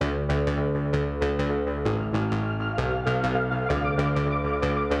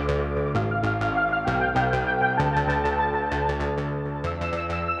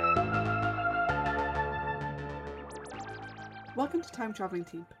Welcome to Time Travelling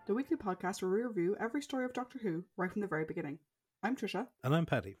Team, the weekly podcast where we review every story of Doctor Who right from the very beginning. I'm Trisha. And I'm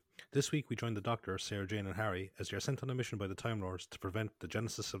Paddy. This week we join the Doctor, Sarah Jane and Harry as they are sent on a mission by the Time Lords to prevent the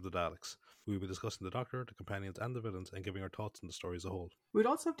genesis of the Daleks. We will be discussing the Doctor, the companions and the villains and giving our thoughts on the story as a whole. We'd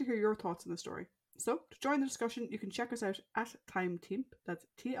also love to hear your thoughts on the story. So, to join the discussion, you can check us out at Time Team, that's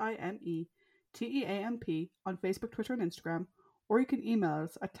TimeTeamp, on Facebook, Twitter and Instagram, or you can email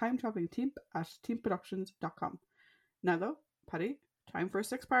us at timetravelingteam@teamproductions.com. Now though, Paddy, time for a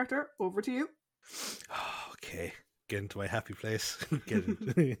six-parter. Over to you. Okay, get into my happy place. Get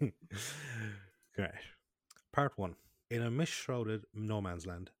it. Right. Part 1. In a mist-shrouded no man's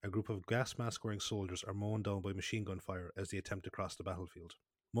land, a group of gas mask-wearing soldiers are mown down by machine gun fire as they attempt to cross the battlefield.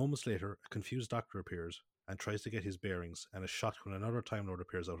 Moments later, a confused Doctor appears and tries to get his bearings and is shot when another Time Lord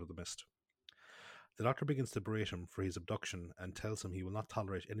appears out of the mist. The Doctor begins to berate him for his abduction and tells him he will not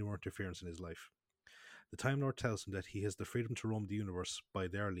tolerate any more interference in his life. The Time Lord tells him that he has the freedom to roam the universe by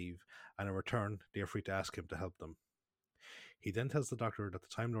their leave, and in return, they are free to ask him to help them. He then tells the Doctor that the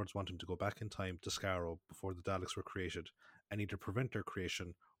Time Lords want him to go back in time to Skaro before the Daleks were created, and either prevent their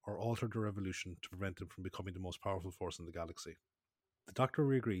creation or alter their evolution to prevent them from becoming the most powerful force in the galaxy. The Doctor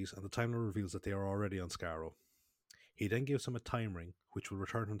agrees, and the Time Lord reveals that they are already on Skaro. He then gives him a time ring, which will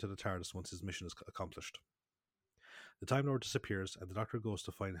return him to the TARDIS once his mission is accomplished. The Time Lord disappears, and the Doctor goes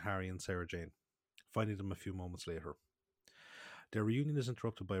to find Harry and Sarah Jane, finding them a few moments later. Their reunion is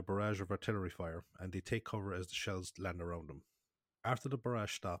interrupted by a barrage of artillery fire, and they take cover as the shells land around them. After the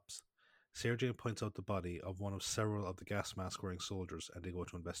barrage stops, Sarah Jane points out the body of one of several of the gas mask-wearing soldiers, and they go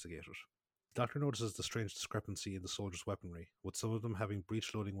to investigate it. The Doctor notices the strange discrepancy in the soldiers' weaponry, with some of them having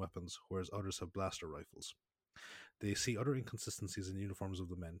breech-loading weapons, whereas others have blaster rifles. They see other inconsistencies in the uniforms of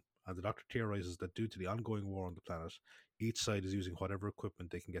the men, and the Doctor theorizes that due to the ongoing war on the planet, each side is using whatever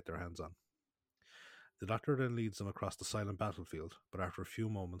equipment they can get their hands on. The Doctor then leads them across the silent battlefield, but after a few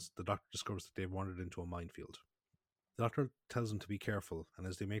moments, the Doctor discovers that they've wandered into a minefield. The Doctor tells them to be careful, and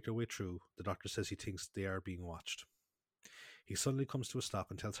as they make their way through, the Doctor says he thinks they are being watched. He suddenly comes to a stop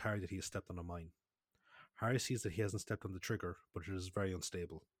and tells Harry that he has stepped on a mine. Harry sees that he hasn't stepped on the trigger, but it is very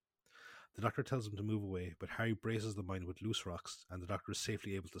unstable. The Doctor tells him to move away, but Harry braces the mine with loose rocks, and the Doctor is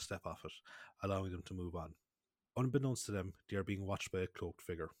safely able to step off it, allowing them to move on. Unbeknownst to them, they are being watched by a cloaked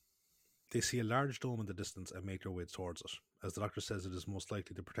figure. They see a large dome in the distance and make their way towards it, as the Doctor says it is most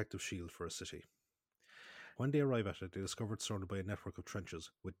likely the protective shield for a city. When they arrive at it, they discover it surrounded by a network of trenches,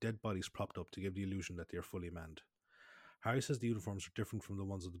 with dead bodies propped up to give the illusion that they are fully manned. Harry says the uniforms are different from the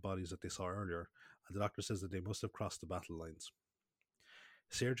ones of the bodies that they saw earlier, and the Doctor says that they must have crossed the battle lines.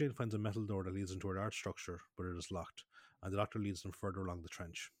 Sarah Jane finds a metal door that leads into a large structure, but it is locked, and the Doctor leads them further along the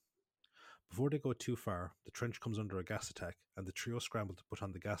trench. Before they go too far, the trench comes under a gas attack, and the trio scramble to put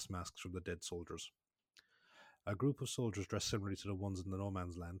on the gas masks from the dead soldiers. A group of soldiers dressed similarly to the ones in the No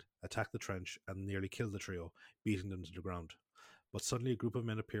Man's Land attack the trench and nearly kill the trio, beating them to the ground. But suddenly a group of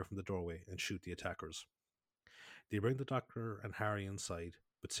men appear from the doorway and shoot the attackers. They bring the Doctor and Harry inside,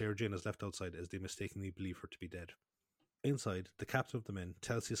 but Sarah Jane is left outside as they mistakenly believe her to be dead. Inside, the captain of the men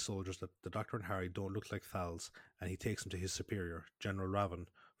tells his soldiers that the Doctor and Harry don't look like Thals, and he takes them to his superior, General Raven,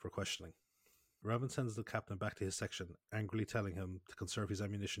 for questioning. Raven sends the captain back to his section, angrily telling him to conserve his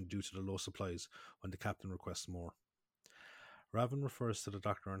ammunition due to the low supplies when the captain requests more. Raven refers to the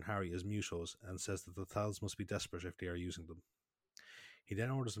Doctor and Harry as mutos and says that the Thals must be desperate if they are using them. He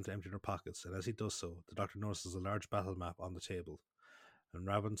then orders them to empty their pockets, and as he does so, the Doctor notices a large battle map on the table, and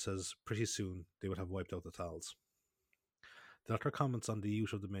Raven says pretty soon they would have wiped out the Thals. The Doctor comments on the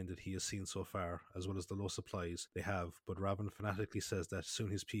use of the men that he has seen so far, as well as the low supplies they have, but Raven fanatically says that soon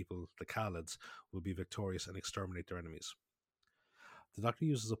his people, the Khalids, will be victorious and exterminate their enemies. The Doctor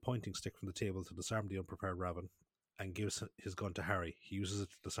uses a pointing stick from the table to disarm the unprepared Raven, and gives his gun to Harry. He uses it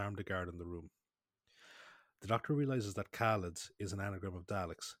to disarm the guard in the room. The Doctor realizes that Khalids is an anagram of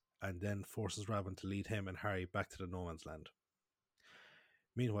Daleks, and then forces Raven to lead him and Harry back to the No Man's Land.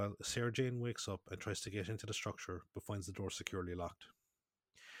 Meanwhile, Sarah Jane wakes up and tries to get into the structure, but finds the door securely locked.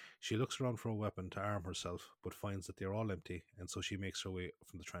 She looks around for a weapon to arm herself, but finds that they are all empty, and so she makes her way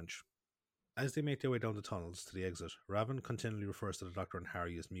from the trench. As they make their way down the tunnels to the exit, Raven continually refers to the Doctor and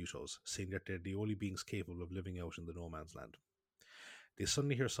Harry as mutos, saying that they're the only beings capable of living out in the No Man's Land. They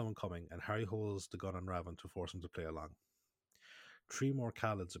suddenly hear someone coming, and Harry holds the gun on Raven to force him to play along. 3 more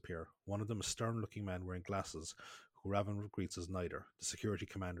Khalids appear, one of them a stern-looking man wearing glasses, who Raven greets as Nider, the security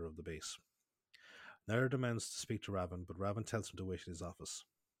commander of the base. Nider demands to speak to Raven, but Raven tells him to wait in his office.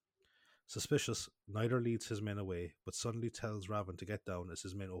 Suspicious, Nider leads his men away, but suddenly tells Raven to get down as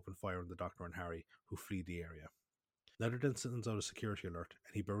his men open fire on the Doctor and Harry, who flee the area. Nider then sends out a security alert,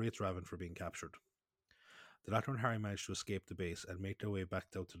 and he berates Raven for being captured. The Doctor and Harry manage to escape the base and make their way back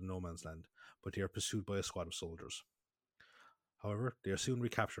down to the no man's land, but they are pursued by a squad of soldiers. However, they are soon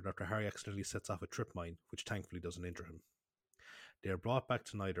recaptured after Harry accidentally sets off a trip mine, which thankfully doesn't injure him. They are brought back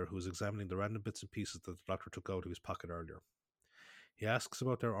to Nider, who is examining the random bits and pieces that the Doctor took out of his pocket earlier. He asks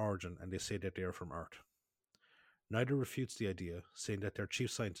about their origin, and they say that they are from Earth. Nider refutes the idea, saying that their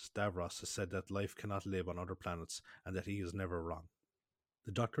chief scientist Davros has said that life cannot live on other planets and that he is never wrong.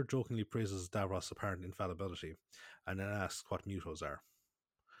 The Doctor jokingly praises Davros' apparent infallibility, and then asks what mutos are.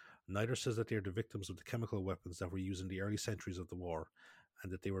 Nider says that they are the victims of the chemical weapons that were used in the early centuries of the war,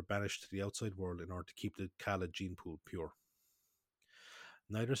 and that they were banished to the outside world in order to keep the Khaled gene pool pure.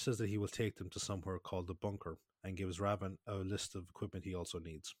 Nider says that he will take them to somewhere called the Bunker, and gives Raven a list of equipment he also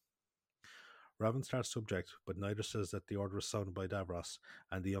needs. Raven starts to object, but Nider says that the order is sounded by Davros,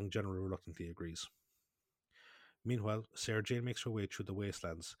 and the young general reluctantly agrees. Meanwhile, Sarah Jane makes her way through the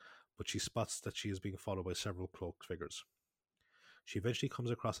wastelands, but she spots that she is being followed by several cloaked figures. She eventually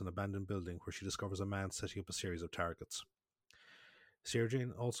comes across an abandoned building where she discovers a man setting up a series of targets. Sarah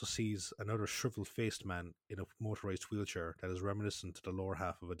Jane also sees another shriveled-faced man in a motorized wheelchair that is reminiscent to the lower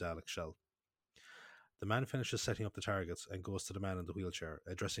half of a Dalek shell. The man finishes setting up the targets and goes to the man in the wheelchair,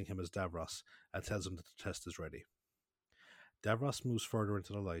 addressing him as Davros, and tells him that the test is ready. Davros moves further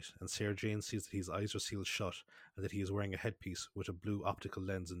into the light, and Sarah Jane sees that his eyes are sealed shut and that he is wearing a headpiece with a blue optical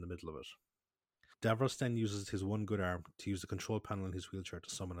lens in the middle of it. Davros then uses his one good arm to use the control panel in his wheelchair to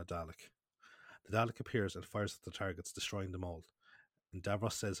summon a Dalek. The Dalek appears and fires at the targets, destroying them all, and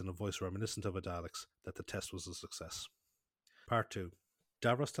Davros says in a voice reminiscent of a Dalek's that the test was a success. Part 2.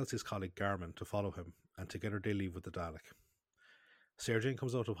 Davros tells his colleague Garmin to follow him, and together they leave with the Dalek. Sarah Jane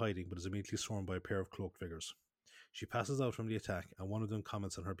comes out of hiding but is immediately swarmed by a pair of cloaked figures. She passes out from the attack, and one of them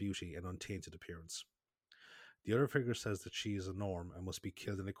comments on her beauty and untainted appearance. The other figure says that she is a norm and must be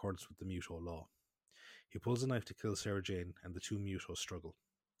killed in accordance with the Muto law. He pulls a knife to kill Sarah Jane, and the two Mutos struggle.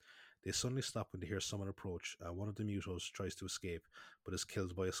 They suddenly stop when they hear someone approach, and one of the Mutos tries to escape, but is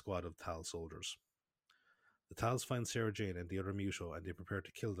killed by a squad of Tal soldiers. The Tals find Sarah Jane and the other Muto, and they prepare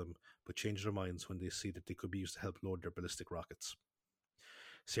to kill them, but change their minds when they see that they could be used to help load their ballistic rockets.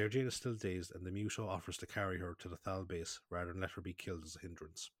 Sarah Jane is still dazed, and the Muto offers to carry her to the Thal base rather than let her be killed as a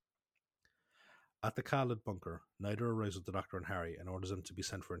hindrance. At the Khaled bunker, Nider arrives with the Doctor and Harry and orders them to be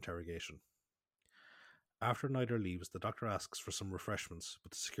sent for interrogation. After Nider leaves, the Doctor asks for some refreshments,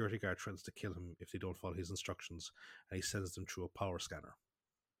 but the security guard threatens to kill him if they don't follow his instructions, and he sends them through a power scanner.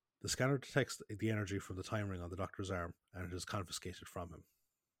 The scanner detects the energy from the time ring on the Doctor's arm, and it is confiscated from him.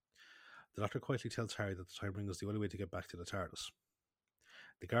 The Doctor quietly tells Harry that the time ring is the only way to get back to the TARDIS.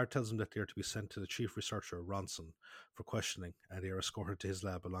 The guard tells him that they are to be sent to the chief researcher, Ronson, for questioning, and they are escorted to his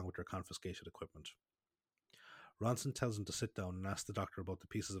lab along with their confiscated equipment. Ronson tells him to sit down and ask the Doctor about the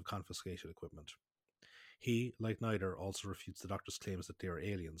pieces of confiscated equipment. He, like Nider, also refutes the Doctor's claims that they are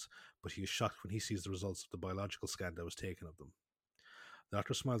aliens, but he is shocked when he sees the results of the biological scan that was taken of them. The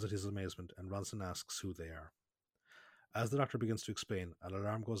Doctor smiles at his amazement, and Ronson asks who they are. As the Doctor begins to explain, an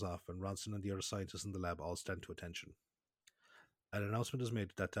alarm goes off, and Ronson and the other scientists in the lab all stand to attention. An announcement is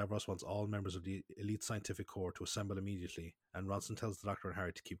made that Davros wants all members of the elite scientific corps to assemble immediately, and Ronson tells the Doctor and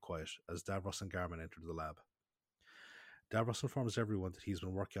Harry to keep quiet, as Davros and Garmin enter the lab. Davros informs everyone that he's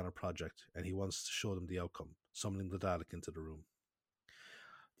been working on a project, and he wants to show them the outcome, summoning the Dalek into the room.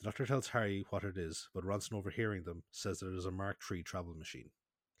 The Doctor tells Harry what it is, but Ronson, overhearing them, says that it is a Mark III travel machine.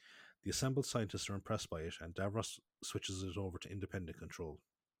 The assembled scientists are impressed by it, and Davros switches it over to independent control.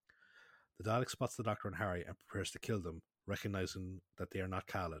 The Dalek spots the Doctor and Harry and prepares to kill them, recognizing that they are not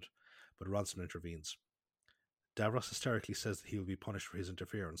Khaled, but Ronson intervenes. Davros hysterically says that he will be punished for his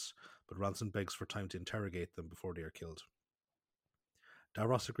interference, but Ronson begs for time to interrogate them before they are killed.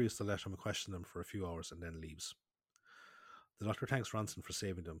 Davros agrees to let him question them for a few hours and then leaves. The Doctor thanks Ronson for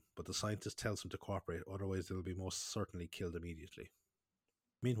saving them, but the scientist tells him to cooperate, otherwise they will be most certainly killed immediately.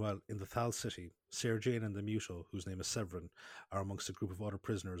 Meanwhile, in the Thal city, Sarah Jane and the Muto, whose name is Severin, are amongst a group of other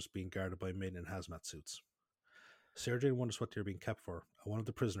prisoners being guarded by men in hazmat suits. Sarah Jane wonders what they are being kept for, and one of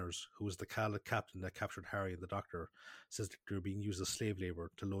the prisoners, who is the Khaled captain that captured Harry and the Doctor, says that they are being used as slave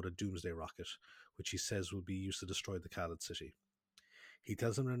labour to load a doomsday rocket, which he says will be used to destroy the Khaled city. He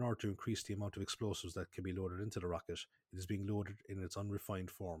tells them that in order to increase the amount of explosives that can be loaded into the rocket, it is being loaded in its unrefined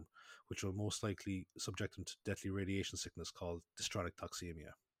form, which will most likely subject them to deadly radiation sickness called dystronic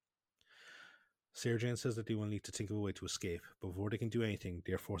toxemia. Sarah Jane says that they will need to think of a way to escape, but before they can do anything,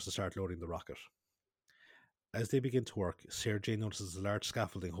 they are forced to start loading the rocket. As they begin to work, Sarah Jane notices a large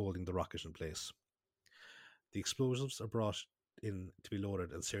scaffolding holding the rocket in place. The explosives are brought in to be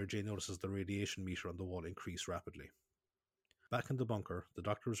loaded, and Sarah Jane notices the radiation meter on the wall increase rapidly. Back in the bunker, the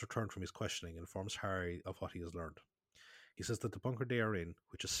doctor has returned from his questioning and informs Harry of what he has learned. He says that the bunker they are in,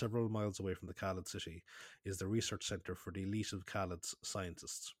 which is several miles away from the Khalid city, is the research centre for the elite of Khalid's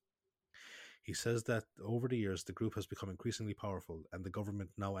scientists. He says that over the years the group has become increasingly powerful and the government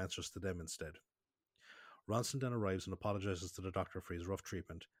now answers to them instead. Ronson then arrives and apologises to the doctor for his rough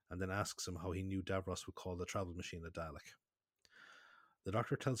treatment and then asks him how he knew Davros would call the travel machine a Dalek. The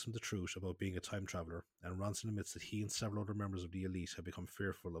doctor tells him the truth about being a time traveller, and Ronson admits that he and several other members of the elite have become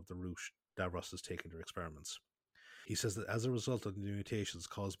fearful of the route Davros has taken their experiments. He says that as a result of the mutations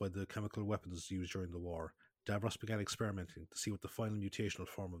caused by the chemical weapons used during the war, Davros began experimenting to see what the final mutational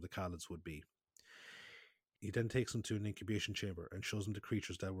form of the Khalids would be. He then takes them to an incubation chamber and shows them the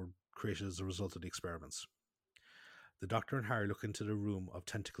creatures that were created as a result of the experiments. The Doctor and Harry look into the room of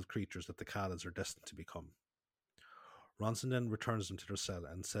tentacled creatures that the Khalids are destined to become. Ronson then returns them to their cell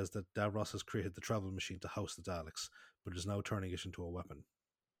and says that Davros has created the travel machine to house the Daleks, but is now turning it into a weapon.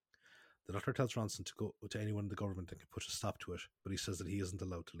 The Doctor tells Ronson to go to anyone in the government that can put a stop to it, but he says that he isn't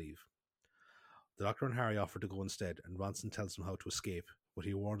allowed to leave. The Doctor and Harry offer to go instead, and Ronson tells them how to escape, but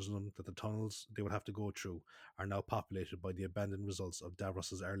he warns them that the tunnels they would have to go through are now populated by the abandoned results of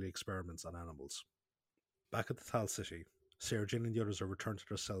Davros' early experiments on animals. Back at the Thal City, Sarah Jane and the others are returned to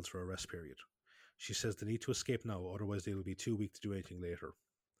their cells for a rest period. She says they need to escape now, otherwise they will be too weak to do anything later.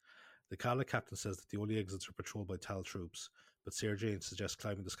 The Khalid captain says that the only exits are patrolled by Tal troops, but Sarah Jane suggests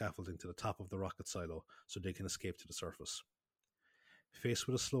climbing the scaffolding to the top of the rocket silo so they can escape to the surface. Faced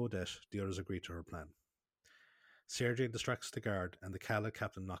with a slow death, the others agree to her plan. Sarah Jane distracts the guard and the Khalid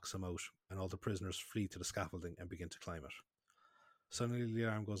captain knocks him out, and all the prisoners flee to the scaffolding and begin to climb it. Suddenly the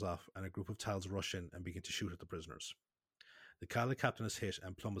alarm goes off and a group of Tals rush in and begin to shoot at the prisoners. The Khalid captain is hit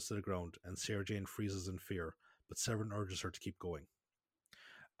and plummets to the ground, and Sarah Jane freezes in fear, but Severin urges her to keep going.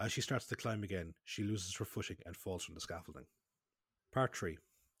 As she starts to climb again, she loses her footing and falls from the scaffolding. Part 3.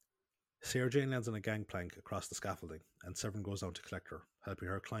 Sarah Jane lands on a gangplank across the scaffolding, and Severin goes down to collect her, helping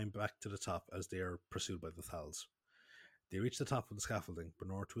her climb back to the top as they are pursued by the Thals. They reach the top of the scaffolding, but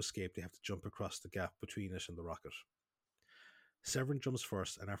in order to escape they have to jump across the gap between it and the rocket. Severin jumps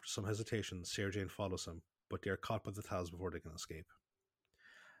first, and after some hesitation, Sarah Jane follows him, but they are caught by the Thals before they can escape.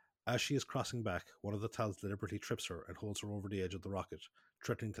 As she is crossing back, one of the Thals deliberately trips her and holds her over the edge of the rocket,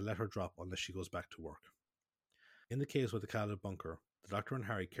 threatening to let her drop unless she goes back to work. In the caves with the Khalid bunker, the Doctor and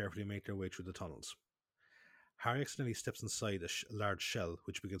Harry carefully make their way through the tunnels. Harry accidentally steps inside a large shell,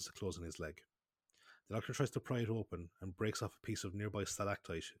 which begins to close on his leg. The Doctor tries to pry it open and breaks off a piece of nearby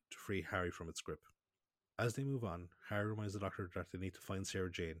stalactite to free Harry from its grip. As they move on, Harry reminds the Doctor that they need to find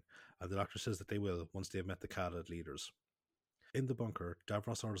Sarah Jane, and the Doctor says that they will once they have met the Khalid leaders. In the bunker,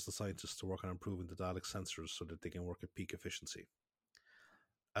 Davros orders the scientists to work on improving the Dalek sensors so that they can work at peak efficiency.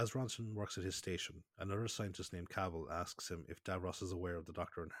 As Ronson works at his station, another scientist named Cavil asks him if Davros is aware of the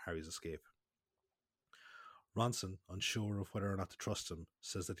Doctor and Harry's escape. Ronson, unsure of whether or not to trust him,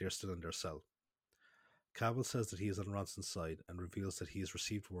 says that they are still in their cell. Cavil says that he is on Ronson's side and reveals that he has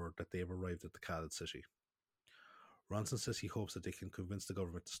received word that they have arrived at the Khalid city. Ronson says he hopes that they can convince the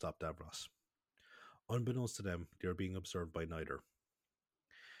government to stop Davros. Unbeknownst to them, they are being observed by neither.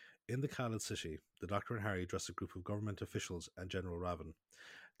 In the Khalid city, the Doctor and Harry address a group of government officials and General Raven,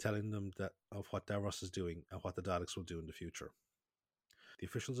 telling them of what Davros is doing and what the Daleks will do in the future. The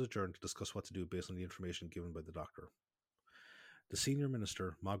officials adjourn to discuss what to do based on the information given by the Doctor. The senior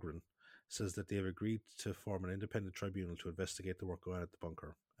minister, Mogren, says that they have agreed to form an independent tribunal to investigate the work going on at the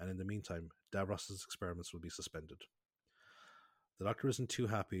bunker, and in the meantime, Davros' experiments will be suspended. The Doctor isn't too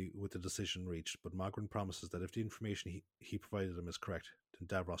happy with the decision reached, but Mogren promises that if the information he provided him is correct, then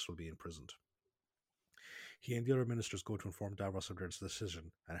Davros will be imprisoned. He and the other ministers go to inform Davros of their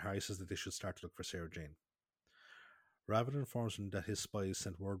decision, and Harry says that they should start to look for Sarah Jane. Raven informs him that his spies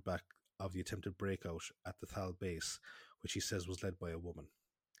sent word back of the attempted breakout at the Thal base, which he says was led by a woman.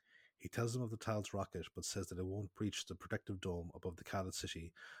 He tells them of the Tal's rocket, but says that it won't breach the protective dome above the Khalid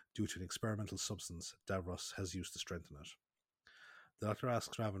city due to an experimental substance Davros has used to strengthen it. The Doctor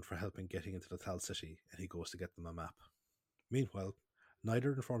asks Raven for help in getting into the Thal city, and he goes to get them a map. Meanwhile,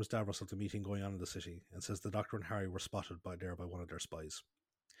 Nider informs Davros of the meeting going on in the city, and says the Doctor and Harry were spotted by one of their spies.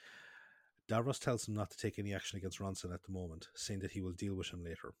 Davros tells him not to take any action against Ronson at the moment, saying that he will deal with him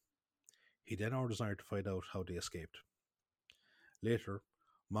later. He then orders Nider to find out how they escaped. Later,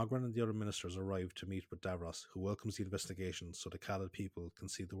 Mogren and the other ministers arrive to meet with Davros, who welcomes the investigation so the Khalid people can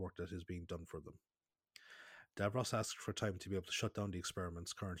see the work that is being done for them. Davros asks for time to be able to shut down the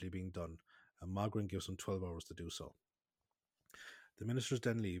experiments currently being done, and Mogren gives them 12 hours to do so. The ministers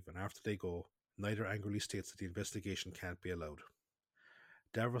then leave, and after they go, Nider angrily states that the investigation can't be allowed.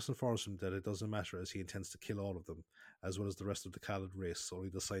 Davros informs him that it doesn't matter as he intends to kill all of them, as well as the rest of the Khalid race, so only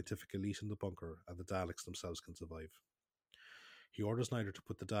the scientific elite in the bunker and the Daleks themselves can survive. He orders neither to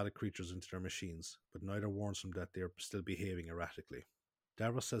put the Dalek creatures into their machines, but neither warns them that they are still behaving erratically.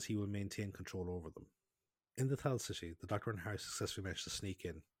 Davros says he will maintain control over them. In the Thal City, the Doctor and Harry successfully manage to sneak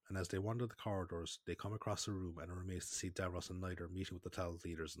in, and as they wander the corridors, they come across a room and are amazed to see Davros and Nider meeting with the Thal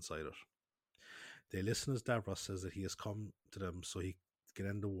leaders inside it. They listen as Davros says that he has come to them so he can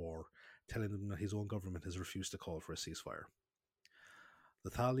end the war, telling them that his own government has refused to call for a ceasefire. The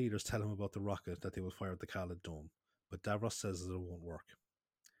Thal leaders tell him about the rocket that they will fire at the Khalid Dome, but Davros says that it won't work.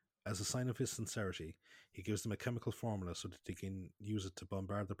 As a sign of his sincerity, he gives them a chemical formula so that they can use it to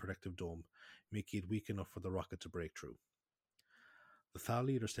bombard the protective dome, making it weak enough for the rocket to break through. The Thal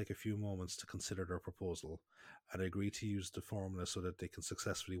leaders take a few moments to consider their proposal and agree to use the formula so that they can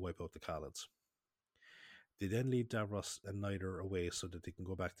successfully wipe out the Khalids. They then lead Davros and Nider away so that they can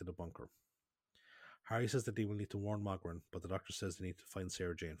go back to the bunker. Harry says that they will need to warn Mogren, but the Doctor says they need to find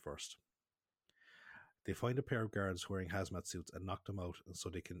Sarah Jane first. They find a pair of guards wearing hazmat suits and knock them out so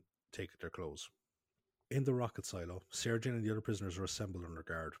they can take their clothes. In the rocket silo, Sarah Jane and the other prisoners are assembled under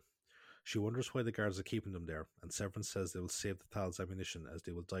guard. She wonders why the guards are keeping them there, and Severance says they will save the Thal's ammunition as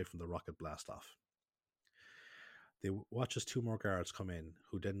they will die from the rocket blast-off. They watch as two more guards come in,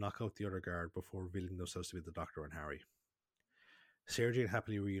 who then knock out the other guard before revealing themselves to be the Doctor and Harry. Sarah Jane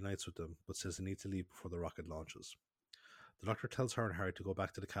happily reunites with them, but says they need to leave before the rocket launches. The Doctor tells her and Harry to go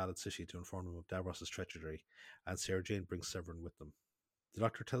back to the Khalid City to inform them of Davros' treachery, and Sarah Jane brings Severin with them. The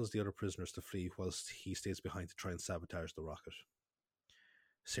Doctor tells the other prisoners to flee whilst he stays behind to try and sabotage the rocket.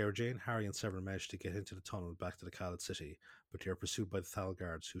 Sarah Jane, Harry and Severin manage to get into the tunnel back to the Khalid City, but they are pursued by the Thal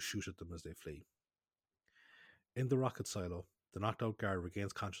guards who shoot at them as they flee. In the rocket silo, the knocked out guard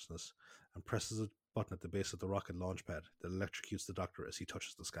regains consciousness and presses a button at the base of the rocket launch pad that electrocutes the Doctor as he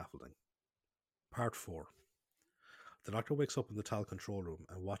touches the scaffolding. Part 4. The Doctor wakes up in the Thal control room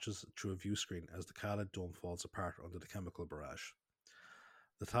and watches through a view screen as the Khalid dome falls apart under the chemical barrage.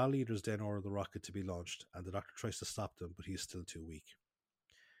 The Thal leaders then order the rocket to be launched, and the Doctor tries to stop them, but he is still too weak.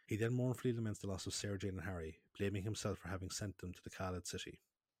 He then mournfully laments the loss of Sarah Jane and Harry, blaming himself for having sent them to the Khalid City.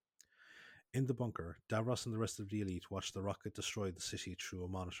 In the bunker, Davros and the rest of the elite watch the rocket destroy the city through a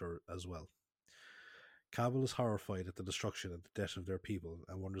monitor as well. Cavil is horrified at the destruction and the death of their people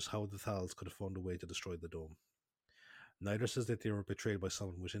and wonders how the Thals could have found a way to destroy the dome. Nider says that they were betrayed by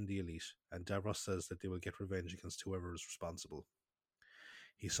someone within the elite, and Davros says that they will get revenge against whoever is responsible.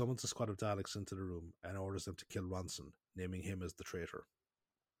 He summons a squad of Daleks into the room and orders them to kill Ronson, naming him as the traitor.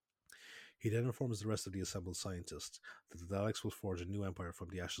 He then informs the rest of the assembled scientists that the Daleks will forge a new empire from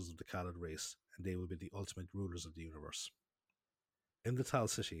the ashes of the Khalid race, and they will be the ultimate rulers of the universe. In the Thal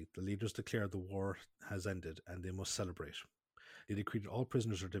City, the leaders declare the war has ended and they must celebrate. They decree that all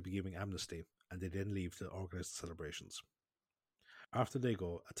prisoners are to be given amnesty, and they then leave to organise the celebrations. After they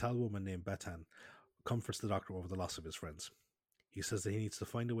go, a Thal woman named Bethan comforts the Doctor over the loss of his friends. He says that he needs to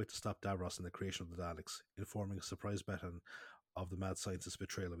find a way to stop Davros in the creation of the Daleks, informing a surprised Bethan of the mad scientist's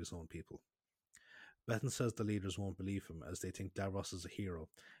betrayal of his own people. Bethan says the leaders won't believe him as they think Davros is a hero,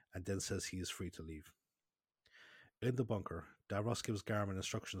 and then says he is free to leave. In the bunker, Davros gives Garmin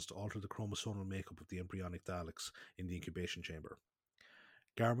instructions to alter the chromosomal makeup of the embryonic Daleks in the incubation chamber.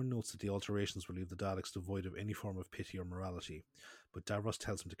 Garmin notes that the alterations will leave the Daleks devoid of any form of pity or morality, but Davros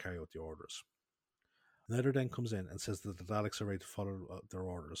tells him to carry out the orders. Nider then comes in and says that the Daleks are ready to follow their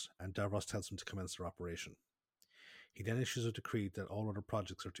orders, and Davros tells him to commence their operation. He then issues a decree that all other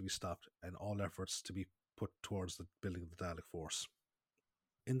projects are to be stopped and all efforts to be put towards the building of the Dalek force.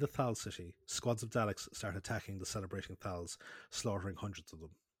 In the Thal City, squads of Daleks start attacking the celebrating Thals, slaughtering hundreds of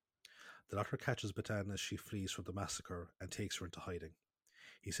them. The Doctor catches Bethan as she flees from the massacre and takes her into hiding.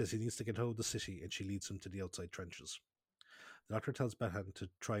 He says he needs to get out of the city, and she leads him to the outside trenches. The Doctor tells Bethan to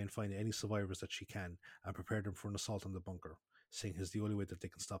try and find any survivors that she can and prepare them for an assault on the bunker, saying it's the only way that they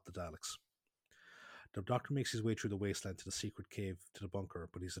can stop the Daleks. The Doctor makes his way through the wasteland to the secret cave to the bunker,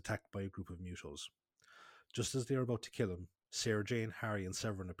 but he's attacked by a group of Mutos. Just as they are about to kill him, Sarah Jane, Harry and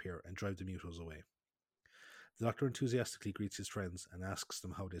Severin appear and drive the Mutos away. The Doctor enthusiastically greets his friends and asks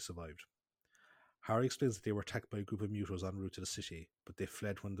them how they survived. Harry explains that they were attacked by a group of Mutos en route to the city, but they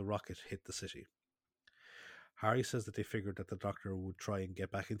fled when the rocket hit the city. Harry says that they figured that the Doctor would try and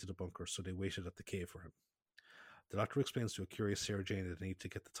get back into the bunker, so they waited at the cave for him. The Doctor explains to a curious Sarah Jane that they need to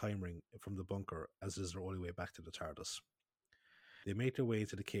get the time ring from the bunker, as it is their only way back to the TARDIS. They make their way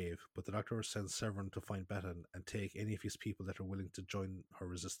into the cave, but the Doctor sends Severin to find Bethan and take any of his people that are willing to join her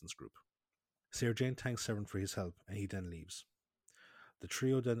resistance group. Sarah Jane thanks Severin for his help, and he then leaves. The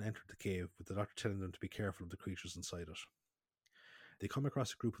trio then enter the cave, with the Doctor telling them to be careful of the creatures inside it. They come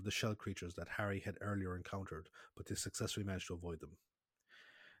across a group of the shell creatures that Harry had earlier encountered, but they successfully manage to avoid them.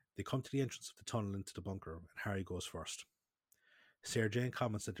 They come to the entrance of the tunnel into the bunker, and Harry goes first. Sarah Jane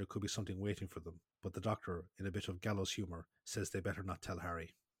comments that there could be something waiting for them, but the Doctor, in a bit of gallows humour, says they better not tell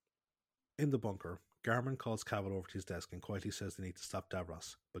Harry. In the bunker, Garmin calls Cavil over to his desk and quietly says they need to stop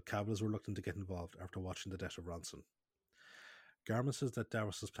Davros, but Cavil is reluctant to get involved after watching the death of Ronson. Garmin says that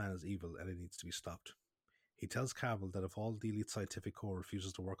Davros' plan is evil and it needs to be stopped. He tells Cavil that if all the elite scientific corps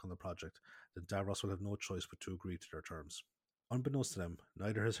refuses to work on the project, then Davros will have no choice but to agree to their terms. Unbeknownst to them,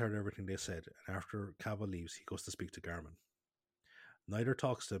 neither has heard everything they said, and after Cavil leaves, he goes to speak to Garmin. Neither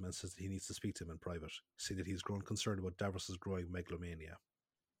talks to him and says that he needs to speak to him in private, saying that he's grown concerned about Davros' growing megalomania.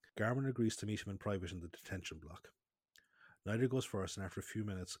 Garmin agrees to meet him in private in the detention block. Neither goes first, and after a few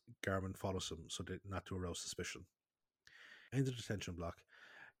minutes, Garmin follows him so that not to arouse suspicion. In the detention block,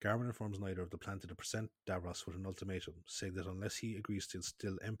 Garmin informs Neither of the plan to present Davros with an ultimatum, saying that unless he agrees to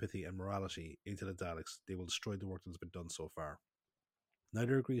instill empathy and morality into the Daleks, they will destroy the work that has been done so far.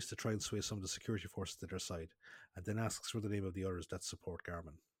 Neither agrees to try and sway some of the security forces to their side, and then asks for the name of the others that support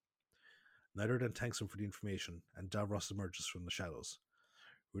Garmin. Neither then thanks him for the information, and Davros emerges from the shadows.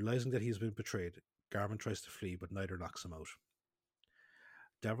 Realizing that he has been betrayed, Garmin tries to flee, but Neither knocks him out.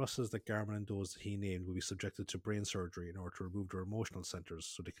 Davros says that Garmin and those that he named will be subjected to brain surgery in order to remove their emotional centers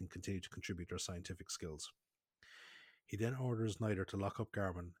so they can continue to contribute their scientific skills. He then orders Neither to lock up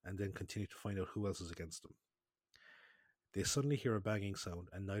Garmin and then continue to find out who else is against him. They suddenly hear a banging sound,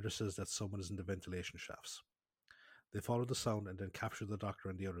 and Neither says that someone is in the ventilation shafts. They follow the sound and then capture the Doctor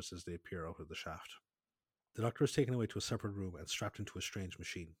and the others as they appear out of the shaft. The Doctor is taken away to a separate room and strapped into a strange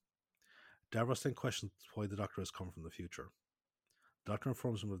machine. Davros then questions why the Doctor has come from the future. The Doctor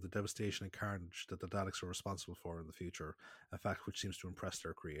informs him of the devastation and carnage that the Daleks are responsible for in the future, a fact which seems to impress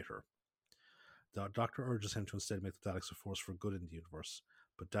their creator. The Doctor urges him to instead make the Daleks a force for good in the universe,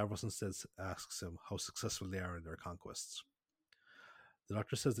 but Davros instead asks him how successful they are in their conquests. The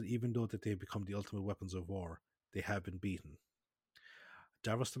Doctor says that even though that they have become the ultimate weapons of war, they have been beaten.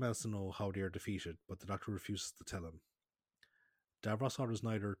 Davros demands to know how they are defeated, but the Doctor refuses to tell him. Davros orders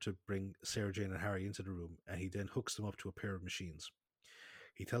Neither to bring Sarah Jane and Harry into the room, and he then hooks them up to a pair of machines.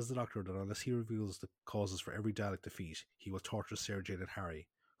 He tells the Doctor that unless he reveals the causes for every Dalek defeat, he will torture Sarah Jane and Harry,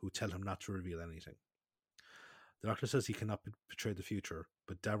 who tell him not to reveal anything. The Doctor says he cannot betray the future,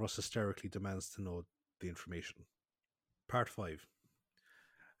 but Davros hysterically demands to know the information. Part 5.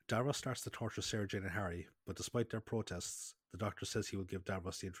 Davros starts to torture Sarah Jane and Harry, but despite their protests, the Doctor says he will give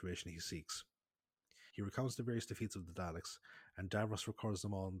Davros the information he seeks. He recounts the various defeats of the Daleks, and Davros records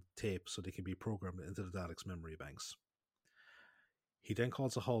them all on tape so they can be programmed into the Daleks' memory banks. He then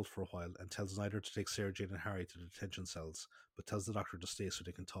calls a halt for a while and tells Neither to take Sarah Jane and Harry to the detention cells, but tells the Doctor to stay so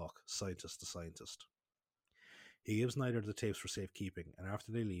they can talk, scientist to scientist. He gives Neither the tapes for safekeeping, and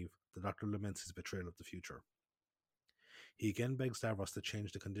after they leave, the Doctor laments his betrayal of the future. He again begs Davros to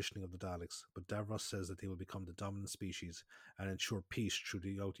change the conditioning of the Daleks, but Davros says that they will become the dominant species and ensure peace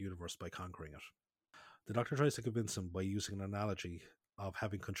throughout the universe by conquering it. The Doctor tries to convince him by using an analogy of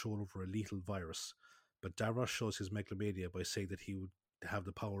having control over a lethal virus, but Davros shows his megalomania by saying that he would have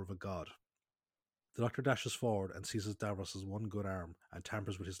the power of a god. The Doctor dashes forward and seizes Davros' one good arm and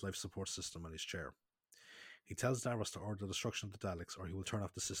tampers with his life support system on his chair. He tells Davros to order the destruction of the Daleks or he will turn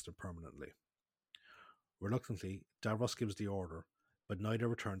off the system permanently. Reluctantly, Davros gives the order, but Neither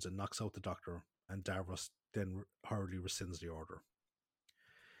returns and knocks out the Doctor, and Davros then hurriedly rescinds the order.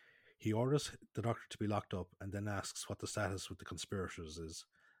 He orders the Doctor to be locked up and then asks what the status with the conspirators is.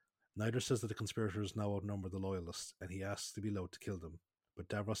 Neither says that the conspirators now outnumber the Loyalists, and he asks to be allowed to kill them, but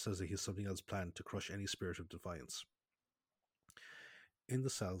Davros says that he has something else planned to crush any spirit of defiance. In the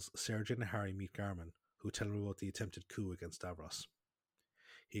cells, Sarah Jane and Harry meet Garmin, who tell him about the attempted coup against Davros.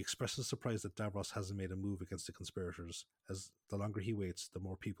 He expresses surprise that Davros hasn't made a move against the conspirators, as the longer he waits, the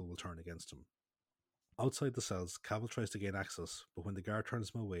more people will turn against him. Outside the cells, Cavil tries to gain access, but when the guard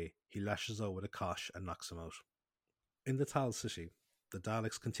turns him away, he lashes out with a kosh and knocks him out. In the Tal City, the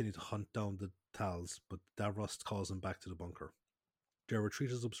Daleks continue to hunt down the Tals, but Davros calls them back to the bunker. Their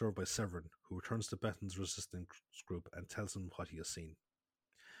retreat is observed by Severin, who returns to Bethan's resistance group and tells him what he has seen.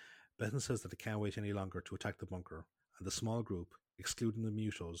 Bethan says that they can't wait any longer to attack the bunker, and the small group, excluding the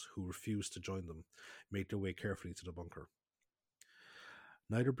Mutos who refuse to join them, make their way carefully to the bunker.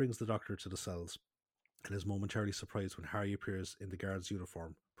 Neither brings the Doctor to the cells, and is momentarily surprised when Harry appears in the guard's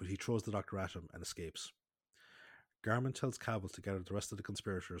uniform, but he throws the Doctor at him and escapes. Garmin tells Cavil to gather the rest of the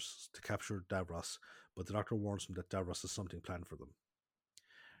conspirators to capture Davros, but the Doctor warns him that Davros has something planned for them.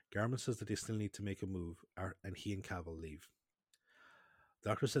 Garmin says that they still need to make a move, and he and Cavil leave. The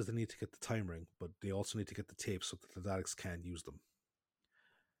Doctor says they need to get the time ring, but they also need to get the tapes so that the Daleks can use them.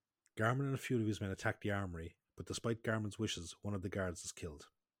 Garmin and a few of his men attack the armory, but despite Garmin's wishes, one of the guards is killed.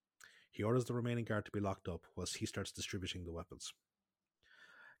 He orders the remaining guard to be locked up whilst he starts distributing the weapons.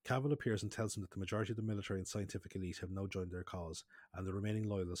 Cavill appears and tells him that the majority of the military and scientific elite have now joined their cause, and the remaining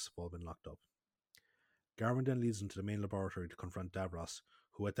loyalists have all been locked up. Garmin then leads him to the main laboratory to confront Davros,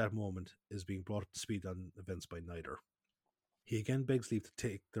 who at that moment is being brought up to speed on events by Nyder. He again begs leave to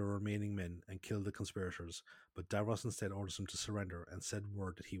take the remaining men and kill the conspirators, but Davros instead orders him to surrender and said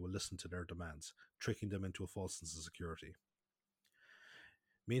word that he will listen to their demands, tricking them into a false sense of security.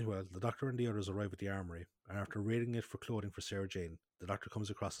 Meanwhile, the Doctor and the others arrive at the armory, and after raiding it for clothing for Sarah Jane, the Doctor comes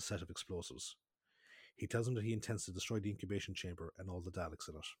across a set of explosives. He tells him that he intends to destroy the incubation chamber and all the Daleks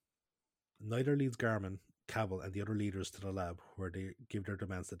in it. Nyder leads Garmin, Cavill, and the other leaders to the lab where they give their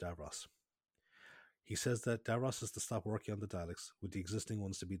demands to Davros. He says that Davros is to stop working on the Daleks, with the existing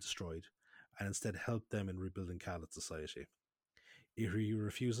ones to be destroyed, and instead help them in rebuilding Khalat society. If he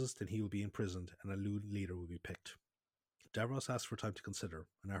refuses, then he will be imprisoned and a new leader will be picked. Davros asks for time to consider,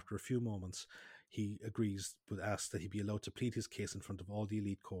 and after a few moments, he agrees but asks that he be allowed to plead his case in front of all the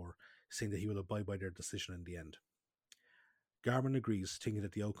elite corps, saying that he will abide by their decision in the end. Garmin agrees, thinking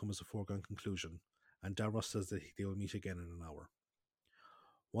that the outcome is a foregone conclusion, and Davros says that they will meet again in an hour.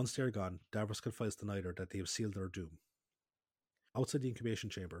 Once they are gone, Davros confides to Nyder that they have sealed their doom. Outside the incubation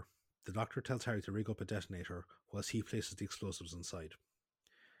chamber, the Doctor tells Harry to rig up a detonator whilst he places the explosives inside.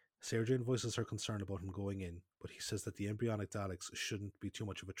 Sarah Jane voices her concern about him going in, but he says that the embryonic Daleks shouldn't be too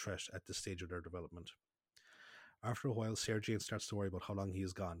much of a threat at this stage of their development. After a while, Sarah Jane starts to worry about how long he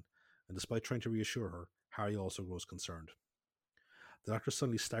is gone, and despite trying to reassure her, Harry also grows concerned. The Doctor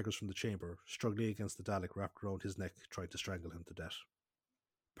suddenly staggers from the chamber, struggling against the Dalek wrapped around his neck, trying to strangle him to death.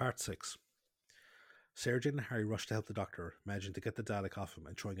 Part 6. Sarah Jane and Harry rush to help the Doctor, managing to get the Dalek off him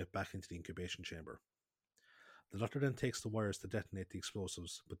and throwing it back into the incubation chamber. The Doctor then takes the wires to detonate the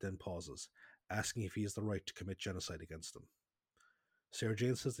explosives, but then pauses, asking if he has the right to commit genocide against them. Sarah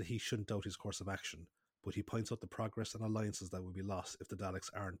Jane says that he shouldn't doubt his course of action, but he points out the progress and alliances that would be lost if the Daleks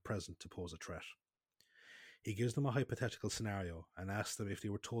aren't present to pose a threat. He gives them a hypothetical scenario and asks them if they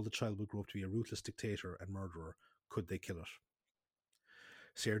were told the child would grow up to be a ruthless dictator and murderer, could they kill it?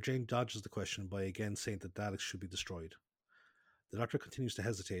 Sarah Jane dodges the question by again saying that Daleks should be destroyed. The Doctor continues to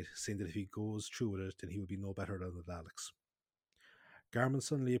hesitate, saying that if he goes through with it, then he would be no better than the Daleks. Garmin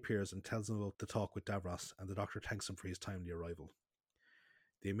suddenly appears and tells him about the talk with Davros, and the Doctor thanks him for his timely arrival.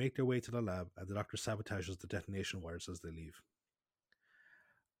 They make their way to the lab, and the Doctor sabotages the detonation wires as they leave.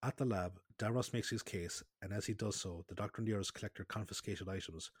 At the lab, Davros makes his case, and as he does so, the Doctor and the others collect their confiscated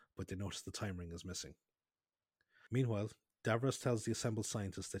items, but they notice the time ring is missing. Meanwhile, Davros tells the assembled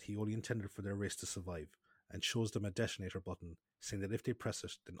scientists that he only intended for their race to survive, and shows them a detonator button, saying that if they press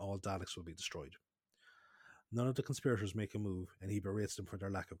it, then all Daleks will be destroyed. None of the conspirators make a move, and he berates them for their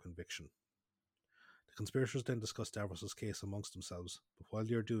lack of conviction. The conspirators then discuss Davros' case amongst themselves, but while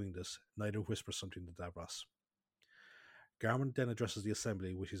they are doing this, Nyder whispers something to Davros. Garmin then addresses the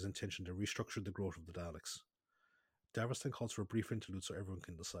assembly with his intention to restructure the growth of the Daleks. Davros then calls for a brief interlude so everyone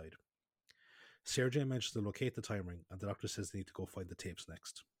can decide. Sarah Jane manages to locate the time ring, and the Doctor says they need to go find the tapes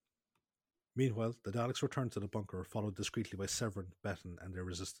next. Meanwhile, the Daleks return to the bunker, followed discreetly by Severin, Betten, and their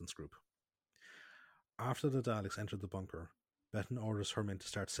resistance group. After the Daleks enter the bunker, Betten orders her men to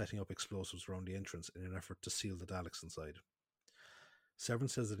start setting up explosives around the entrance in an effort to seal the Daleks inside. Severin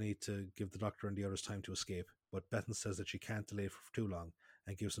says they need to give the Doctor and the others time to escape, but Betten says that she can't delay for too long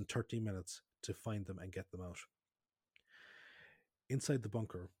and gives them 13 minutes to find them and get them out. Inside the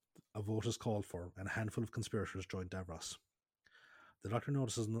bunker, a vote is called for, and a handful of conspirators join Davros. The Doctor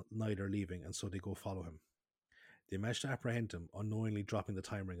notices Nyder leaving, and so they go follow him. They manage to apprehend him, unknowingly dropping the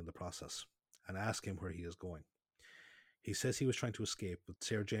time ring in the process, and ask him where he is going. He says he was trying to escape, but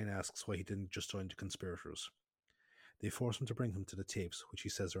Sarah Jane asks why he didn't just join the conspirators. They force him to bring him to the tapes, which he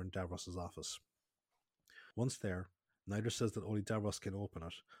says are in Davros' office. Once there, Nyder says that only Davros can open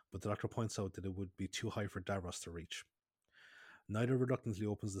it, but the Doctor points out that it would be too high for Davros to reach. Nyder reluctantly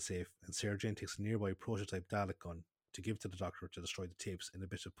opens the safe, and Sarah Jane takes a nearby prototype Dalek gun to give to the Doctor to destroy the tapes in a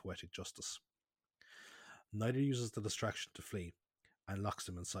bit of poetic justice. Nyder uses the distraction to flee, and locks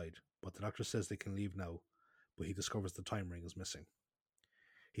them inside, but the Doctor says they can leave now, but he discovers the time ring is missing.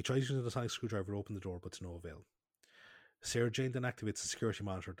 He tries using the sonic screwdriver to open the door, but to no avail. Sarah Jane then activates a security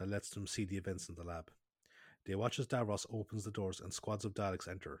monitor that lets them see the events in the lab. They watch as Davros opens the doors and squads of Daleks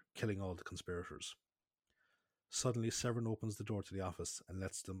enter, killing all the conspirators. Suddenly, Severin opens the door to the office and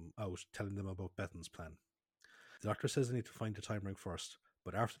lets them out, telling them about Betten's plan. The Doctor says they need to find the time ring first,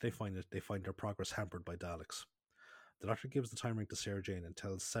 but after they find it, they find their progress hampered by Daleks. The Doctor gives the time ring to Sarah Jane and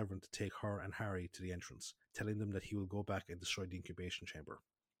tells Severin to take her and Harry to the entrance, telling them that he will go back and destroy the incubation chamber.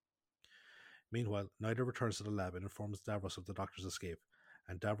 Meanwhile, Nyder returns to the lab and informs Davros of the Doctor's escape,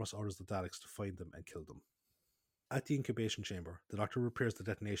 and Davros orders the Daleks to find them and kill them. At the incubation chamber, the Doctor repairs the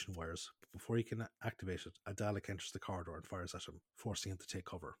detonation wires, but before he can activate it, a Dalek enters the corridor and fires at him, forcing him to take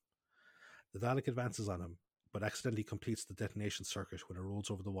cover. The Dalek advances on him, but accidentally completes the detonation circuit when it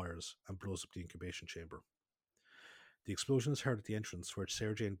rolls over the wires and blows up the incubation chamber. The explosion is heard at the entrance, where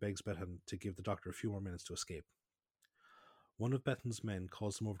Sarah Jane begs Bethan to give the Doctor a few more minutes to escape. One of Bethan's men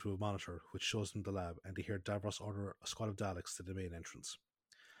calls them over to a monitor, which shows them the lab, and they hear Davros order a squad of Daleks to the main entrance.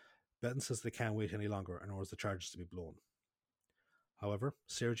 Bethan says they can't wait any longer and orders the charges to be blown. However,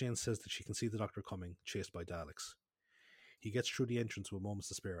 Sarah Jane says that she can see the Doctor coming, chased by Daleks. He gets through the entrance with moments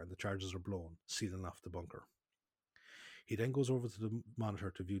to spare, and the charges are blown, sealing off the bunker. He then goes over to the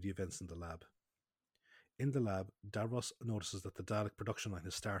monitor to view the events in the lab. In the lab, Davros notices that the Dalek production line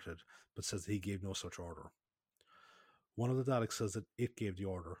has started, but says that he gave no such order. One of the Daleks says that it gave the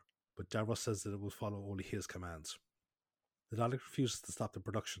order, but Davros says that it will follow only his commands. The Dalek refuses to stop the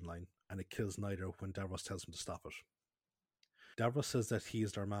production line, and it kills Nyder when Davros tells him to stop it. Davros says that he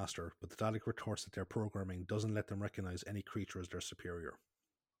is their master, but the Dalek retorts that their programming doesn't let them recognize any creature as their superior.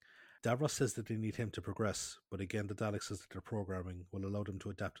 Davros says that they need him to progress, but again the Dalek says that their programming will allow them to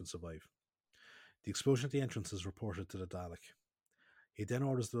adapt and survive. The explosion at the entrance is reported to the Dalek. He then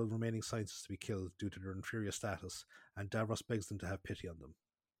orders the remaining scientists to be killed due to their inferior status, and Davros begs them to have pity on them.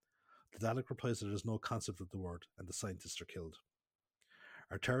 The Dalek replies that there is no concept of the word, and the scientists are killed.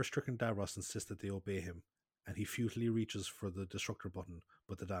 Our terror-stricken Davros insists that they obey him, and he futilely reaches for the destructor button,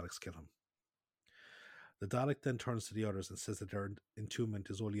 but the Daleks kill him. The Dalek then turns to the others and says that their entombment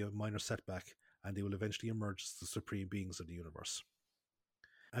is only a minor setback, and they will eventually emerge as the supreme beings of the universe.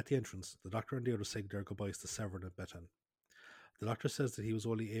 At the entrance, the Doctor and the others say their goodbyes to Severin and Bethan. The Doctor says that he was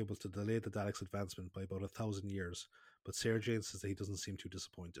only able to delay the Daleks' advancement by about 1,000 years, but Sarah Jane says that he doesn't seem too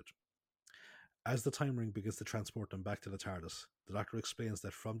disappointed. As the time ring begins to transport them back to the TARDIS, the Doctor explains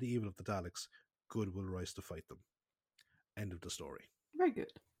that from the evil of the Daleks, good will rise to fight them. End of the story. Very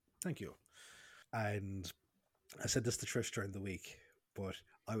good. Thank you. And I said this to Trish during the week, but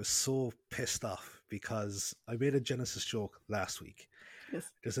I was so pissed off because I made a Genesis joke last week.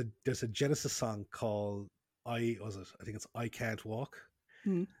 Yes. There's a Genesis song called I think it's I Can't Walk.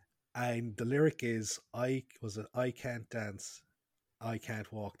 And the lyric is I can't dance, I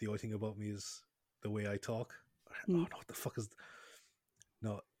can't walk. The only thing about me is the way I talk. Oh no, what the fuck is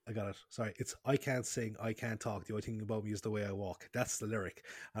no, I got it. Sorry, it's I can't sing, I can't talk. The only thing about me is the way I walk. That's the lyric.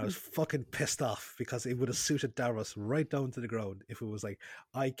 And I was fucking pissed off because it would have suited Davros right down to the ground if it was like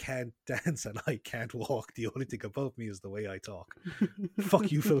I can't dance and I can't walk. The only thing about me is the way I talk.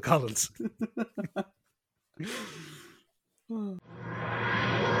 Fuck you, Phil Collins.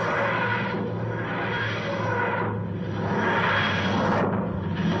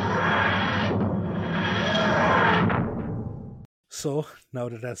 So, now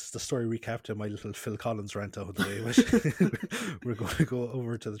that that's the story recapped and my little Phil Collins rant out of the way, we're going to go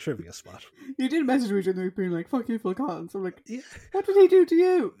over to the trivia spot. You did message me during the week being like, fuck you, Phil Collins. I'm like, yeah. What did he do to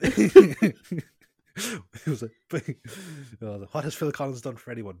you? It was what has Phil Collins done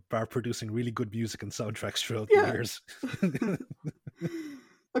for anyone, bar producing really good music and soundtracks throughout the years?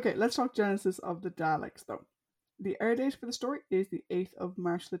 Okay, let's talk Genesis of the Daleks, though. The air date for the story is the 8th of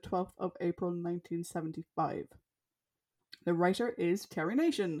March to the 12th of April 1975. The writer is Terry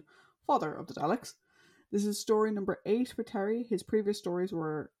Nation, father of the Daleks. This is story number 8 for Terry. His previous stories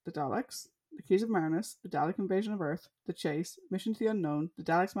were The Daleks, The Keys of Marinus, The Dalek Invasion of Earth, The Chase, Mission to the Unknown, The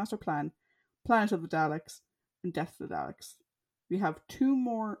Daleks Master Plan, Planet of the Daleks, and Death of the Daleks. We have 2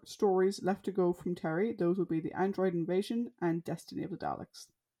 more stories left to go from Terry. Those will be The Android Invasion and Destiny of the Daleks.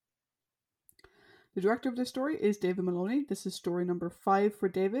 The director of this story is David Maloney. This is story number 5 for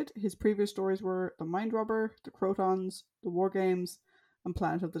David. His previous stories were The Mind Robber, The Crotons, The War Games, and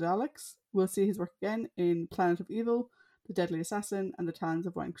Planet of the Daleks. We'll see his work again in Planet of Evil, The Deadly Assassin, and The Talons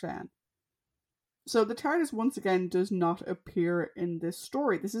of Weng-Chiang. So the TARDIS once again does not appear in this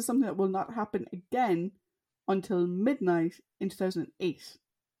story. This is something that will not happen again until midnight in 2008,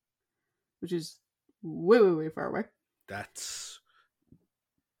 which is way, way, way far away. That's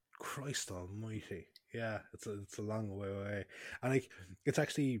Christ almighty. Yeah, it's a long way away. And like, it's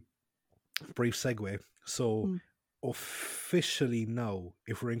actually a brief segue. So officially now,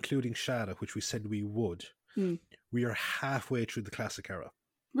 if we're including Shada, which we said we would, we are halfway through the classic era.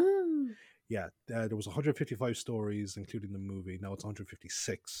 Woo. Yeah, there was 155 stories, including the movie. Now it's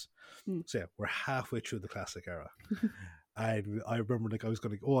 156. So yeah, we're halfway through the classic era. And I remember like I was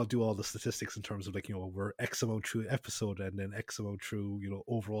going to, I'll do all the statistics in terms of like, we're X amount through episode and then X amount through,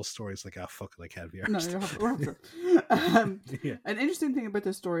 overall stories. Like, fuck it, I can't be No, arsed. you have to. Yeah. An interesting thing about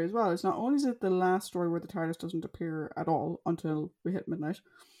this story as well is not only is it the last story where the TARDIS doesn't appear at all until we hit midnight,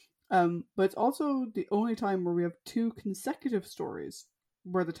 but it's also the only time where we have 2 consecutive stories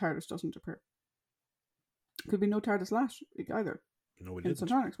where the TARDIS doesn't appear. Could be no TARDIS last week either. No, we in didn't.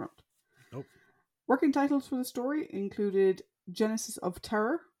 Sontaran Experiment. Nope. Working titles for the story included Genesis of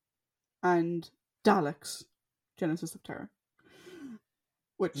Terror and Daleks, Genesis of Terror.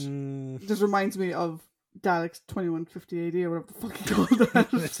 Which just reminds me of Daleks 2150 AD or whatever the fuck you call that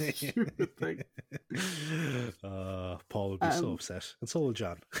stupid thing. Paul would be so upset. And so will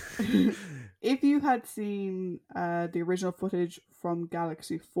John. If you had seen the original footage from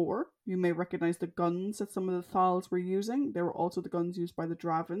Galaxy 4, you may recognise the guns that some of the Thals were using. They were also the guns used by the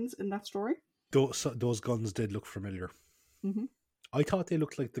Dravens in that story. Those guns did look familiar. Mm-hmm. I thought they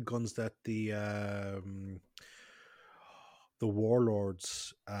looked like the guns that the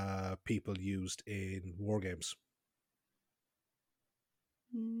Warlords people used in War Games.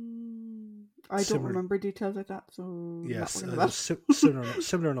 I don't remember details like that, so yes,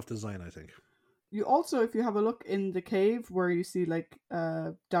 similar enough design, I think. You also, if you have a look in the cave where you see like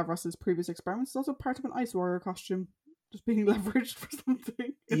Davros's previous experiments, it's also part of an Ice Warrior costume just being leveraged for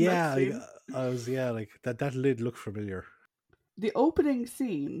something. Yeah, I was like that lid looked familiar. The opening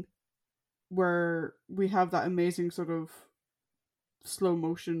scene where we have that amazing sort of slow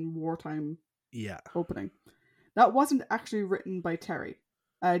motion wartime opening, that wasn't actually written by Terry.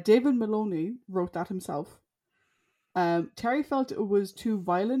 David Maloney wrote that himself. Terry felt it was too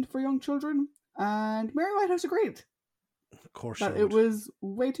violent for young children, and Mary Whitehouse agreed. Of course, that it was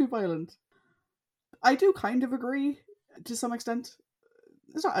way too violent. I do kind of agree to some extent.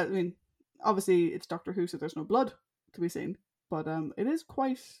 It's not. I mean, obviously it's Doctor Who, so there's no blood to be seen, but it is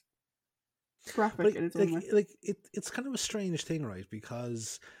quite graphic in its own way. It's kind of a strange thing, right?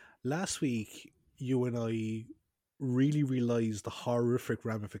 Because last week you and I really realized the horrific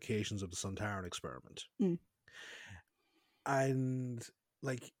ramifications of the Sontaran Experiment, and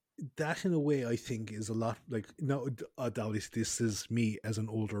like that in a way I think is a lot like, no, obviously this is me as an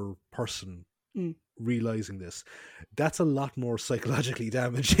older person realizing this. That's a lot more psychologically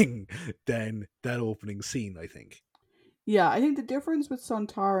damaging than that opening scene, I think. Yeah, I think the difference with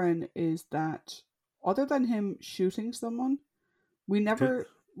Sontaran is that other than him shooting someone, we never,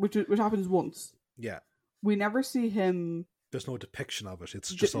 which happens once. Yeah. We never see him. There's no depiction of it.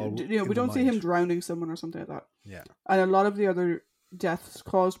 It's just all. We don't see him drowning someone or something like that. Yeah. And a lot of the other deaths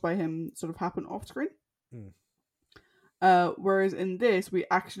caused by him sort of happen off screen. Whereas in this, we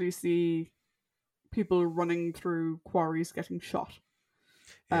actually see people running through quarries getting shot.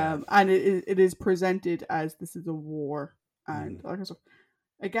 Yeah. And it is presented as this is a war and all that kind of stuff.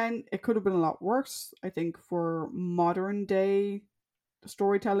 Again, it could have been a lot worse. I think for modern day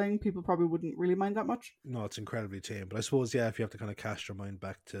storytelling, people probably wouldn't really mind that much. No, it's incredibly tame. But I suppose, if you have to kind of cast your mind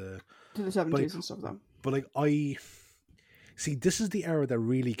back to the 70s and stuff like that. But like, I see, this is the era that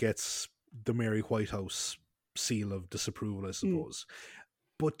really gets the Mary Whitehouse seal of disapproval, I suppose.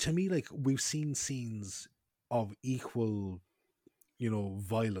 But to me, like, we've seen scenes of equal,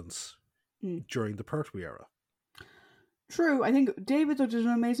 violence during the Pertwee era. True. I think David did an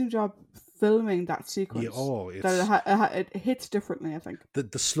amazing job filming that sequence. Yeah, it hits differently, I think.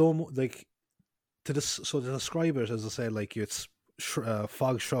 The slow-mo, like, to describe it, as I say, like, it's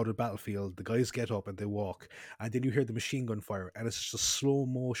fog-shrouded battlefield, the guys get up and they walk, and then you hear the machine gun fire, and it's just slow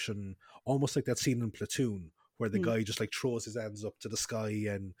motion, almost like that scene in Platoon, where the guy just like throws his hands up to the sky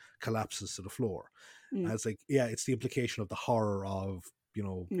and collapses to the floor. And it's like, it's the implication of the horror of,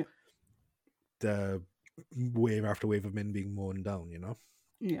 the wave after wave of men being mown down,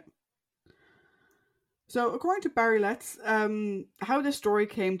 Yeah. So according to Barry Letts, how this story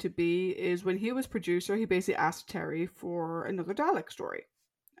came to be is when he was producer, he basically asked Terry for another Dalek story.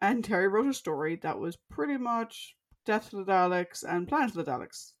 And Terry wrote a story that was pretty much Death to the Daleks and Planet of the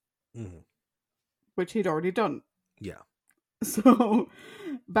Daleks. Which he'd already done. Yeah. So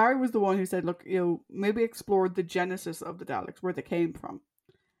Barry was the one who said, look, maybe explore the genesis of the Daleks, where they came from.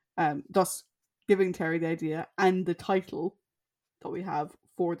 Thus giving Terry the idea and the title that we have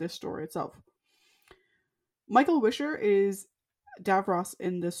for this story itself. Michael Wisher is Davros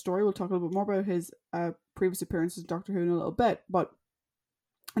in this story. We'll talk a little bit more about his previous appearances in Doctor Who in a little bit. But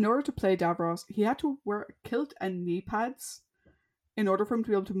in order to play Davros, he had to wear a kilt and knee pads in order for him to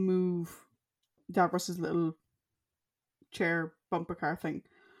be able to move Davros's little chair bumper car thing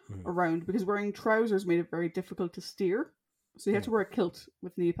around, because wearing trousers made it very difficult to steer. So he had to wear a kilt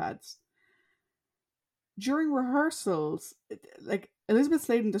with knee pads. During rehearsals, like Elizabeth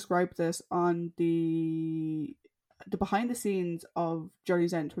Sladen described this on the behind the scenes of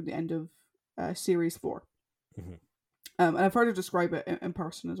Journey's End from the end of series 4. Mm-hmm. And I've heard her describe it in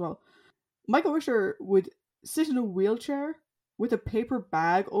person as well. Michael Richter would sit in a wheelchair with a paper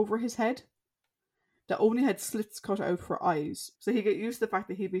bag over his head that only had slits cut out for eyes. So he'd get used to the fact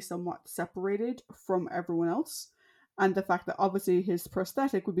that he'd be somewhat separated from everyone else, and the fact that obviously his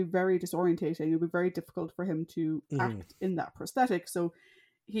prosthetic would be very disorientating. It would be very difficult for him to act in that prosthetic. So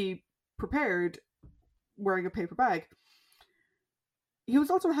he prepared wearing a paper bag. He was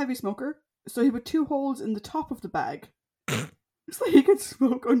also a heavy smoker, so he put 2 holes in the top of the bag so he could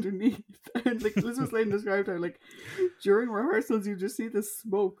smoke underneath. And like Elizabeth Sladen described how, like, during rehearsals you just see the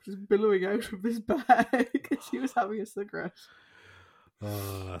smoke just billowing out of his bag as he was having a cigarette.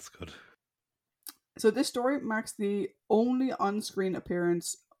 Oh, that's good. So this story marks the only on-screen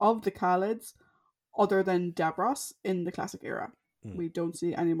appearance of the Khalids other than Davros in the classic era. We don't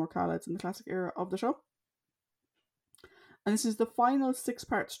see any more Khalids in the classic era of the show. And this is the final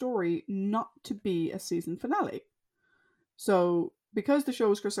 6-part story not to be a season finale. So, because the show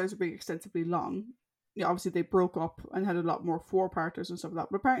was criticized for being extensively long, obviously they broke up and had a lot more 4-parters and stuff like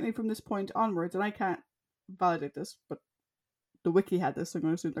that. But apparently from this point onwards, and I can't validate this, but the wiki had this, so I'm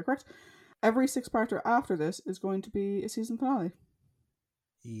going to assume they're correct. Every 6-parter after this is going to be a season finale.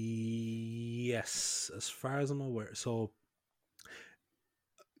 Yes, as far as I'm aware. So,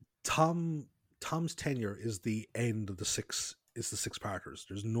 Tom's tenure is the end of the 6-parters.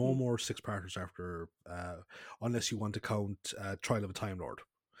 There's no more 6-parters after, unless you want to count Trial of a Time Lord.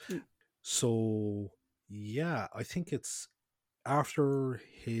 So, yeah, I think it's after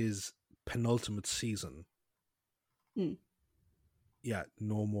his penultimate season. Yeah,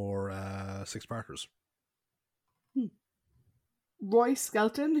 no more 6-parters. Roy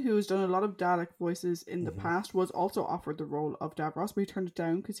Skelton, who's done a lot of Dalek voices in the past, was also offered the role of Davros, but he turned it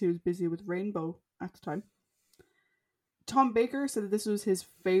down because he was busy with Rainbow at the time. Tom Baker said that this was his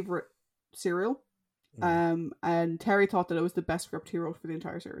favourite serial, and Terry thought that it was the best script he wrote for the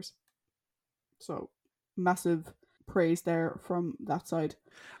entire series. So, massive praise there from that side.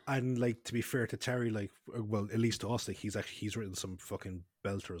 And, like, to be fair to Terry, like, well, at least to us, like, he's written some fucking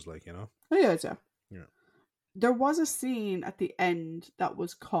belters, like, you know? Oh, yeah. Yeah. There was a scene at the end that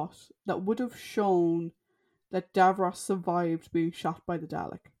was cut that would have shown that Davros survived being shot by the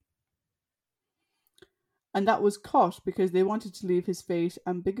Dalek. And that was cut because they wanted to leave his fate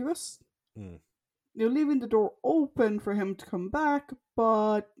ambiguous. They're leaving the door open for him to come back,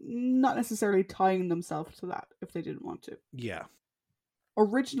 but not necessarily tying themselves to that if they didn't want to. Yeah.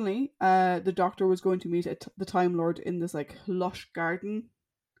 Originally, the Doctor was going to meet the Time Lord in this like lush garden.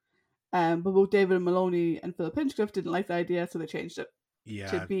 But both David and Maloney and Philip Hinchcliffe didn't like the idea, so they changed it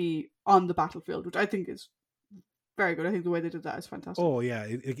to be on the battlefield, which I think is very good. I think the way they did that is fantastic. Oh, yeah.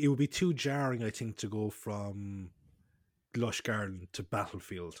 It would be too jarring, I think, to go from lush garden to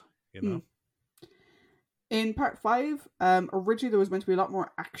battlefield, you know? In part 5, originally there was meant to be a lot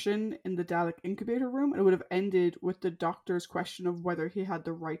more action in the Dalek incubator room, and it would have ended with the Doctor's question of whether he had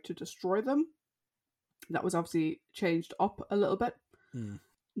the right to destroy them. That was obviously changed up a little bit.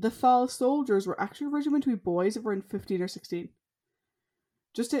 The Thal soldiers were actually originally meant to be boys of around 15 or 16.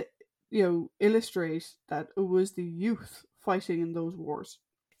 Just to, illustrate that it was the youth fighting in those wars.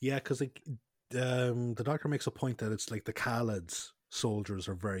 Yeah, because like, the Doctor makes a point that it's like the Khalids soldiers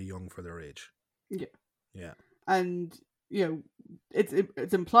are very young for their age. Yeah. And,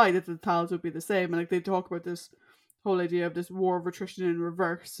 it's implied that the Thals would be the same. And like they talk about this whole idea of this war of attrition in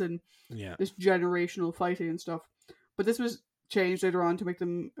reverse and this generational fighting and stuff. But this was changed later on to make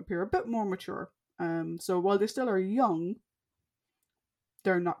them appear a bit more mature. So while they still are young,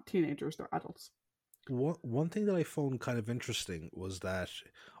 they're not teenagers, they're adults. One thing that I found kind of interesting was that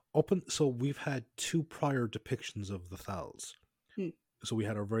so we've had 2 prior depictions of the Thals. So we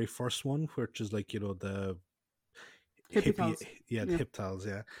had our very first one, which is like, the hippie, the hip Thals,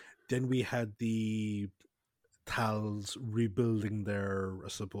 yeah. Then we had the Thals rebuilding their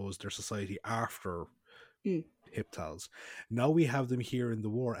society after hip Thals. Now we have them here in the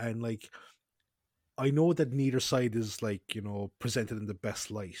war, and like I know that neither side is like, presented in the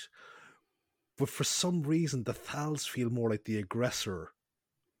best light, but for some reason the Thals feel more like the aggressor.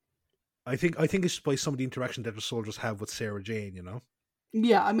 I think it's by some of the interaction that the soldiers have with Sarah Jane,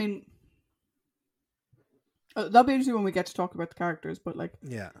 Yeah, I mean, that'll be interesting when we get to talk about the characters, but like,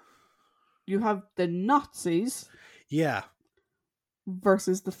 you have the Nazis,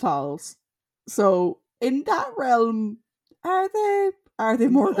 versus the Thals. So in that realm, are they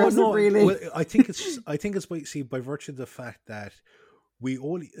more aggressive? Really? Well, I think it's by virtue of the fact that we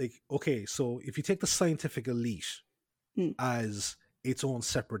only like okay. So if you take the scientific elite Hmm. as its own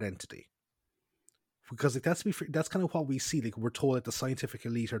separate entity, because like that's kind of what we see. Like we're told that the scientific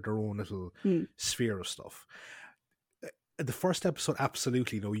elite are their own little Hmm. sphere of stuff. The first episode,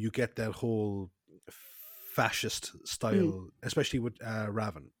 absolutely, you get that whole fascist style, especially with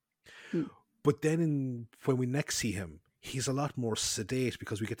Raven. Hmm. But then when we next see him, he's a lot more sedate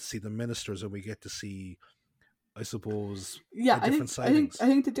because we get to see the ministers and we get to see, I suppose, Yeah, different sightings. I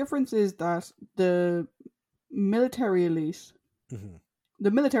think the difference is that the military elite,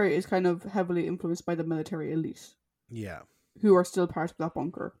 the military is kind of heavily influenced by the military elite, Yeah. who are still part of that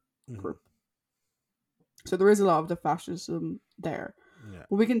bunker group. So there is a lot of the fascism there. Yeah.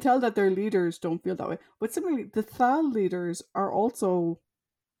 But we can tell that their leaders don't feel that way. But similarly, the Thal leaders are also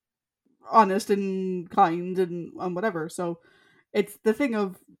honest and kind and whatever. So it's the thing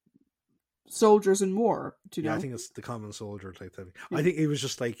of soldiers in war, do you know? I think it's the common soldier type thing. Yeah. I think it was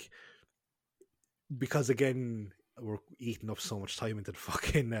just like, because again, we're eating up so much time into the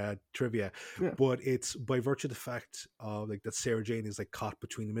fucking trivia, but it's by virtue of the fact of like that Sarah Jane is like caught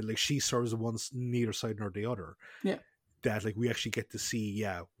between the middle, like she serves one neither side nor the other. Yeah, that like we actually get to see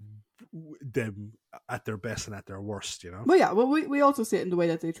them at their best and at their worst, Well, yeah, well we also see it in the way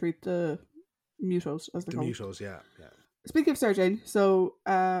that they treat the mutos, as they're called. Mutos, yeah. Speaking of Sarah Jane, so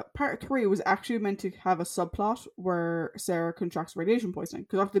part 3 was actually meant to have a subplot where Sarah contracts radiation poisoning,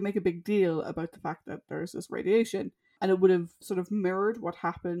 because after they make a big deal about the fact that there's this radiation, and it would have sort of mirrored what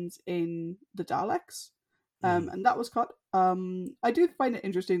happens in the Daleks, and that was cut. I do find it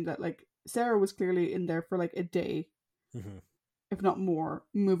interesting that like Sarah was clearly in there for like a day, if not more,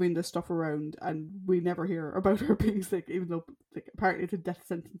 moving this stuff around, and we never hear about her being sick, even though like apparently it's a death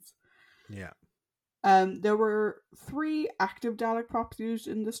sentence. Yeah. There were 3 active Dalek props used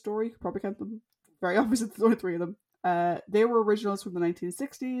in the story. You could probably count them. Very obvious, there's only 3 of them. They were originals from the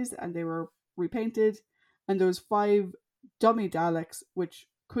 1960s, and they were repainted. And there was 5 dummy Daleks, which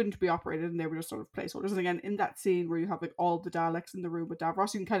couldn't be operated, and they were just sort of placeholders. And again, in that scene where you have like all the Daleks in the room with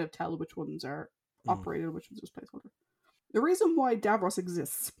Davros, you can kind of tell which ones are operated and which ones are just placeholder. The reason why Davros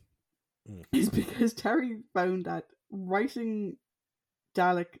exists is because Terry found that writing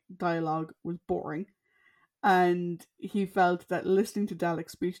Dalek dialogue was boring, and he felt that listening to Dalek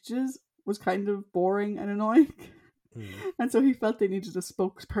speeches was kind of boring and annoying. And so he felt they needed a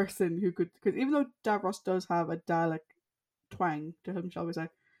spokesperson who could, because even though Davros does have a Dalek twang to him, shall we say,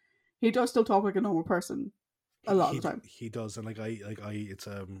 he does still talk like a normal person a lot of the time. He does, and it's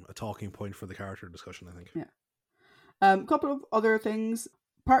a talking point for the character discussion, I think. Yeah. A couple of other things.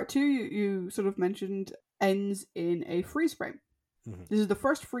 Part 2, you sort of mentioned, ends in a freeze frame. This is the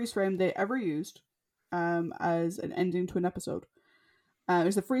first freeze frame they ever used as an ending to an episode.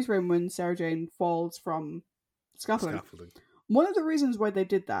 It's the freeze frame when Sarah Jane falls from scaffolding. One of the reasons why they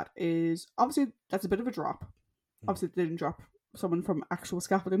did that is, obviously, that's a bit of a drop. Obviously, they didn't drop someone from actual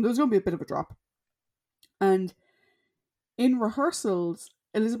scaffolding. There was going to be a bit of a drop. And in rehearsals,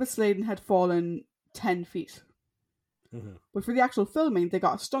 Elizabeth Sladen had fallen 10 feet. But for the actual filming, they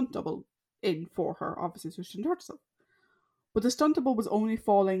got a stunt double in for her, obviously, so she didn't hurt herself. But the stunt double was only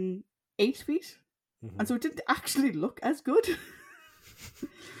falling 8 feet, and so it didn't actually look as good.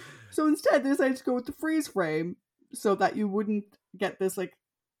 So instead, they decided to go with the freeze frame so that you wouldn't get this like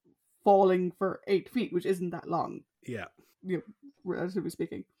falling for 8 feet, which isn't that long. Yeah, relatively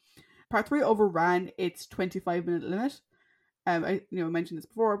speaking. Part 3 overran its 25-minute limit. I mentioned this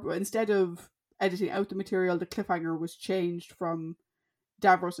before, but instead of editing out the material, the cliffhanger was changed from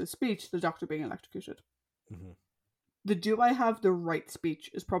Davros' speech to the Doctor being electrocuted. The "Do I Have the Right" speech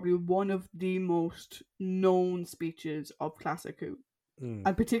is probably one of the most known speeches of Classic Who,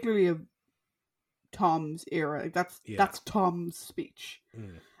 and particularly of Tom's era. Like that's Tom's speech,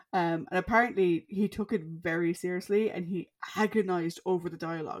 and apparently he took it very seriously, and he agonized over the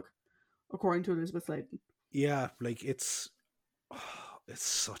dialogue, according to Elizabeth Sladen. Yeah, like it's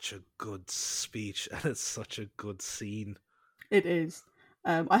such a good speech, and it's such a good scene. It is.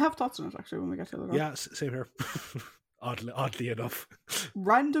 I have thoughts on it actually when we get to it. Yeah, same here. Oddly enough.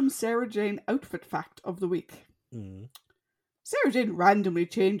 Random Sarah Jane outfit fact of the week. Sarah Jane randomly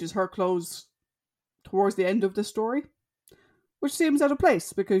changes her clothes towards the end of the story, which seems out of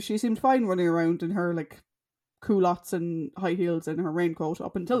place because she seemed fine running around in her like culottes and high heels and her raincoat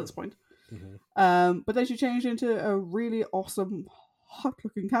up until this point. But then she changed into a really awesome,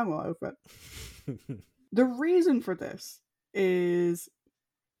 hot-looking camo outfit. The reason for this is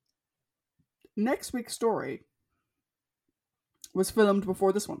next week's story was filmed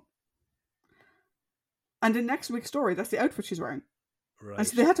before this one. And in next week's story, that's the outfit she's wearing. Right. And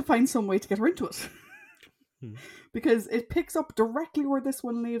so they had to find some way to get her into it. because it picks up directly where this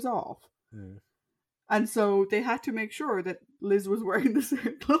one leaves off. And so they had to make sure that Liz was wearing the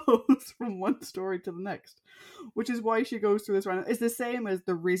same clothes from one story to the next, which is why she goes through this round. It's the same as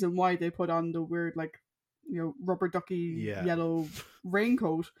the reason why they put on the weird, like, rubber ducky yellow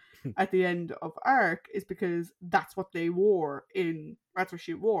raincoat at the end of Ark, is because that's what she wore in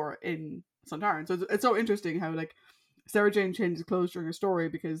Sontaran. So it's so interesting how, like, Sarah Jane changes clothes during a story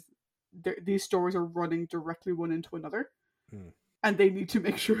because these stories are running directly one into another. And they need to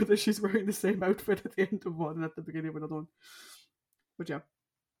make sure that she's wearing the same outfit at the end of one and at the beginning of another one. But yeah,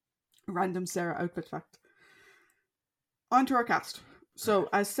 random Sarah outfit fact. On to our cast. So,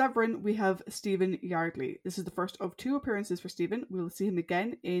 as Severin, we have Stephen Yardley. This is the first of 2 appearances for Stephen. We will see him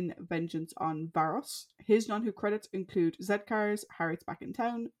again in Vengeance on Varos. His non-who credits include Zedcars, Harriet's Back in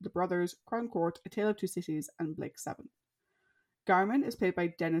Town, The Brothers, Crown Court, A Tale of Two Cities, and Blake 7. Garmin is played by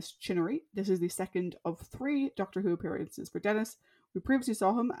Dennis Chinnery. This is the second of 3 Doctor Who appearances for Dennis. We previously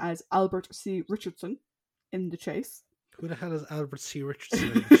saw him as Albert C. Richardson in The Chase. Who the hell is Albert C.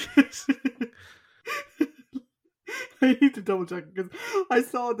 Richardson in The Chase? I need to double check because I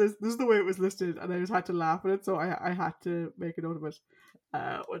saw this. This is the way it was listed, and I just had to laugh at it, so I had to make a note of it.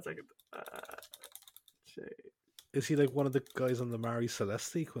 1 second. Is he like one of the guys on the Mary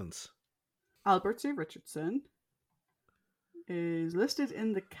Celeste sequence? Albert C. Richardson is listed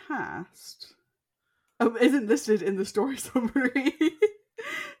in the cast. Isn't listed in the story summary.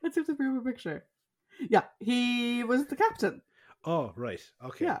 Let's see if the proof picture. Yeah, he was the captain. Oh, right.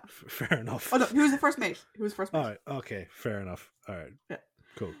 Okay. Yeah. Fair enough. Oh, no, he was the first mate. All right. Okay. Fair enough. All right. Yeah.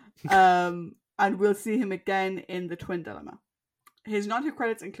 Cool. And we'll see him again in The Twin Dilemma. His non-who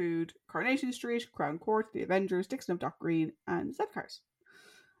credits include Coronation Street, Crown Court, The Avengers, Dixon of Dock Green, and Zedcars.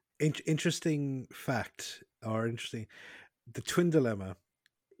 Interesting fact, the Twin Dilemma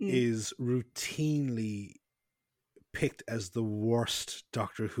is routinely picked as the worst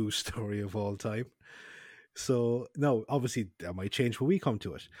Doctor Who story of all time. So, no, obviously that might change when we come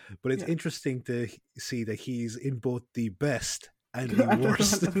to it. But it's interesting to see that he's in both the best and the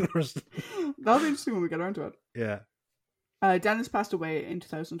worst. That'll be interesting when we get around to it. Yeah. Dennis passed away in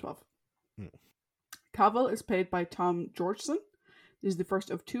 2012. Cavill is played by Tom Georgeson. This is the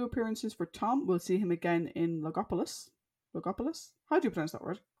first of 2 appearances for Tom. We'll see him again in Logopolis. Logopolis? How do you pronounce that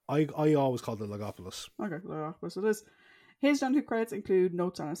word? I always called it Logopolis. Okay, Logopolis it is. His non-who credits include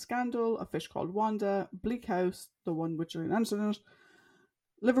Notes on a Scandal, A Fish Called Wanda, Bleak House, the one with Gillian Anderson in it,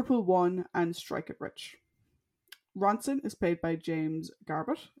 Liverpool 1, and Strike It Rich. Ronson is played by James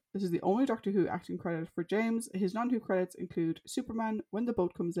Garbutt. This is the only Doctor Who acting credit for James. His non-who credits include Superman, When the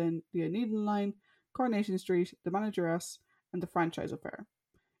Boat Comes In, The Aeneid Line, Coronation Street, The Manageress, and The Franchise Affair.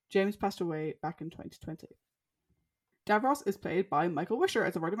 James passed away back in 2020. Davros is played by Michael Wisher,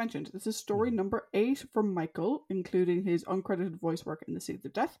 as I've already mentioned. This is story number 8 from Michael, including his uncredited voice work in The Seeds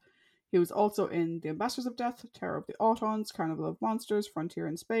of Death. He was also in The Ambassadors of Death, Terror of the Autons, Carnival of Monsters, Frontier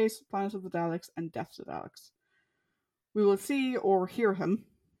in Space, Planet of the Daleks, and Death to Daleks. We will see or hear him,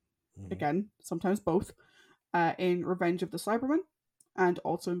 again, sometimes both, in Revenge of the Cybermen, and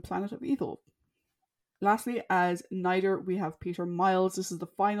also in Planet of Evil. Lastly, as Nider, we have Peter Miles. This is the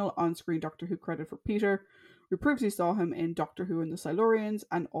final on-screen Doctor Who credit for Peter. We previously saw him in Doctor Who and the Silurians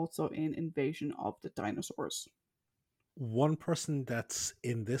and also in Invasion of the Dinosaurs. One person that's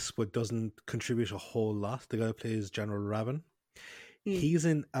in this but doesn't contribute a whole lot, the guy who plays General Raven, he's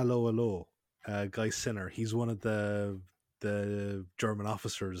in Allo Allo, Guy Sinner. He's one of the German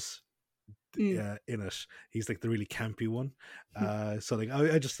officers in it. He's like the really campy one. So like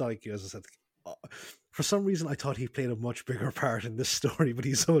I just thought, like, as I said, for some reason I thought he played a much bigger part in this story, but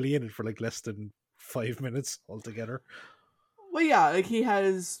he's only in it for like less than 5 minutes altogether. Well, yeah, like he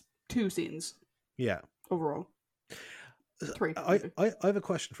has 2 scenes. Yeah. Overall. 3. I have a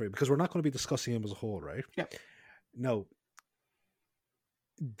question for you, because we're not going to be discussing him as a whole, right? Yeah. No.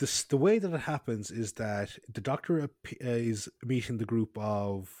 The way that it happens is that the Doctor is meeting the group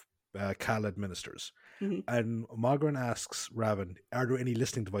of Khaled ministers, and Margaret asks Raven, "Are there any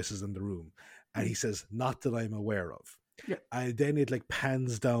listening devices in the room?" And he says, "Not that I'm aware of." Yeah. And then it like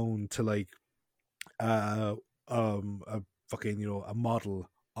pans down to like a fucking, a model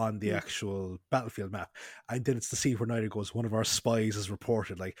on the actual battlefield map, and then it's the scene where Nider goes, "One of our spies is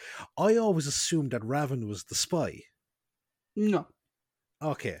reported." Like, I always assumed that Raven was the spy. No.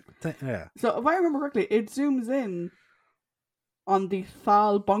 Okay. Yeah. So if I remember correctly, it zooms in on the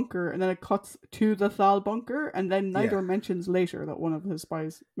Thal bunker, and then it cuts to the Thal bunker, and then Nider mentions later that one of his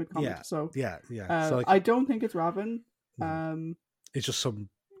spies made comment. Yeah. So So, like, I don't think it's Raven. It's just some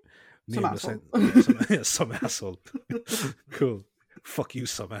asshole. Some asshole. Cool. Fuck you,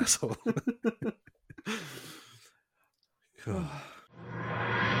 some asshole. Oh,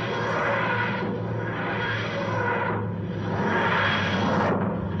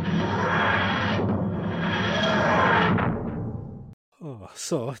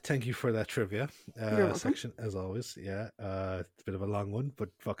 so thank you for that trivia welcome. section, as always. Yeah, it's a bit of a long one, but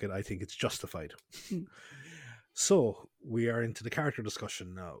fuck it, I think it's justified. So we are into the character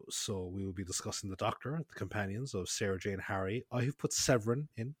discussion now. So we will be discussing the Doctor, the companions of Sarah Jane Harry. I've put Severin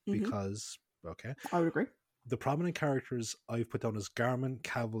in because, okay. I would agree. The prominent characters I've put down as Garman,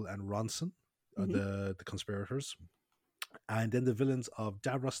 Cavill, and Ronson, the conspirators. And then the villains of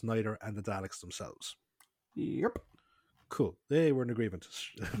Davros, Nider, and the Daleks themselves. Yep. Cool. They were in agreement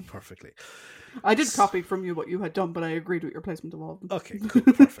perfectly. I did copy from you what you had done, but I agreed with your placement of all of them. Okay, cool,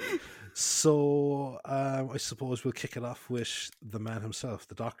 perfect. So I suppose we'll kick it off with the man himself,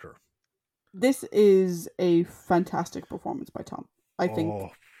 the Doctor. This is a fantastic performance by Tom. I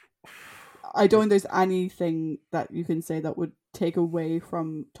think. I don't think there's anything that you can say that would take away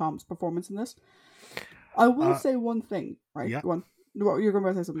from Tom's performance in this. I will say one thing, right? Yeah. Go on. You're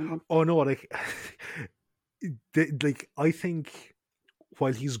going to say something. Oh no, I think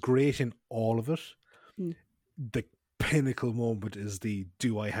while he's great in all of it, the pinnacle moment is the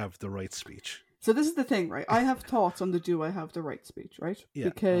 "Do I have the right" speech. So this is the thing, right? I have thoughts on the "Do I have the right" speech, right? Yeah,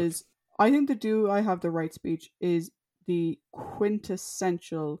 because I think the "Do I have the right" speech is the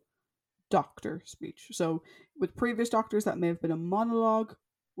quintessential Doctor speech. So with previous Doctors, that may have been a monologue.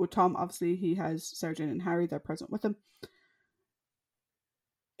 With Tom, obviously, he has Sarah Jane and Harry, they're present with him.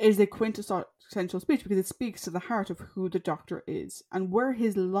 It is a quintessential speech because it speaks to the heart of who the Doctor is and where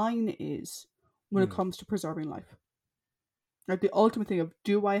his line is when it comes to preserving life. Like the ultimate thing of,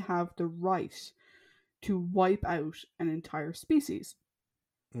 do I have the right to wipe out an entire species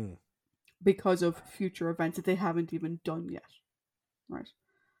because of future events that they haven't even done yet, right?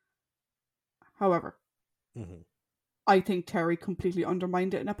 However, I think Terry completely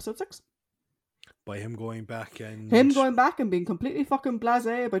undermined it in episode 6. By him going back and being completely fucking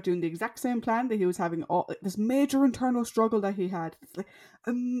blasé about doing the exact same plan that he was having, all this major internal struggle that he had. It's like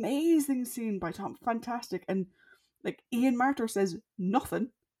amazing scene by Tom, fantastic. And like Ian Marter says nothing,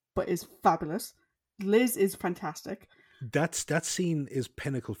 but is fabulous. Liz is fantastic. That scene is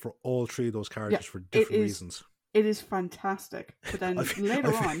pinnacle for all three of those characters for different reasons. It is fantastic. But then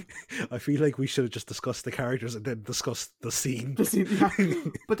later on, I feel like we should have just discussed the characters and then discussed the scene.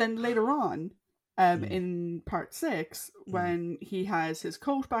 But then later on, in part 6, when he has his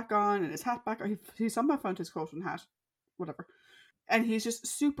coat back on and his hat back, he somehow found his coat and hat, whatever, and he's just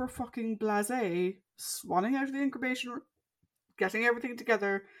super fucking blasé, swanning out of the incubation room, getting everything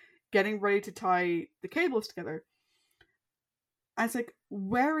together, getting ready to tie the cables together. And it's like,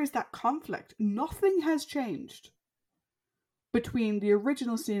 where is that conflict? Nothing has changed between the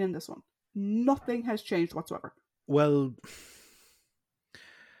original scene and this one. Nothing has changed whatsoever. Well,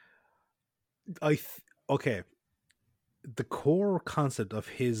 okay. The core concept of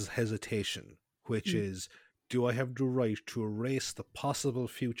his hesitation, which is, do I have the right to erase the possible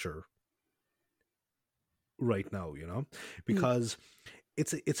future right now, because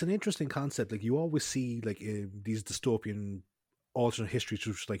it's an interesting concept. Like, you always see like in these dystopian alternate histories,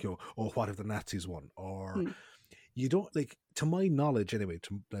 which like, what if the Nazis won, or you don't, like, to my knowledge anyway,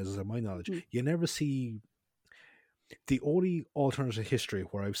 you never see. The only alternative history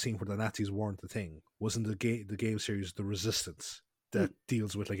where I've seen where the Nazis weren't the thing was in the game series The Resistance, that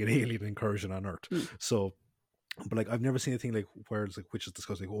deals with like an alien incursion on Earth. So, but like, I've never seen anything like where it's like, which is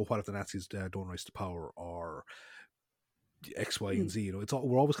discussed like, what if the Nazis don't rise to power, or X, Y, and Z.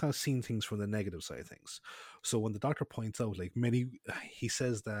 We're always kind of seeing things from the negative side of things. So when the Doctor points out, like, he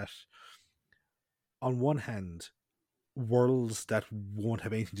says that on one hand, worlds that won't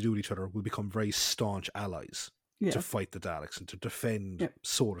have anything to do with each other will become very staunch allies to fight the Daleks and to defend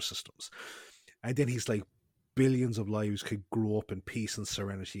solar systems. And then he's like, billions of lives could grow up in peace and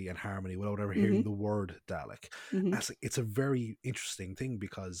serenity and harmony without ever hearing the word Dalek. And it's a very interesting thing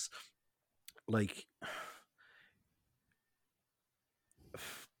because, like,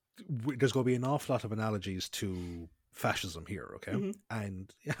 there's going to be an awful lot of analogies to fascism here, okay?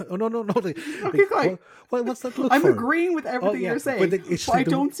 And no. Like, what's that look I'm for? agreeing with everything you're saying, but I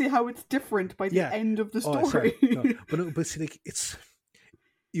don't see how it's different by the end of the story. But see, like, it's,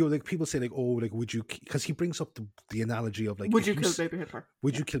 like, people say like, oh, like, would you? Because he brings up the analogy of like, would you kill baby Hitler?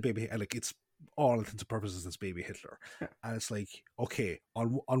 Would you kill baby Hitler? Like, it's all intents and purposes, it's baby Hitler, and it's like, okay,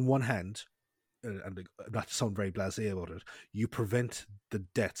 on one hand. And not to sound very blasé about it, you prevent the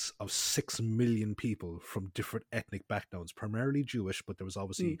deaths of 6 million people from different ethnic backgrounds, primarily Jewish, but there was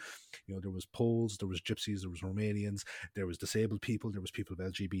obviously, there was Poles, there was Gypsies, there was Romanians, there was disabled people, there was people of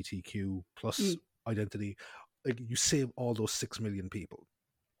LGBTQ plus identity. like you save all those 6 million people.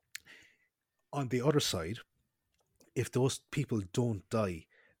 On the other side, if those people don't die,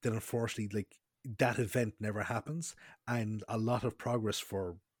 then unfortunately, like that event never happens, and a lot of progress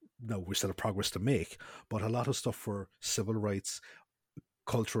for no, we still have progress to make, but a lot of stuff for civil rights,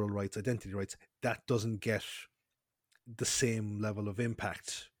 cultural rights, identity rights, that doesn't get the same level of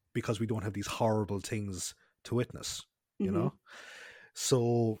impact because we don't have these horrible things to witness, you know?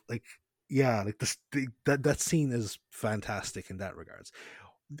 So, like, yeah, like that scene is fantastic in that regards.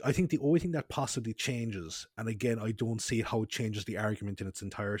 I think the only thing that possibly changes, and again, I don't see how it changes the argument in its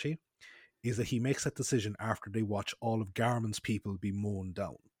entirety, is that he makes that decision after they watch all of Garman's people be mown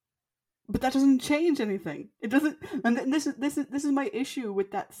down. But that doesn't change anything. It doesn't, and this is my issue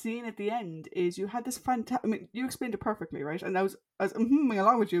with that scene at the end. Is you had this fantastic. I mean, you explained it perfectly, right? And I was humming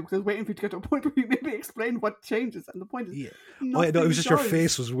along with you because I was waiting for you to get to a point where you maybe explain what changes. And the point is, yeah. Oh, yeah, no, it was just your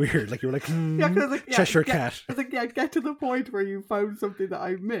face was weird. Like you were like, yeah, because like, Cheshire Cat. I was like, yeah, get to the point where you found something that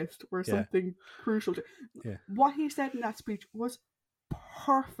I missed, or something crucial. Yeah. What he said in that speech was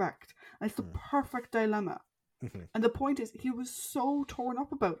perfect, and it's the perfect dilemma. And the point is, he was so torn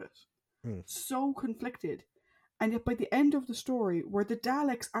up about it. So conflicted, and yet by the end of the story, where the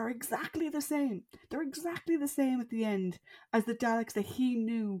Daleks are exactly the same, they're exactly the same at the end as the Daleks that he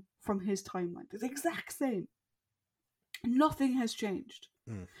knew from his timeline. They're the exact same. Nothing has changed.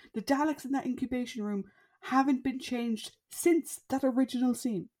 The Daleks in that incubation room haven't been changed since that original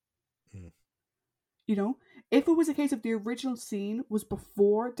scene. You know, if it was a case of the original scene was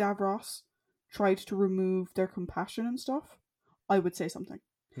before Davros tried to remove their compassion and stuff, I would say something.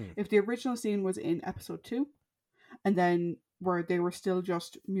 If the original scene was in episode 2, and then where they were still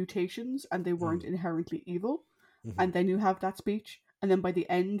just mutations and they weren't inherently evil, and then you have that speech, and then by the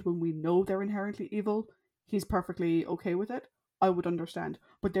end, when we know they're inherently evil, he's perfectly okay with it, I would understand.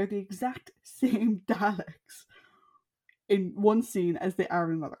 But they're the exact same Daleks in one scene as they are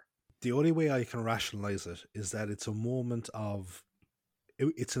in another. The only way I can rationalize it is that it's a moment of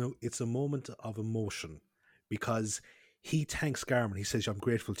it's a moment of emotion, because he thanks Garman. He says, "I'm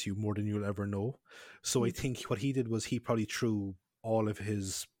grateful to you more than you'll ever know." So I think what he did was he probably threw all of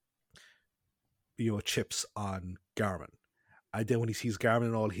his, chips on Garman. And then when he sees Garman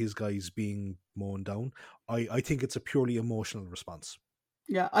and all his guys being mown down, I think it's a purely emotional response.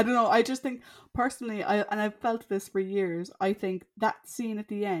 Yeah, I don't know. I just think, personally, I've felt this for years, I think that scene at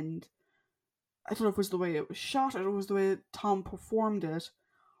the end, I don't know if it was the way it was shot or it was the way Tom performed it,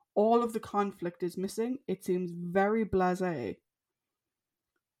 all of the conflict is missing. It seems very blasé.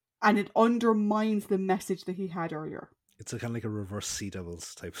 And it undermines the message that he had earlier. It's kind of like a reverse Sea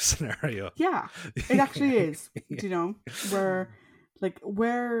Devils type of scenario. Yeah, it actually is. You know, where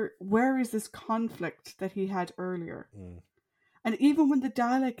is this conflict that he had earlier? And even when the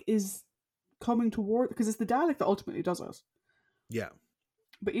Dalek is coming toward, because it's the Dalek that ultimately does it. Yeah.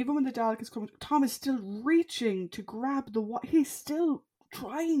 But even when the Dalek is coming, Tom is still reaching to grab the. He's still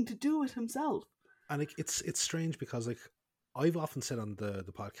trying to do it himself. And it's strange because I've often said on the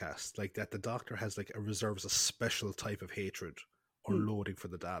podcast that the Doctor has reserves a special type of hatred or loathing for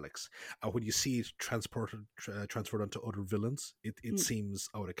the Daleks, and when you see it transferred onto other villains, it seems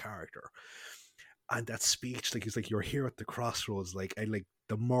out of character. And that speech, he's you're here at the crossroads, and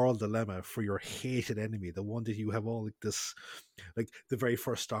the moral dilemma for your hated enemy, the one that you have all this, the very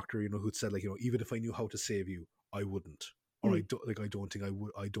first Doctor, who'd said even if I knew how to save you, I wouldn't. Or I don't think I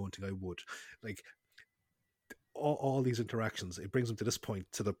would. I don't think I would. All these interactions, it brings him to this point,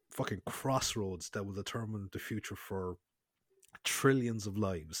 to the fucking crossroads that will determine the future for trillions of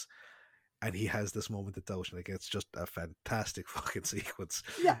lives. And he has this moment of doubt, and it's just a fantastic fucking sequence.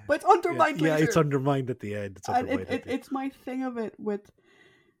 Yeah, but it's undermined. Yeah, it's undermined at the end. It's my thing of it with,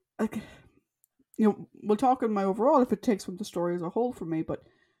 we'll talk in my overall if it takes from the story as a whole for me, but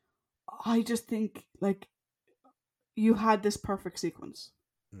I just think you had this perfect sequence.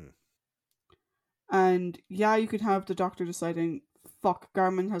 And yeah, you could have the Doctor deciding, fuck,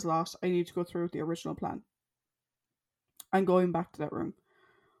 Garman has lost, I need to go through with the original plan. And going back to that room.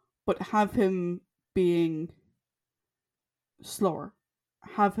 But have him being slower.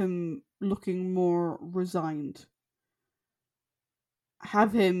 Have him looking more resigned.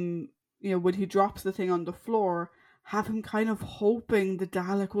 Have him, when he drops the thing on the floor, have him kind of hoping the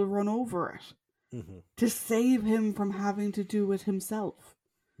Dalek will run over it. To save him from having to do it himself.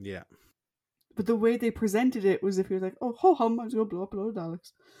 Yeah. But the way they presented it was if he was like, oh, ho hum, I'm going to blow up a load of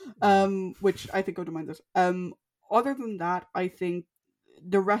Daleks. Which I think undermines it. Other than that, I think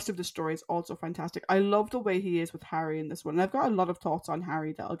the rest of the story is also fantastic. I love the way he is with Harry in this one. And I've got a lot of thoughts on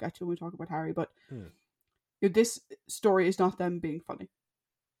Harry that I'll get to when we talk about Harry, but this story is not them being funny.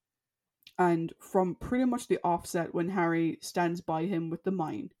 And from pretty much the offset, when Harry stands by him with the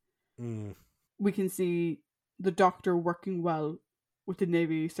mine, we can see the Doctor working well with the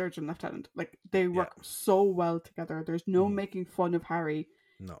Navy Surgeon Lieutenant. Like, they work so well together. There's no making fun of Harry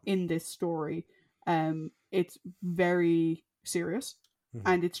in this story. It's very serious,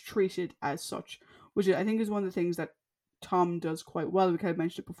 and it's treated as such, which I think is one of the things that Tom does quite well. We kind of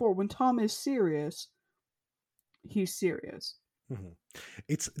mentioned it before. When Tom is serious, he's serious.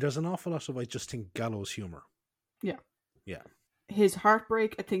 There's an awful lot of, I just think, gallows humor. Yeah. Yeah. His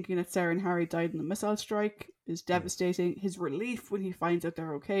heartbreak at thinking that Sarah and Harry died in the missile strike is devastating. His relief when he finds out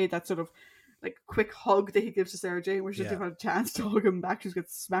they're okay, that sort of like quick hug that he gives to Sarah Jane, where she doesn't have a chance to hug him back, she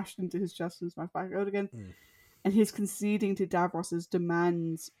gets smashed into his chest and smashed back out again. And his conceding to Davros's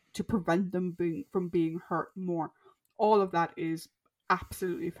demands to prevent them from being hurt more. All of that is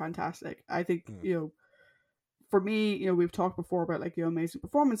absolutely fantastic. I think, for me, we've talked before about like amazing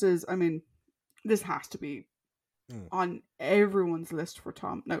performances. I mean, this has to be on everyone's list for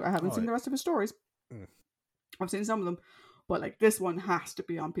Tom. Now, I haven't seen the rest of his stories. I've seen some of them, but like this one has to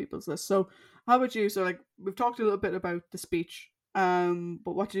be on people's list. So, how about you? So, like, we've talked a little bit about the speech, but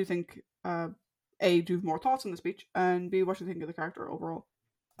what do you think? A, do you have more thoughts on the speech, and B, what do you think of the character overall?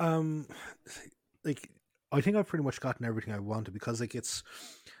 Like, I think I've pretty much gotten everything I wanted, because like it's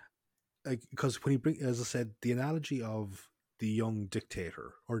like, because when you bring, as I said, the analogy of the young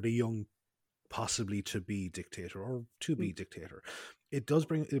dictator, or the young possibly to be dictator, or to be dictator, it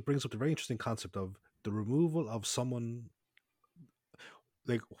brings up the very interesting concept of the removal of someone,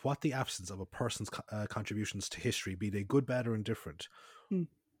 like what the absence of a person's contributions to history, be they good, bad, or indifferent,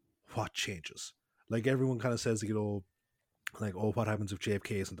 what changes. Like, everyone kind of says, like, oh, what happens if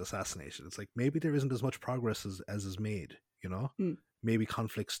JFK isn't assassinated? It's like, maybe there isn't as much progress as is made, maybe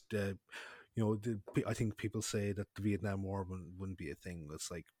conflicts, I think people say that the Vietnam War wouldn't be a thing.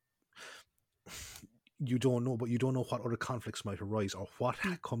 It's like, you don't know, but you don't know what other conflicts might arise, or what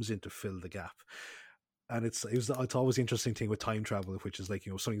comes in to fill the gap. And it's always the interesting thing with time travel, which is like,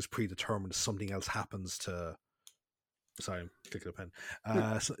 something's predetermined, something else happens to, sorry, I'm clicking a pen,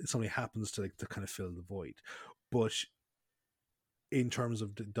 something happens to kind of fill the void. But in terms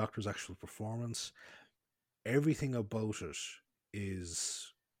of the Doctor's actual performance, everything about it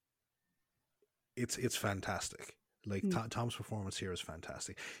is, it's fantastic. Like, Tom's performance here is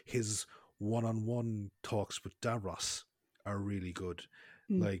fantastic. His one-on-one talks with Davros are really good.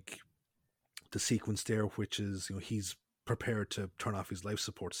 Like, the sequence there, which is, he's prepared to turn off his life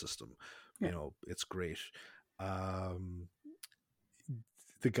support system. It's great. The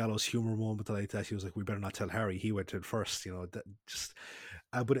gallows humor moment that I thought, he was like, we better not tell Harry, he went in first, that just,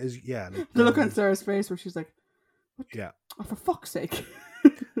 but it is, like, the look on Sarah's face where she's like, what? Oh, for fuck's sake.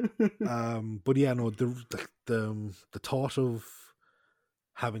 But yeah, no, the thought of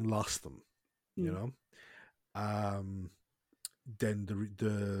having lost them, then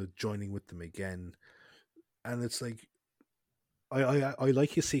the joining with them again, and it's like, I like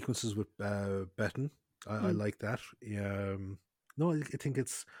his sequences with Betten. I like that. No, I think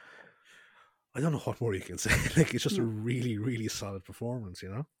it's, I don't know what more you can say. Like, it's just a really, really solid performance,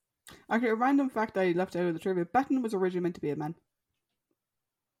 Okay, a random fact I left out of the trivia: Betten was originally meant to be a man,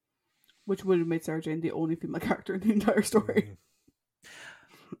 which would have made Sarah Jane the only female character in the entire story.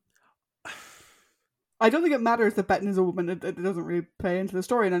 I don't think it matters that Betten is a woman. It doesn't really play into the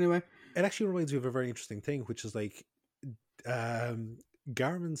story in any way. It actually reminds me of a very interesting thing, which is like,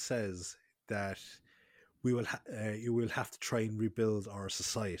 Garman says that you will have to try and rebuild our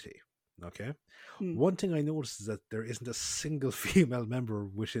society. Okay. One thing I noticed is that there isn't a single female member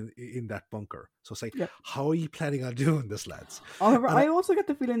in that bunker. So it's like, how are you planning on doing this, lads? However, I also get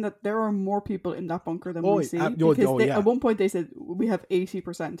the feeling that there are more people in that bunker than we see. Because at one point they said we have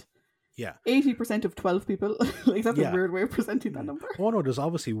 80%. Yeah. 80% of 12 people. Like, that's a weird way of presenting that number. Oh no, there's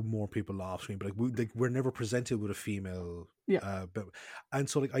obviously more people off screen, but like, we're never presented with a female. And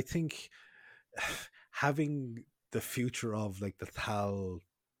so, like, I think having the future of like the Thal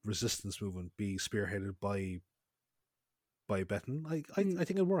resistance movement be spearheaded by Betten, I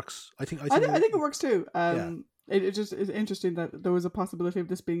think it works. I think it works too. It just is interesting that there was a possibility of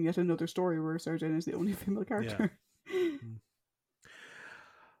this being yet another story where Sarah Jane is the only female character. Yeah.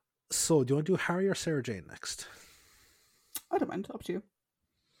 So, do you want to do Harry or Sarah Jane next? I don't mind. Up to you.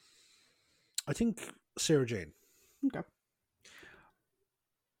 I think Sarah Jane. Okay.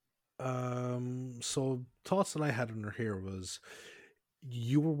 So, thoughts that I had on her here was,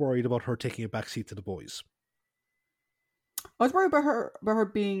 you were worried about her taking a backseat to the boys. I was worried about her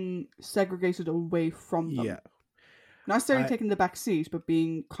being segregated away from them. Yeah. Not necessarily taking the back seat, but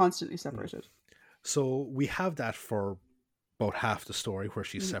being constantly separated. So we have that for about half the story where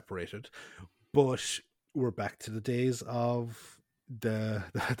she's separated. But we're back to the days of the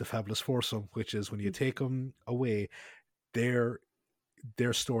fabulous foursome, which is when you take them away, their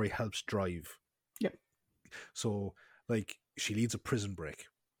story helps drive. Yep. So like she leads a prison break.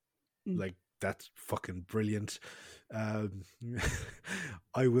 Like that's fucking brilliant. I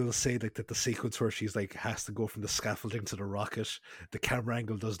will say like that the sequence where she's like has to go from the scaffolding to the rocket, the camera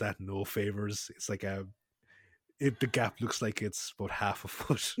angle does that no favors. It's like the gap looks like it's about half a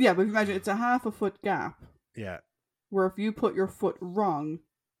foot. Yeah, but imagine it's a half a foot gap. Yeah. Where if you put your foot wrong,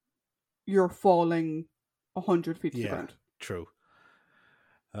 you're falling 100 feet to the ground. True.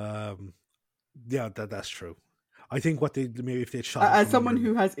 Yeah, that's true. I think what they maybe if they'd shot as someone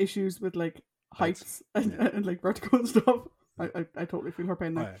who has issues with like heights and like vertical and stuff, I totally feel her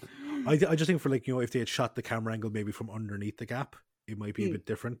pain there. I just think for like, you know, if they had shot the camera angle maybe from underneath the gap, it might be a bit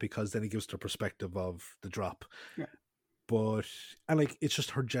different because then it gives the perspective of the drop. Yeah. But and like it's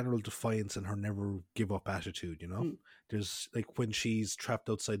just her general defiance and her never give up attitude, you know. There's like when she's trapped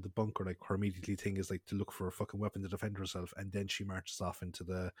outside the bunker, like her immediately thing is like to look for a fucking weapon to defend herself, and then she marches off into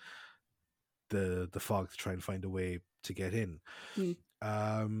the fog to try and find a way to get in.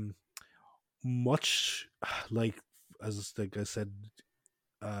 Much like as like I said,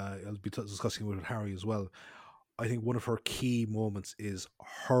 I'll be discussing with Harry as well. I think one of her key moments is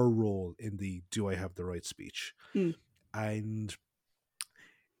her role in the "Do I have the right" speech, and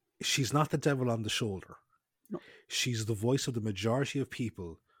she's not the devil on the shoulder. No. She's the voice of the majority of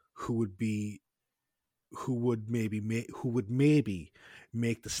people who would maybe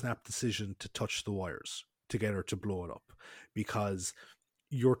make the snap decision to touch the wires to get her to blow it up, because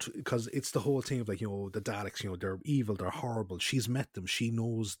it's the whole thing of like, you know, the Daleks, you know, they're evil, they're horrible. She's met them, she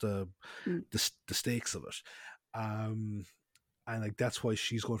knows the stakes of it, and like that's why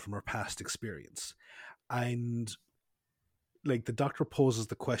she's going from her past experience. And like the Doctor poses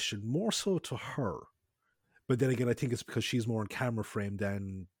the question more so to her, but then again I think it's because she's more in camera frame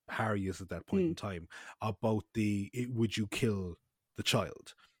than Harry is at that point in time, about would you kill the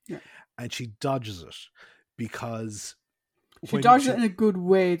child? Yeah. And she dodges it because she dodges it in a good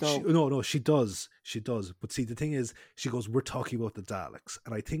way though. She does. But see, the thing is, she goes, we're talking about the Daleks,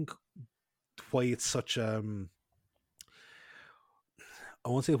 and I think why it's such I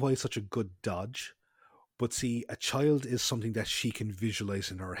won't say why it's such a good dodge, but see, a child is something that she can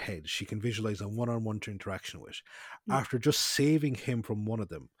visualize in her head. She can visualize a one-on-one interaction with. After just saving him from one of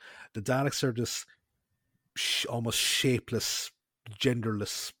them, the Daleks are this almost shapeless,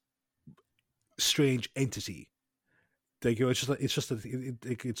 genderless, strange entity. Like, you know,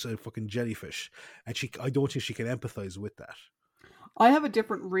 it's a fucking jellyfish, and I don't think she can empathize with that. I have a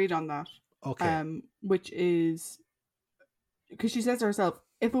different read on that. Okay. Which is because she says to herself,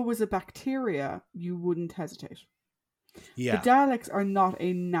 if it was a bacteria, you wouldn't hesitate. Yeah. The Daleks are not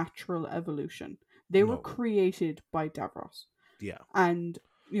a natural evolution. They were created by Davros. Yeah. And,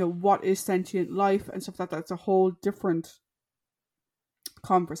 you know, what is sentient life and stuff like that, that's a whole different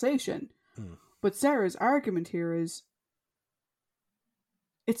conversation. But Sarah's argument here is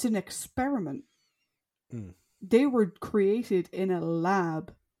it's an experiment. They were created in a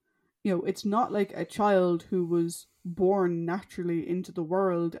lab. You know, it's not like a child who was born naturally into the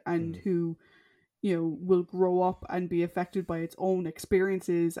world and who, you know, will grow up and be affected by its own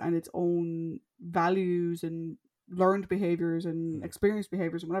experiences and its own values and learned behaviors and experienced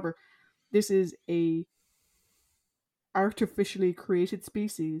behaviors and whatever. This is a artificially created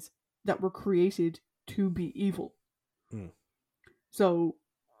species that were created to be evil. So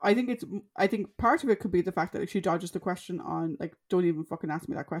I think part of it could be the fact that she dodges the question on, like, don't even fucking ask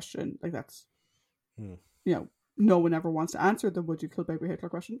me that question. Like, that's, you know, no one ever wants to answer the would you kill baby Hitler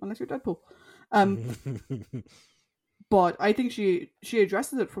question unless you're Deadpool. But I think she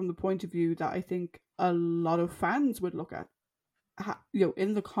addresses it from the point of view that I think a lot of fans would look at. You know,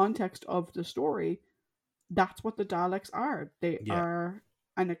 in the context of the story, that's what the Daleks are. They are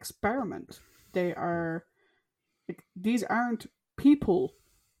an experiment. They are, like, these aren't people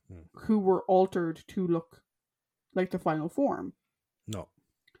who were altered to look like the final form. No.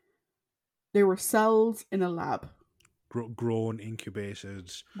 They were cells in a lab. Grown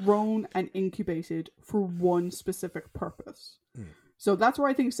and incubated for one specific purpose. So that's where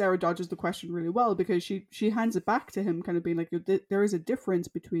I think Sarah dodges the question really well, because she hands it back to him kind of being like, there is a difference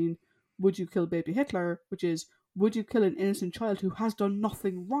between would you kill baby Hitler, which is would you kill an innocent child who has done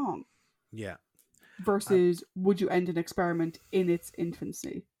nothing wrong? Yeah. Versus would you end an experiment in its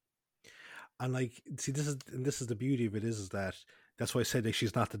infancy? And like, see, this is the beauty of it is that that's why I said, like,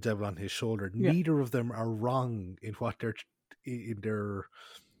 she's not the devil on his shoulder. Yeah. Neither of them are wrong in what they're in their,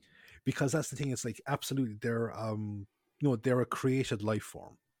 because that's the thing. It's like, absolutely, they're a created life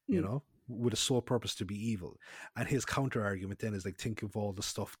form, you Mm. know, with a sole purpose to be evil. And his counter argument then is like, think of all the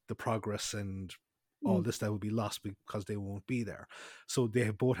stuff, the progress and all this that would be lost because they won't be there. So they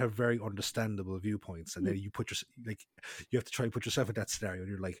both have very understandable viewpoints, and then you have to try and put yourself in that scenario, and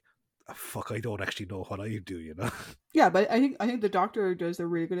you're like, oh, fuck, I don't actually know what I do, you know. Yeah, but I think the Doctor does a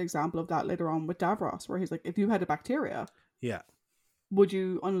really good example of that later on with Davros, where he's like, if you had a bacteria, Yeah. would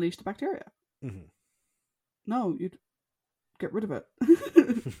you unleash the bacteria? Mm-hmm. No, you'd get rid of it.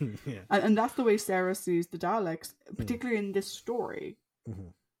 Yeah. And that's the way Sarah sees the Daleks, particularly in this story,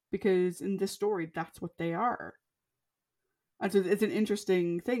 because in this story, that's what they are. And so it's an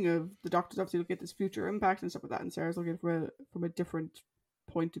interesting thing of the Doctor's obviously looking at this future impact and stuff like that, and Sarah's looking from a different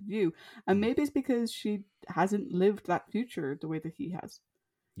point of view. And maybe it's because she hasn't lived that future the way that he has.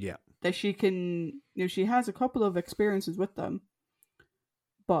 Yeah. That she can, she has a couple of experiences with them,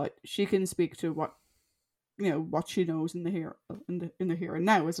 but she can speak to what she knows in the here and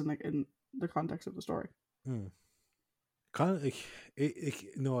now, isn't like in the context of the story. Kind of I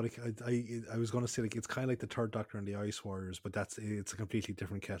was going to say, like, it's kind of like the Third Doctor and the Ice Warriors, but it's a completely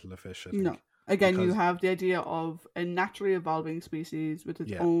different kettle of fish, I think. No, again, you have the idea of a naturally evolving species with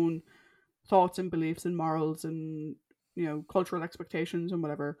its own thoughts and beliefs and morals and cultural expectations and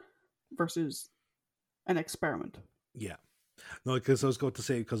whatever, versus an experiment. Yeah, no, because I was going to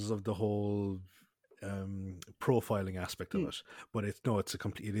say, because of the whole profiling aspect of it, but it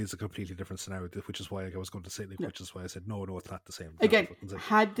is a completely different scenario, which is why I was going to say, which is why I said no, it's not the same. Again,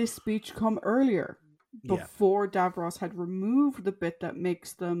 had this speech come earlier, before Davros had removed the bit that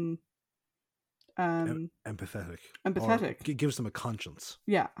makes them empathetic, it gives them a conscience.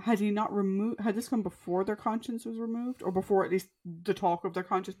 Yeah, had this come before their conscience was removed, or before at least the talk of their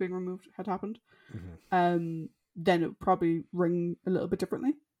conscience being removed had happened, then it would probably ring a little bit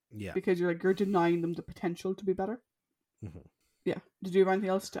differently. Yeah, because you're denying them the potential to be better. Yeah. Did you have anything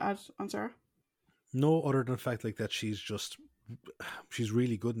else to add on Sarah? No, other than the fact that she's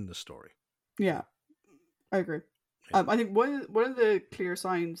really good in this story. Yeah, I agree. Yeah. I think one of the clear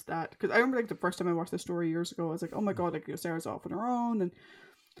signs that, because I remember the first time I watched this story years ago, I was like, oh my god, Sarah's off on her own, and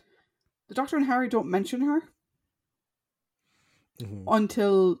the Doctor and Harry don't mention her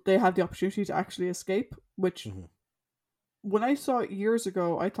until they have the opportunity to actually escape, which. When I saw it years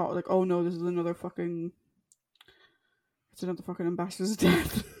ago, I thought oh no, this is another fucking Ambassador's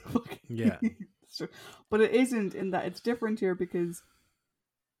death. Yeah. But it isn't, in that it's different here because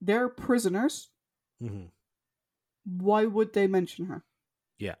they're prisoners. Why would they mention her?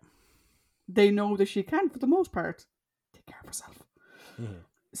 Yeah. They know that she can, for the most part, take care of herself.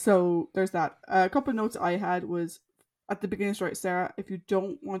 So there's that. A couple of notes I had was, at the beginning of the story, Sarah, if you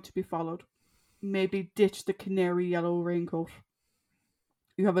don't want to be followed, maybe ditch the canary yellow raincoat.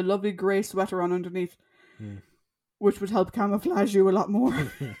 You have a lovely grey sweater on underneath, which would help camouflage you a lot more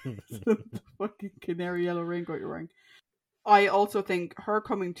than the fucking canary yellow raincoat you're wearing. I also think her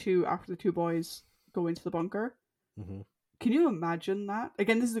coming to after the two boys go into the bunker. Can you imagine that?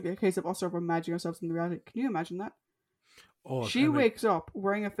 Again, this is a case of us sort of imagining ourselves in the reality. Can you imagine that? Oh, she wakes up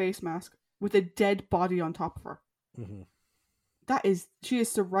wearing a face mask with a dead body on top of her. She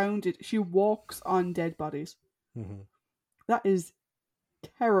is surrounded. She walks on dead bodies. That is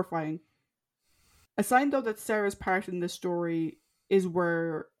terrifying. A sign, though, that Sarah's part in this story is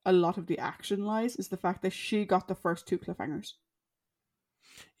where a lot of the action lies, is the fact that she got the first two cliffhangers.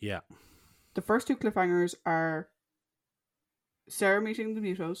 Yeah. The first two cliffhangers are Sarah meeting the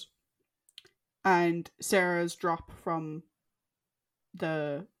Mutos and Sarah's drop from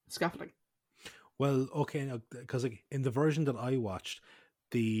the scaffolding. Well, okay, because in the version that I watched,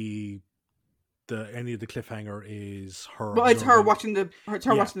 the any of the cliffhanger is her. Well, it's her watching the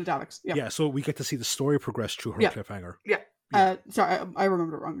watching the Daleks. Yeah. Yeah, so we get to see the story progress through her cliffhanger. Yeah. Sorry, I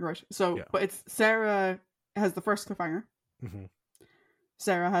remembered it wrong. You're right. So, but it's Sarah has the first cliffhanger.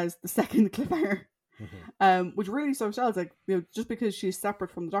 Sarah has the second cliffhanger. Which really sort of sounds like, just because she's separate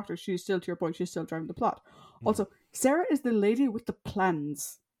from the Doctor, she's still, to your point, she's still driving the plot. Also, Sarah is the lady with the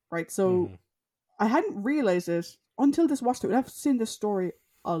plans, right? So I hadn't realized it until this watch through. I've seen this story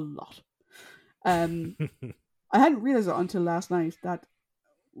a lot. I hadn't realized it until last night that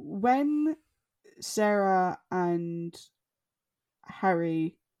when Sarah and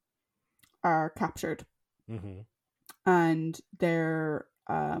Harry are captured and they're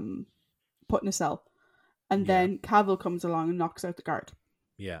put in a cell, and then Cavill comes along and knocks out the guard.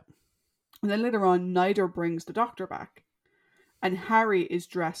 Yeah. And then later on, Nyder brings the Doctor back, and Harry is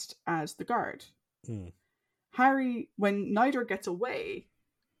dressed as the guard. Harry, when Nyder gets away,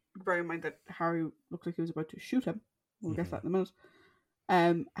 bear in mind that Harry looked like he was about to shoot him. We'll get to that in a minute.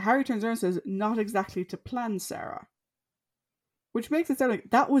 Harry turns around and says, not exactly to plan, Sarah. which makes it sound like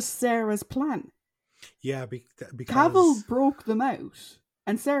that was Sarah's plan. Yeah, Cavill because broke them out,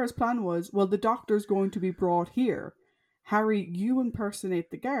 and Sarah's plan was, well, the doctor's going to be brought here. Harry, you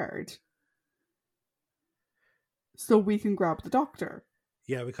impersonate the guard so we can grab the doctor.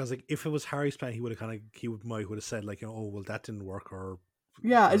 like if it was Harry's plan, he would have said like, oh well, that didn't work, or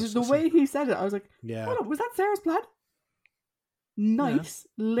it's just the way he said it. I was like, yeah, hold on, was that Sarah's plan? Nice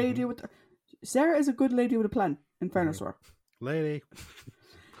lady with. Sarah is a good lady with a plan. In fairness to her, lady.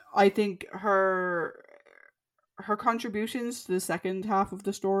 I think her contributions to the second half of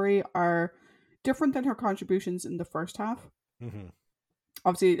the story are different than her contributions in the first half. Mm-hmm.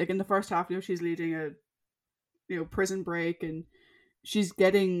 Obviously, like in the first half, she's leading a prison break, and she's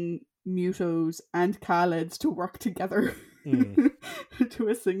getting Mutos and Khaleds to work together to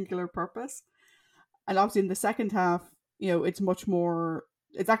a singular purpose. And obviously in the second half, it's much more,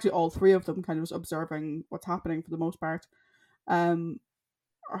 it's actually all three of them kind of observing what's happening for the most part.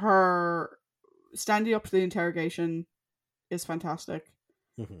 Her standing up to the interrogation is fantastic.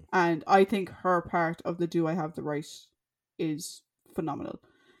 And I think her part of the Do I Have the Right is phenomenal.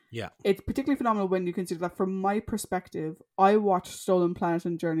 Yeah. It's particularly phenomenal when you consider that from my perspective, I watched Stolen Planet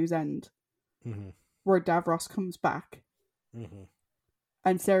and Journey's End, where Davros comes back,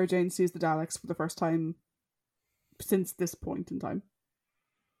 and Sarah Jane sees the Daleks for the first time since this point in time.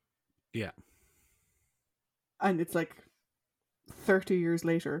 Yeah. And it's like 30 years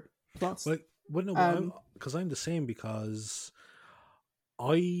later plus. Because I'm the same, because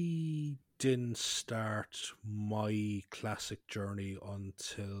I didn't start my classic journey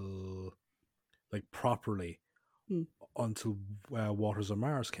until properly until Waters of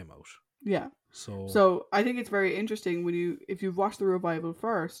Mars came out. Yeah. So I think it's very interesting if you've watched the revival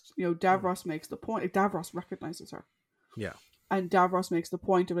first, Davros makes the point. Davros recognizes her. Yeah. And Davros makes the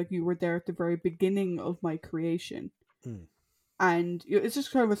point of you were there at the very beginning of my creation. And it's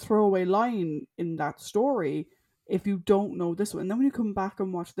just kind of a throwaway line in that story if you don't know this one. And then when you come back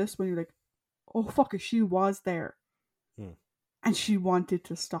and watch this one, you're like, oh fuck, she was there. And she wanted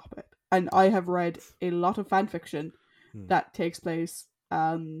to stop it. And I have read a lot of fan fiction that takes place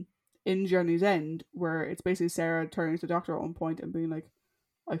in Journey's End, where it's basically Sarah turning to the Doctor at one point and being like,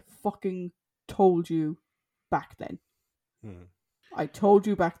 I fucking told you back then. I told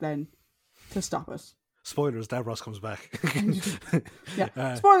you back then to stop it. Spoilers, Davros comes back.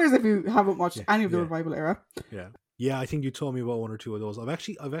 Yeah. Spoilers if you haven't watched any of the revival era. Yeah, I think you told me about one or two of those. I've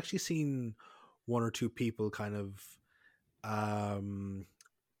actually seen one or two people kind of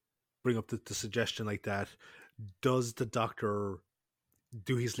bring up the suggestion like that. Does the Doctor,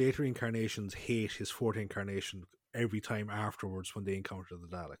 do his later incarnations hate his fourth incarnation every time afterwards when they encounter the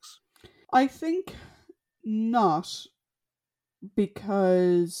Daleks? I think not,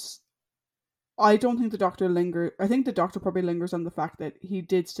 because I don't think the Doctor I think the Doctor probably lingers on the fact that he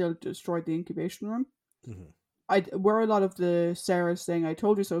did still destroy the incubation room. Where a lot of the Sarah's saying I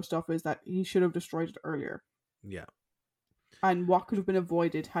told you so stuff is that he should have destroyed it earlier. Yeah. And what could have been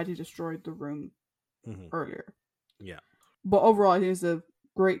avoided had he destroyed the room earlier. Yeah. But overall, I think it's a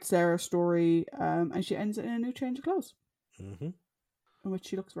great Sarah story, and she ends it in a new change of clothes. In which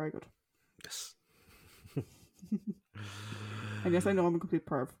she looks very good. Yes. And yes, I know I'm a complete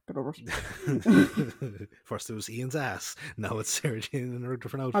perv. Get over it. First it was Ian's ass. Now it's Sarah Jane in her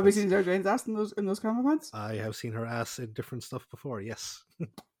different outfits. Have you seen Sarah Jane's ass in those camera pants? I have seen her ass in different stuff before, yes.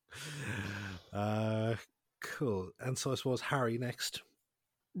 Cool. And so I suppose Harry next.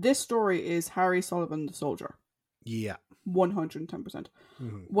 This story is Harry Sullivan the Soldier. Yeah. 110%.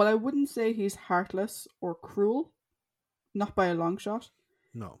 While I wouldn't say he's heartless or cruel, not by a long shot.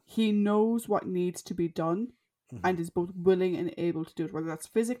 No. He knows what needs to be done and is both willing and able to do it, whether that's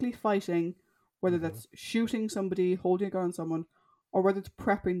physically fighting, whether that's shooting somebody, holding a gun on someone, or whether it's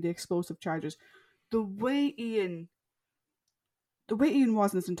prepping the explosive charges. The way Ian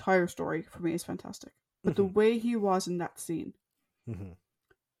was in this entire story for me is fantastic. But the way he was in that scene,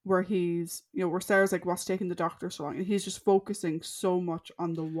 where he's, where Sarah's like, what's taking the Doctor so long? And he's just focusing so much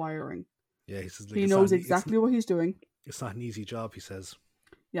on the wiring. Yeah, he says, he knows exactly what he's doing. It's not an easy job, he says.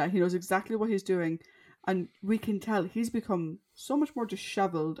 Yeah, he knows exactly what he's doing. And we can tell he's become so much more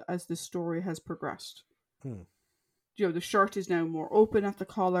disheveled as the story has progressed. The shirt is now more open at the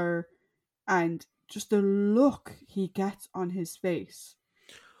collar, and just the look he gets on his face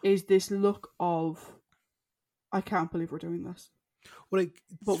is this look of, I can't believe we're doing this. Well,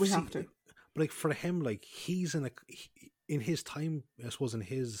 but we have to. But for him, he's in his time, I suppose, in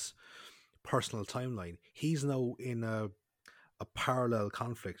his personal timeline, he's now in a parallel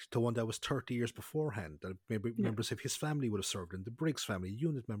conflict to one that was 30 years beforehand, that maybe members of his family would have served in, the Briggs family,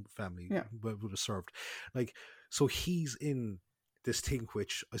 unit member family would have served. So he's in this thing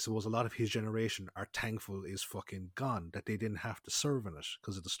which I suppose a lot of his generation are thankful is fucking gone, that they didn't have to serve in it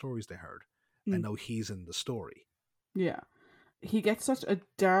because of the stories they heard. And now he's in the story. Yeah. He gets such a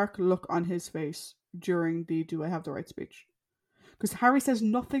dark look on his face during the "Do I have the right" speech. Because Harry says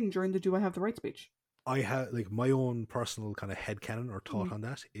nothing during the "Do I have the right" speech. I have, like, my own personal kind of headcanon or thought on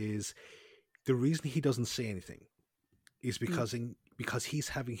that is the reason he doesn't say anything is because he's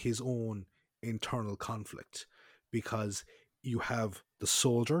having his own internal conflict, because you have the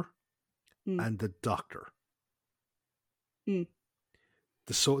soldier and the doctor.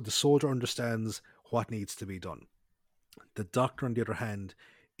 The soldier understands what needs to be done. The doctor, on the other hand,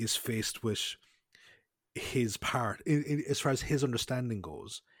 is faced with his part, as far as his understanding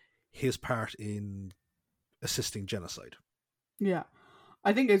goes, his part in assisting genocide. Yeah.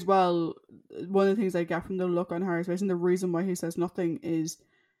 I think as well, one of the things I get from the look on Harry's face and the reason why he says nothing is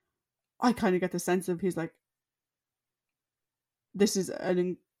I kind of get the sense of he's like, this is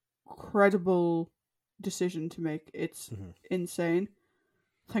an incredible decision to make. It's insane.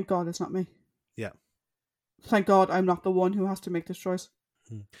 Thank God it's not me. Yeah. Thank God I'm not the one who has to make this choice.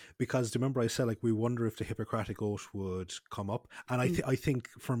 Because remember I said, like, we wonder if the Hippocratic Oath would come up, and I think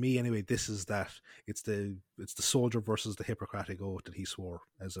for me anyway, this is that it's the soldier versus the Hippocratic Oath that he swore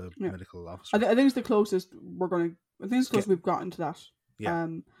as a medical officer. I think it's the closest we've gotten to that. Yeah.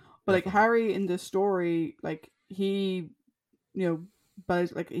 But like Harry in this story, like he,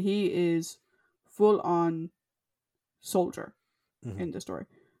 but like he is full on soldier in the story.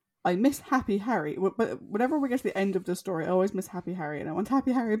 I miss Happy Harry, but whenever we get to the end of the story, I always miss Happy Harry, and I want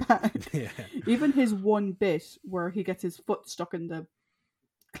Happy Harry back. Yeah. Even his one bit where he gets his foot stuck in the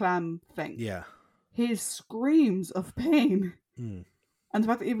clam thing. Yeah. His screams of pain. And the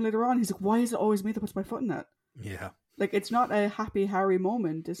fact that even later on, he's like, why is it always me that puts my foot in it? Yeah. Like, it's not a Happy Harry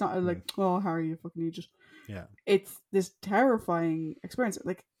moment. It's not oh, Harry, you fucking idiot. Yeah. It's this terrifying experience.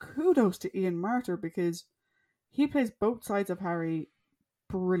 Like, kudos to Ian Marter, because he plays both sides of Harry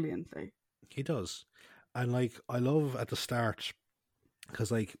brilliantly. He does. And like, I love at the start, because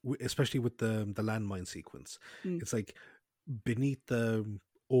like, especially with the landmine sequence, it's like beneath the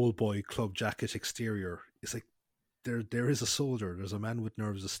old boy club jacket exterior, it's like there is a soldier, there's a man with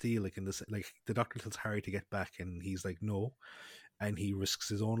nerves of steel. Like in this, like the doctor tells Harry to get back, and he's like no, and he risks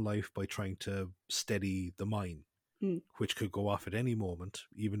his own life by trying to steady the mine, which could go off at any moment.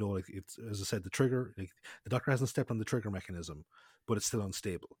 Even though, like, it's, as I said, the trigger, like the doctor hasn't stepped on the trigger mechanism, but it's still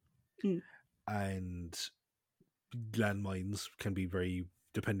unstable. And landmines can be very,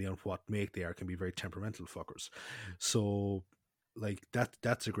 depending on what make they are, can be very temperamental fuckers. So like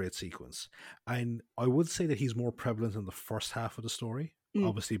that's a great sequence. And I would say that he's more prevalent in the first half of the story,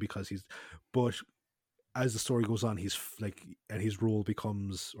 obviously, because but as the story goes on, he's like, and his role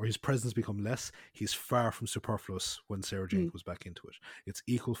becomes, or his presence becomes less. He's far from superfluous when Sarah Jane goes back into it. It's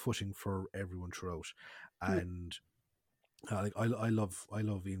equal footing for everyone throughout. And like, I love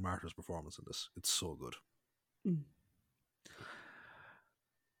Ian Marter's performance in this. It's so good. And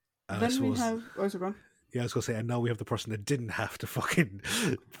then we have I was gonna say, and now we have the person that didn't have to fucking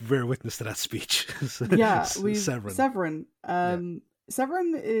bear witness to that speech. Severin.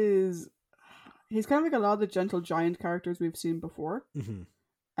 Severin is, he's kind of like a lot of the gentle giant characters we've seen before.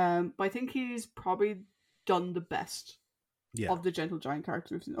 But I think he's probably done the best of the gentle giant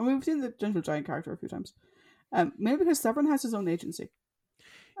characters we've seen. I mean, we've seen the gentle giant character a few times. Maybe because Severin has his own agency.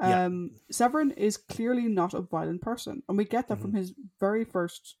 Severin is clearly not a violent person, and we get that from his very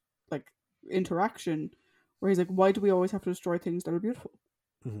first interaction, where he's like, "Why do we always have to destroy things that are beautiful?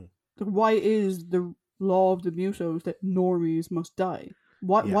 Like, why is the law of the Mutos that normies must die?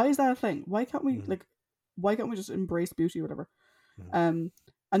 Why is that a thing? Why can't we why can't we just embrace beauty or whatever?" And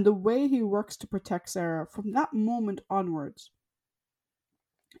the way he works to protect Sarah from that moment onwards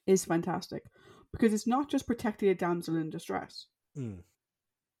is fantastic. Because it's not just protecting a damsel in distress.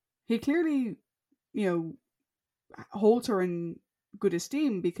 He clearly, holds her in good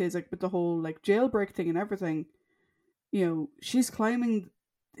esteem, because with the whole jailbreak thing and everything, she's claiming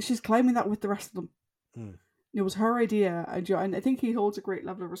that with the rest of them. It was her idea, and I think he holds a great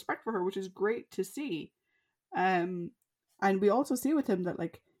level of respect for her, which is great to see. And we also see with him that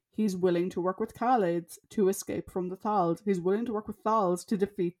he's willing to work with Khalids to escape from the Thals. He's willing to work with Thals to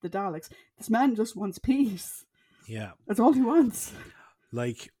defeat the Daleks. This man just wants peace. Yeah. That's all he wants.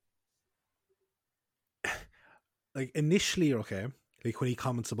 Like initially, okay, when he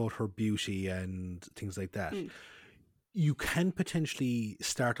comments about her beauty and things like that, you can potentially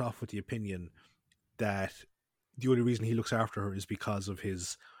start off with the opinion that the only reason he looks after her is because of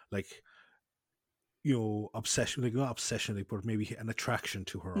his, obsession, not obsession, but maybe an attraction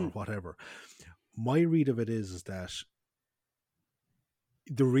to her or whatever. My read of it is that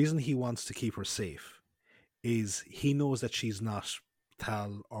the reason he wants to keep her safe is he knows that she's not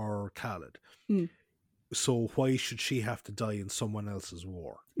Tal or Khaled. Mm. So why should she have to die in someone else's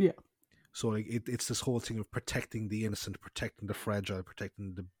war? Yeah. So like it's this whole thing of protecting the innocent, protecting the fragile,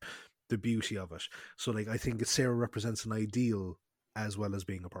 protecting the beauty of it. So like I think Sarah represents an ideal as well as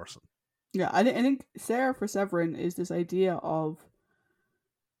being a person. Yeah, I think Sarah for Severin is this idea of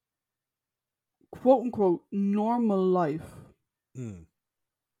quote unquote normal life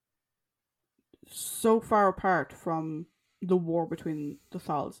so far apart from the war between the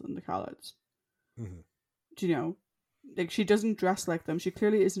Thals and the Khalids. Mm-hmm. Do you know? Like, she doesn't dress like them. She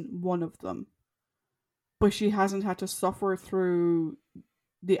clearly isn't one of them. But she hasn't had to suffer through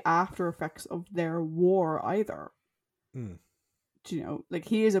the after effects of their war either. Mm. Do you know? Like,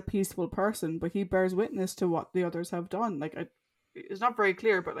 he is a peaceful person, but he bears witness to what the others have done. Like, it's not very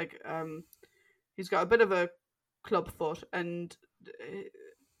clear, but like, he's got a bit of a club foot, and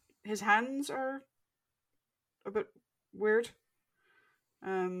his hands are a bit weird.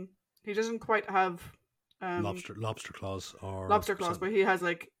 He doesn't quite have lobster claws but he has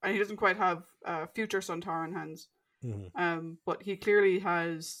and he doesn't quite have future Sontaran hands. Mm-hmm. But he clearly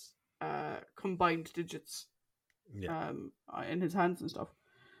has combined digits in his hands and stuff.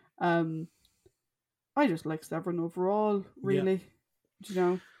 I just like Severin overall, really. Do you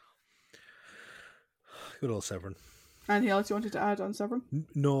know? Good old Severin. Anything else you wanted to add on Severin?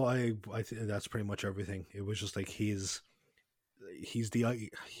 No, I think that's pretty much everything. It was just like he's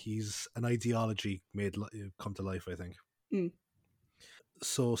an ideology made come to life, I think. Mm.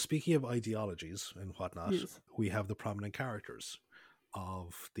 So speaking of ideologies and whatnot, Yes. we have the prominent characters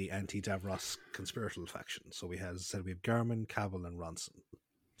of the anti-Davros conspiratorial faction. So we have Garman, Cavill, and Ronson.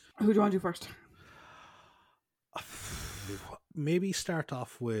 Who do you want to do first? Maybe start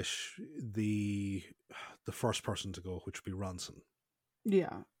off with the first person to go, which would be Ronson.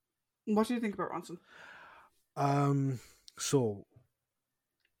 Yeah. What do you think about Ronson? So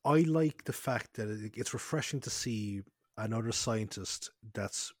I like the fact that it's refreshing to see another scientist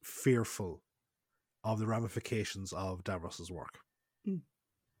that's fearful of the ramifications of Davros's work. Mm.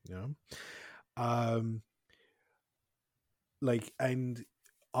 You know? And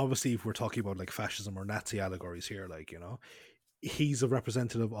obviously if we're talking about like fascism or Nazi allegories here, like, you know, he's a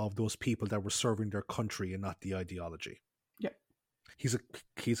representative of those people that were serving their country and not the ideology. Yeah. He's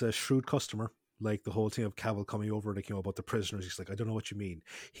a shrewd customer. Like the whole thing of Cavill coming over, like, you know, about the prisoners. He's like, I don't know what you mean.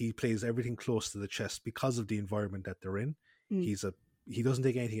 He plays everything close to the chest because of the environment that they're in. Mm. He doesn't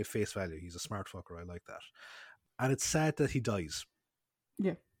take anything at face value. He's a smart fucker. I like that. And it's sad that he dies.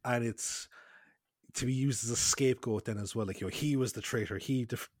 Yeah. And it's to be used as a scapegoat then as well. Like, you know, he was the traitor. He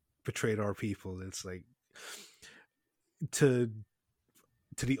betrayed our people. It's like to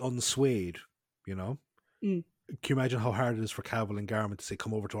the unswayed, you know. Mm. Can you imagine how hard it is for Cavill and Garman to say,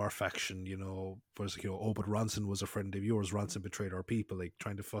 come over to our faction, you know, whereas, you know, oh, but Ronson was a friend of yours, Ronson betrayed our people, like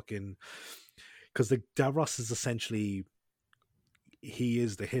trying to fucking, because the Davros is essentially, he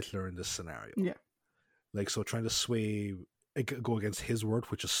is the Hitler in this scenario. Yeah. Like, so trying to go against his word,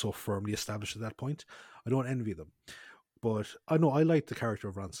 which is so firmly established at that point, I don't envy them. But I know I like the character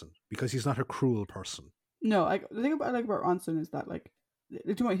of Ronson because he's not a cruel person. No, the thing I like about Ronson is that, like,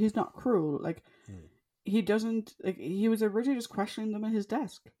 he's not cruel. Like, he doesn't, like, he was originally just questioning them at his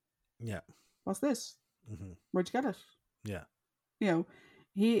desk. Yeah. What's this? Mm-hmm. Where'd you get it? Yeah. You know,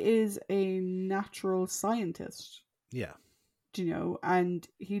 he is a natural scientist. Yeah. Do you know? And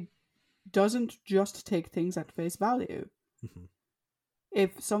he doesn't just take things at face value. Mm-hmm.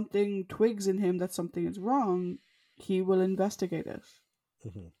 If something twigs in him that something is wrong, he will investigate it.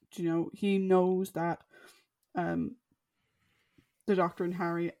 Mm-hmm. Do you know? He knows that the Doctor and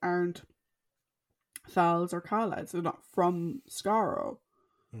Harry aren't Thals or Khalids. They're not from Skaro.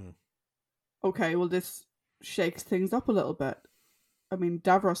 Mm. Okay, well, this shakes things up a little bit. I mean,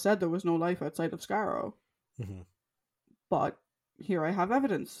 Davros said there was no life outside of Skaro. Mm-hmm. But here I have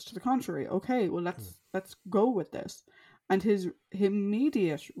evidence to the contrary. Okay, well, let's go with this. And his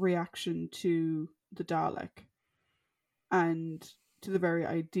immediate reaction to the Dalek and to the very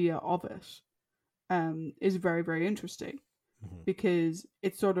idea of it is very, very interesting. Mm-hmm. Because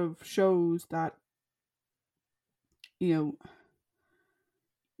it sort of shows that, you know,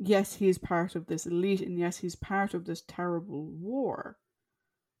 yes, he is part of this elite, and yes, he's part of this terrible war,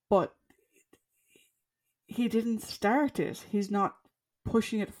 but he didn't start it. He's not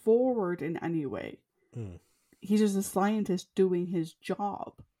pushing it forward in any way. Mm. He's just a scientist doing his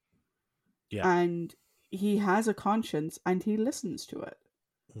job. Yeah. And he has a conscience, and he listens to it.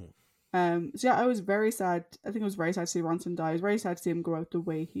 Mm. So yeah, I was very sad. I think it was very sad to see Ronson die. I was very sad to see him go out the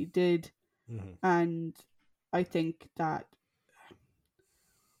way he did. Mm-hmm. And I think that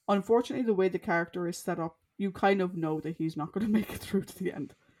unfortunately, the way the character is set up, you kind of know that he's not going to make it through to the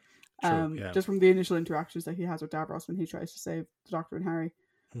end. True, yeah. Just from the initial interactions that he has with Davros when he tries to save the Doctor and Harry.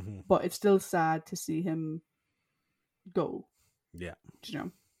 Mm-hmm. But it's still sad to see him go. Yeah. Do you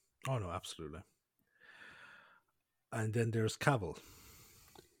know? Oh, no, absolutely. And then there's Cavill.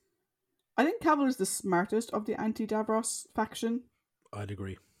 I think Cavill is the smartest of the anti-Davros faction. I'd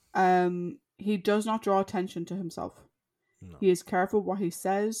agree. He does not draw attention to himself. No. He is careful what he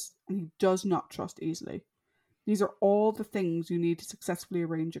says, and he does not trust easily. These are all the things you need to successfully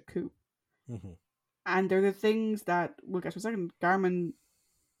arrange a coup. Mm-hmm. And they're the things that, we'll get to in a second, Garmin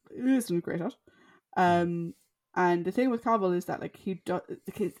isn't great at. And the thing with Cavill is that like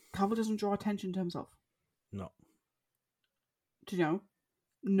Cavill doesn't draw attention to himself. No. Do you know?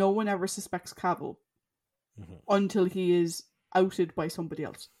 No one ever suspects Cavill Mm-hmm. until he is outed by somebody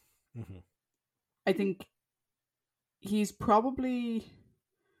else. Mm-hmm. I think he's the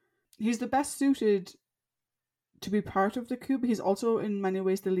best suited to be part of the coup, but he's also in many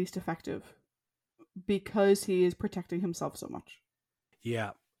ways the least effective because he is protecting himself so much.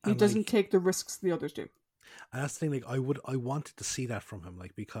 Yeah. He doesn't take the risks the others do. And that's the thing, like I wanted to see that from him,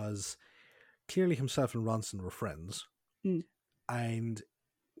 like, because clearly himself and Ronson were friends. And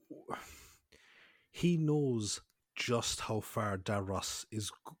he knows just how far Davros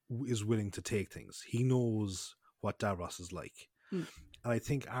is willing to take things. He knows what Davros is like. And I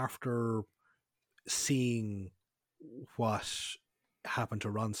think after seeing what happened to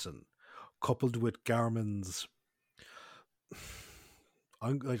Ronson, coupled with Garmin's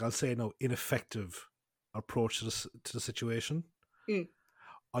I'll say ineffective approach to the situation,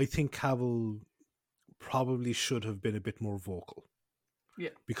 I think Cavill probably should have been a bit more vocal. Yeah.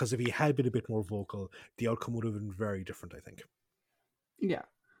 Because if he had been a bit more vocal, the outcome would have been very different, I think. Yeah.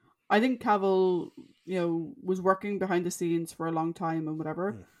 I think Cavill, was working behind the scenes for a long time and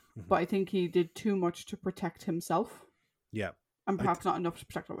whatever, but I think he did too much to protect himself. Yeah. And perhaps not enough to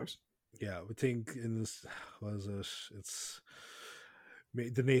protect others. Yeah, I think in this, it's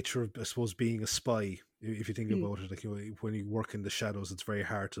the nature of, I suppose, being a spy. If you think about it, like, when you work in the shadows, it's very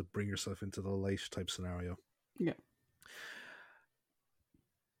hard to bring yourself into the light type scenario. Yeah.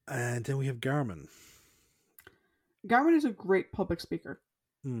 And then we have Garmin. Garmin is a great public speaker.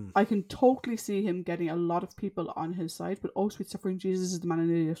 I can totally see him getting a lot of people on his side, but oh, sweet suffering Jesus is the man an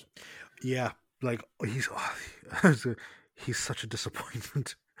idiot. Yeah, like he's such a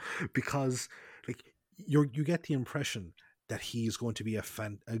disappointment because like you get the impression that he's going to be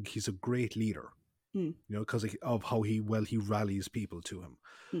he's a great leader, because of how he rallies people to him.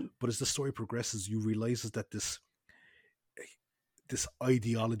 But as the story progresses, you realize that this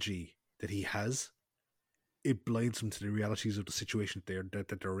ideology that he has, it blinds him to the realities of the situation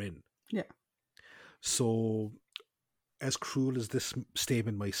that they're in. Yeah. So, as cruel as this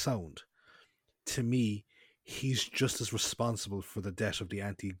statement might sound, to me, he's just as responsible for the death of the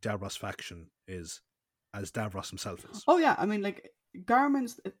anti-Davros faction as Davros himself is. Oh yeah, I mean, like,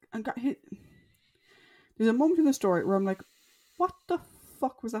 Garmin's... There's a moment in the story where I'm like, what the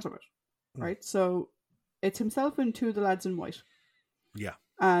fuck was that about? Right? So, it's himself and two of the lads in white. Yeah.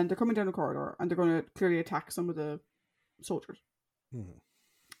 And they're coming down a corridor, and they're going to clearly attack some of the soldiers.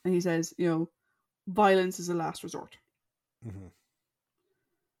 And he says, violence is a last resort.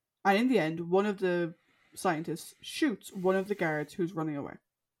 And in the end, one of the scientists shoots one of the guards who's running away.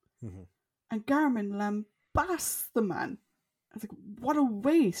 And Garmin lambasts the man. I was like, what a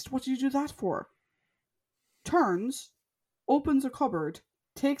waste. What did you do that for? Turns, opens a cupboard,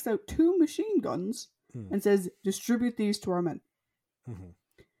 takes out 2 machine guns, and says, distribute these to our men.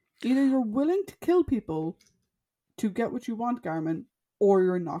 Either you're willing to kill people to get what you want, Garmin, or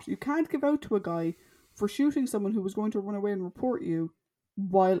you're not. You can't give out to a guy for shooting someone who was going to run away and report you he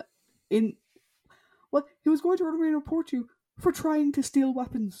was going to run away and report you for trying to steal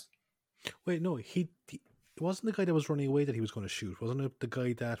weapons. Wait, no, it wasn't the guy that was running away that he was going to shoot. Wasn't it the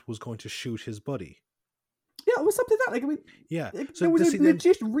guy that was going to shoot his buddy? Yeah, it was something like that. Like, I mean, yeah, so there was a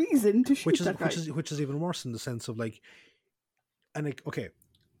legit reason to shoot that guy. Which is even worse in the sense of like, and like, okay,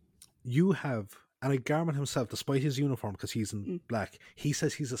 you have, and like Garmin himself, despite his uniform, because he's in black, he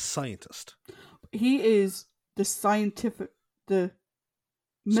says he's a scientist. He is the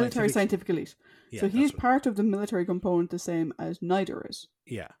military scientific elite. Yeah, so he's part of the military component, the same as Nyder is.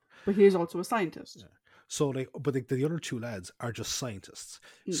 Yeah. But he is also a scientist. Yeah. So, like, but the other 2 lads are just scientists.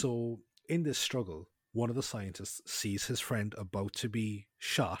 So, in this struggle, one of the scientists sees his friend about to be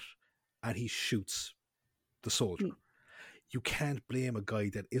shot, and he shoots the soldier. You can't blame a guy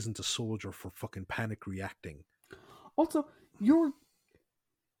that isn't a soldier for fucking panic reacting. Also, you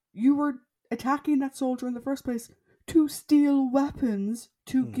were attacking that soldier in the first place to steal weapons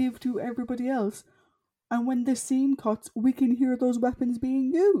to give to everybody else. And when the scene cuts, we can hear those weapons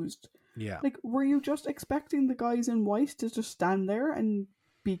being used. Yeah. Like, were you just expecting the guys in white to just stand there and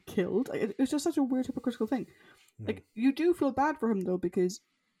be killed? It's just such a weird hypocritical thing. Like, you do feel bad for him, though, because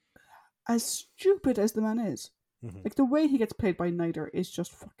as stupid as the man is, like, the way he gets played by Nider is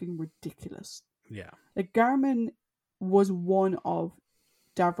just fucking ridiculous. Yeah. Like, Garmin was one of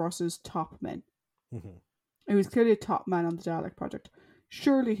Davros's top men. He was clearly a top man on the Dalek project.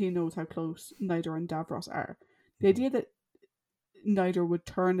 Surely he knows how close Nider and Davros are. The idea that Nider would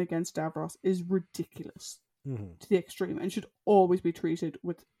turn against Davros is ridiculous to the extreme and should always be treated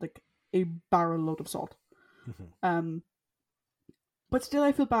with like a barrel load of salt. But still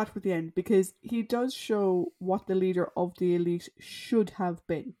I feel bad for the end because he does show what the leader of the elite should have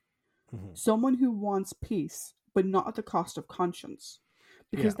been. Someone who wants peace, but not at the cost of conscience.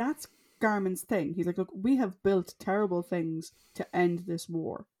 Because that's Garmin's thing. He's like, look, we have built terrible things to end this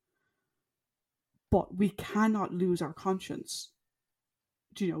war, but we cannot lose our conscience.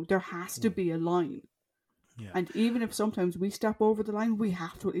 Do you know, there has to be a line. And even if sometimes we step over the line, we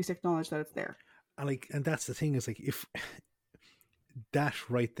have to at least acknowledge that it's there. And that's the thing is like, if that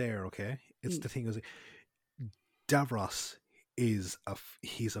right there, okay, it's the thing is like, Davros is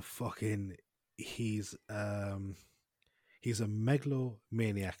he's a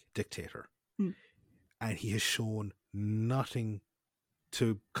megalomaniac dictator, and he has shown nothing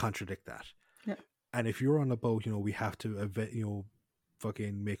to contradict that. And if you're on a boat, you know, we have to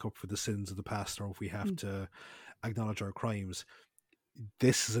fucking make up for the sins of the past, or if we have to acknowledge our crimes,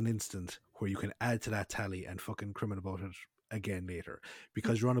 this is an instant where you can add to that tally and fucking crim about it again later,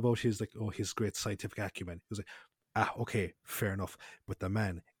 because you're on about his great scientific acumen. He's like, okay, fair enough, but the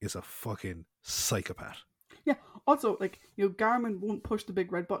man is a fucking psychopath. Yeah. Also, like, you know, Garmin won't push the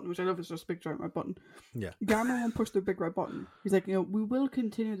big red button, which I love is just a big giant red button. Yeah. Garmin won't push the big red button. He's like, you know, we will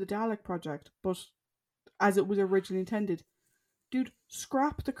continue the Dalek project, but as it was originally intended. Dude,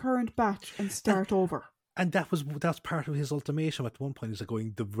 scrap the current batch and start over. And that's part of his ultimatum at one point. He's like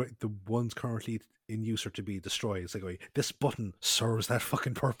going, the ones currently in use are to be destroyed. It's like going, this button serves that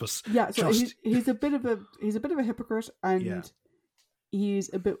fucking purpose. Yeah, so he's a bit of a hypocrite, and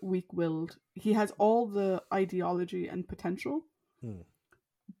he's a bit weak-willed. He has all the ideology and potential,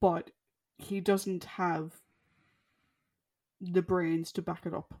 but he doesn't have the brains to back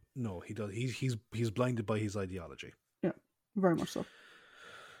it up. No, he does. He's blinded by his ideology. Yeah, very much so.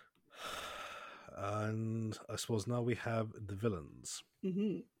 And I suppose now we have the villains.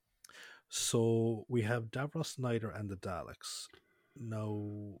 So we have Davros, Nider, and the Daleks.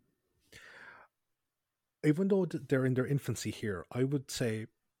 Now, even though they're in their infancy here, I would say,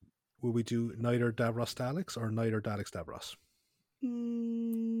 will we do Nider, Davros, Daleks, or Nider, Daleks, Davros?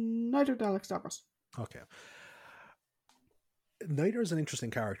 Nider, Daleks, Davros. Okay. Nider is an interesting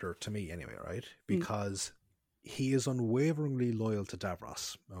character to me anyway, right? Because he is unwaveringly loyal to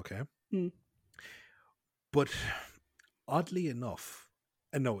Davros, okay? But oddly enough,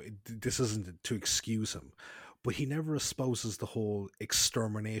 and no, this isn't to excuse him, but he never espouses the whole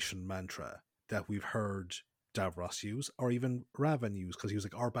extermination mantra that we've heard Davros use, or even Raven use, because he was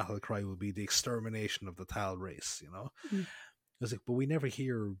like, our battle cry will be the extermination of the Tal race, you know? I was like, but we never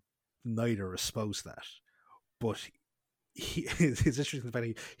hear Nider espouse that. But it's interesting the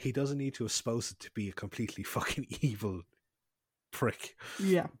fact he doesn't need to espouse it to be a completely fucking evil prick.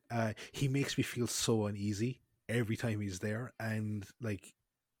 Yeah. He makes me feel so uneasy every time he's there, and like,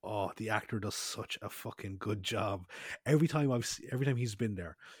 oh, the actor does such a fucking good job every time he's been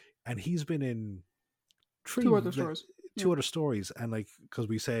there, and he's been in two other stories, and like, because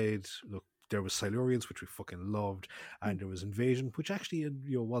we said, look, there was Silurians, which we fucking loved, and there was Invasion, which actually, you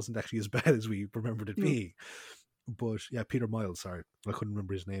know, wasn't actually as bad as we remembered it being. But yeah, Peter Miles, sorry, I couldn't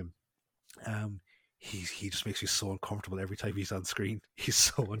remember his name. He just makes you so uncomfortable every time he's on screen. He's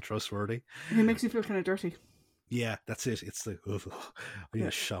so untrustworthy. He makes you feel kind of dirty. Yeah, that's it. It's like, I need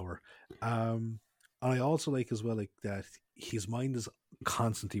a shower. And I also like as well, like, that his mind is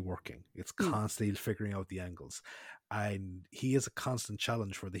constantly working. It's constantly figuring out the angles. And he is a constant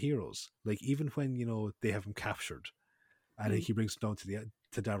challenge for the heroes. Like, even when, you know, they have him captured, and he brings him down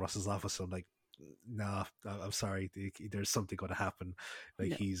to Davros's office, I'm like, nah, I'm sorry, there's something going to happen.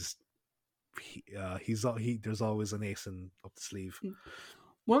 Like, there's always an ace up the sleeve.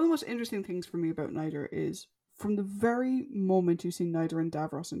 One of the most interesting things for me about Nider is from the very moment you see Nider and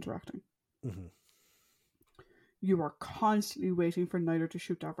Davros interacting, you are constantly waiting for Nider to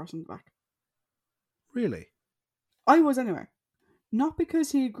shoot Davros in the back. Really? I was anyway. Not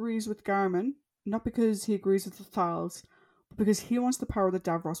because he agrees with Garmin, not because he agrees with the Thals, but because he wants the power that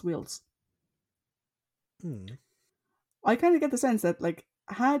Davros wields. I kind of get the sense that, like,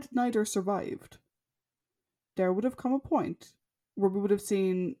 had Nider survived, there would have come a point where we would have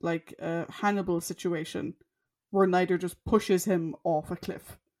seen, like, a Hannibal situation where Nider just pushes him off a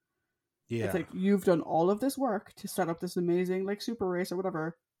cliff. It's Yeah. like, you've done all of this work to set up this amazing, like, super race or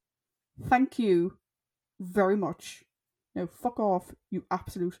whatever. Thank you very much. Now, fuck off, you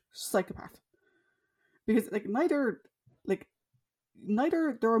absolute psychopath. Because, like, there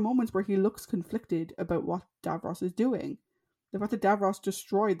are moments where he looks conflicted about what Davros is doing. The fact that Davros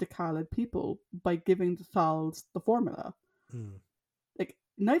destroyed the Khalid people by giving the Thals the formula. Mm. Like,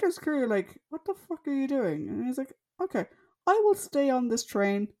 Nider's clearly like, what the fuck are you doing? And he's like, okay, I will stay on this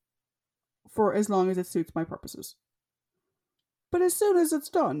train for as long as it suits my purposes. But as soon as it's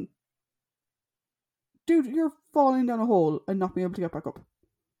done, dude, you're falling down a hole and not being able to get back up.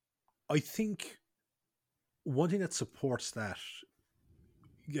 I think one thing that supports that,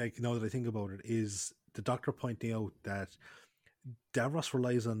 like, now that I think about it, is the Doctor pointing out that Davros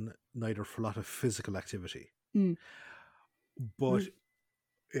relies on Nider for a lot of physical activity. Mm. But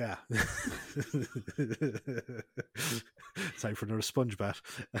yeah. Sorry for another sponge bath.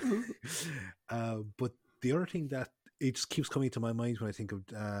 But the other thing that it just keeps coming to my mind when I think of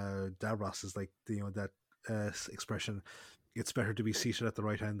Davros is, like, that expression, it's better to be seated at the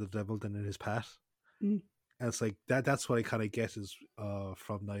right hand of the devil than in his path. Mm. And it's like that's what I kind of get is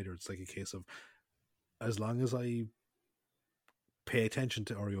from Nider. It's like a case of, as long as I pay attention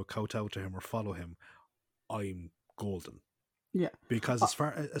to, or kowtow to him or follow him, I'm golden. Yeah. Because as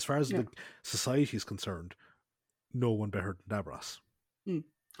far as the society is concerned, no one better than Davros. Mm.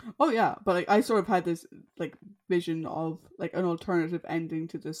 Oh yeah, but, like, I sort of had this, like, vision of, like, an alternative ending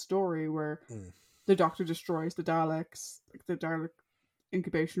to this story where the Doctor destroys the Daleks, like the Dalek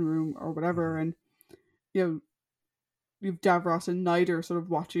incubation room or whatever, and you've Davros and Nider sort of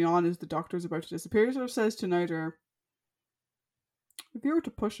watching on as the Doctor's about to disappear. He sort of says to Nider, if you were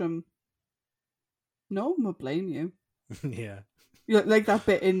to push him, no one would blame you. Yeah. Like that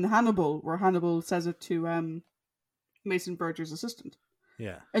bit in Hannibal where Hannibal says it to Mason Verger's assistant.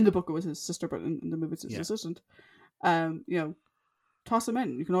 Yeah. In the book it was his sister, but in the movie it's his assistant. Toss him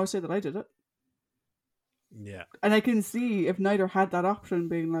in. You can always say that I did it. Yeah. And I can see if Nider had that option,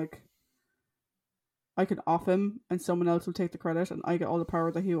 being like, I can off him and someone else will take the credit and I get all the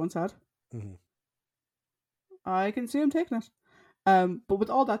power that he once had. Mm-hmm. I can see him taking it. But with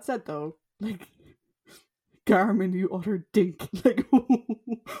all that said, though, like, Garmin, you utter dink. Like,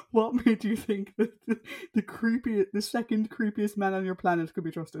 what made you think that the second creepiest man on your planet could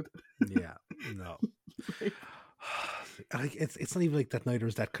be trusted? Yeah, no. Like, it's not even like that Nider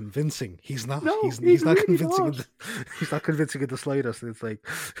is that convincing. He's not. No, he's not really convincing. not. He's not convincing in the slightest. It's like,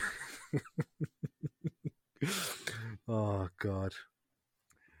 oh God.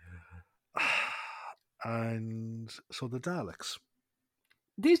 And so the Daleks.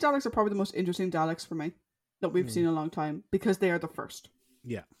 These Daleks are probably the most interesting Daleks for me that we've seen in a long time because they are the first.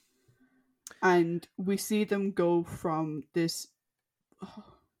 Yeah. And we see them go from this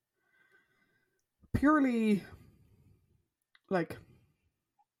purely like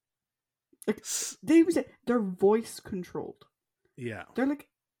they even say they're voice controlled. Yeah. They're like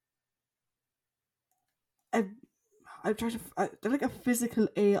they're like a physical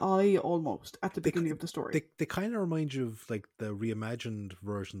AI almost at the beginning of the story. They kind of remind you of, like, the reimagined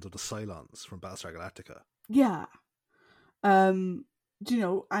versions of the Cylons from Battlestar Galactica. Yeah. And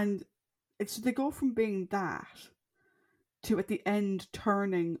it's they go from being that to at the end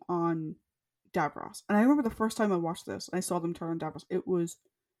turning on Davros. And I remember the first time I watched this and I saw them turn on Davros, it was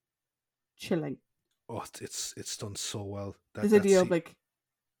chilling. Oh, it's done so well. This idea of, like,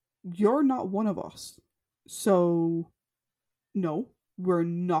 you're not one of us. So, no, we're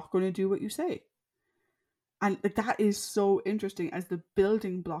not going to do what you say. And that is so interesting as the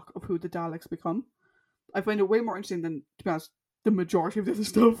building block of who the Daleks become. I find it way more interesting than, to be honest, the majority of the other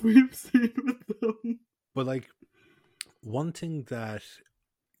stuff we've seen with them. But, like, one thing that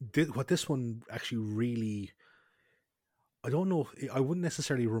what this one actually really, I don't know, I wouldn't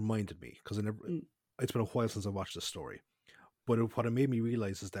necessarily reminded me, because it's been a while since I watched this story. But what it made me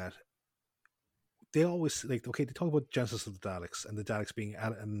realize is that they always, like, okay, they talk about Genesis of the Daleks and the Daleks being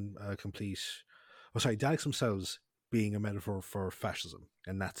Daleks themselves being a metaphor for fascism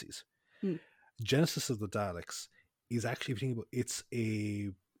and Nazis. Genesis of the Daleks is actually, if you think about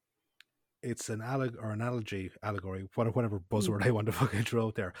it's an allegory, whatever buzzword I want to fucking throw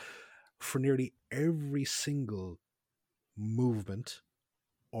out there, for nearly every single movement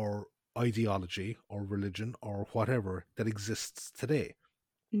or ideology or religion or whatever that exists today.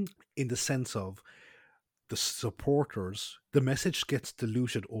 In the sense of the supporters, the message gets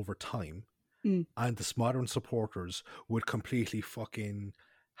diluted over time, Mm. and the modern supporters would completely fucking,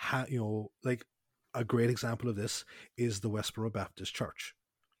 like a great example of this is the Westboro Baptist Church.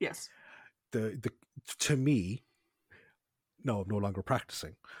 Yes. The to me, no, I'm no longer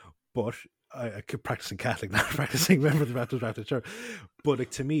practicing, but I keep practicing Catholic, not practicing member of the Baptist Church. But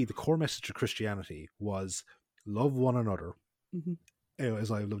like, to me, the core message of Christianity was love one another, Mm-hmm. as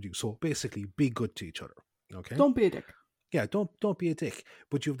I loved you. So basically, be good to each other. Okay. Don't be a dick. Yeah, don't be a dick.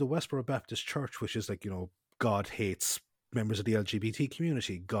 But you have the Westboro Baptist Church, which is like, God hates members of the LGBT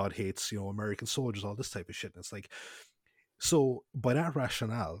community. God hates, American soldiers, all this type of shit. And it's like, so by that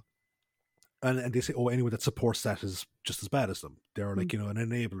rationale, and they say, oh, anyone that supports that is just as bad as them. They're like, an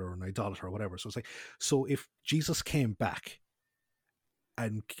enabler, an idolater, or whatever. So it's like, so if Jesus came back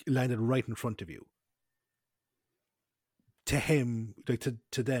and landed right in front of you, to him, like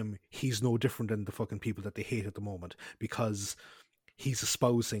to them, he's no different than the fucking people that they hate at the moment, because he's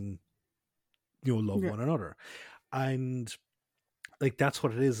espousing, love one another. And like, that's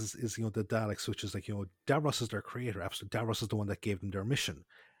what it is the Daleks, which is like, Davros is their creator. Absolutely. Davros is the one that gave them their mission.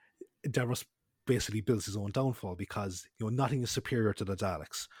 Davros basically builds his own downfall because, nothing is superior to the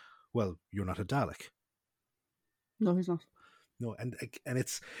Daleks. Well, you're not a Dalek. No, he's not. No, and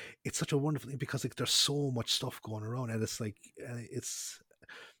it's such a wonderful thing, because like, there's so much stuff going around, and it's like,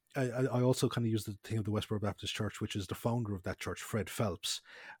 I also kind of use the thing of the Westboro Baptist Church, which is the founder of that church, Fred Phelps.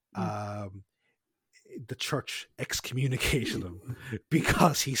 The church excommunicated him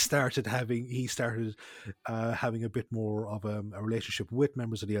because he started having a bit more of a relationship with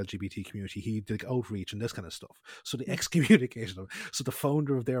members of the LGBT community. He did outreach and this kind of stuff. So they excommunicated him. So the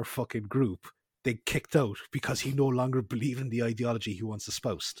founder of their fucking group, they kicked out because he no longer believed in the ideology he once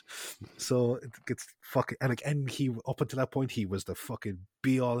espoused. So it gets fucking, and he, up until that point, he was the fucking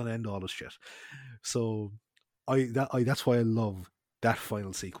be all and end all of shit. So that's why I love that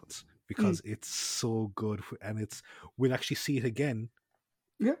final sequence, because it's so good, and we'll actually see it again,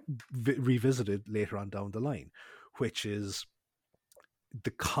 revisited later on down the line, which is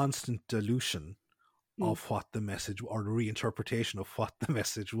the constant dilution of what the message, or the reinterpretation of what the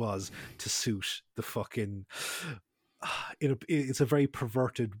message was, to suit the fucking. It's a very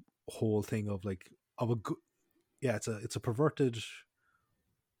perverted whole thing of a good. Yeah, it's a perverted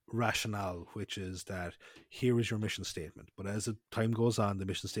rationale, which is that here is your mission statement, but as the time goes on, the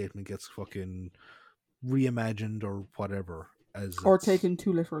mission statement gets fucking reimagined or whatever, or taken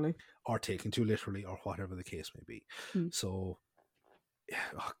too literally, or whatever the case may be. So,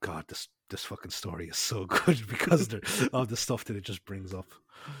 oh god, this fucking story is so good because of the stuff that it just brings up.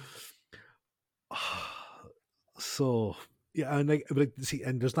 So yeah, and see,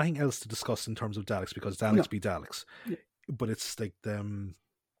 and there's nothing else to discuss in terms of Daleks, because Daleks be Daleks. But it's like them.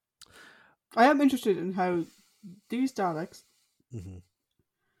 I am interested in how these Daleks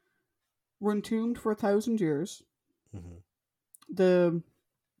were entombed for 1,000 years. The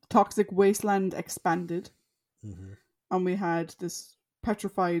toxic wasteland expanded, and we had this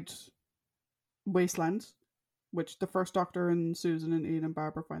petrified wasteland, which the First Doctor and Susan and Ian and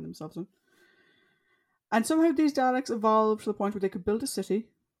Barbara find themselves in. And somehow these Daleks evolved to the point where they could build a city,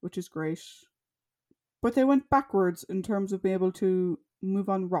 which is great. But they went backwards in terms of being able to move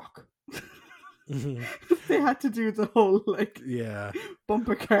on rock. They had to do the whole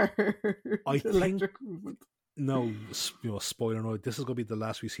bumper car electric movement. No, spoiler note, this is going to be the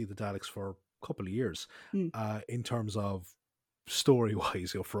last we see the Daleks for a couple of years. In terms of story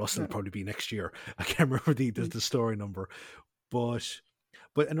wise, for us it'll probably be next year. I can't remember the story number, but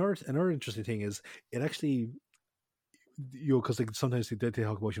another interesting thing is it actually, because sometimes they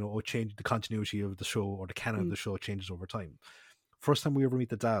talk about change the continuity of the show, or the canon of the show changes over time. First time we ever meet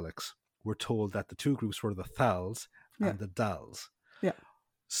the Daleks, we're told that the two groups were the Thals and the Dals. Yeah.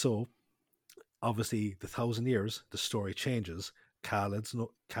 So obviously, the 1,000 years, the story changes. Khalids,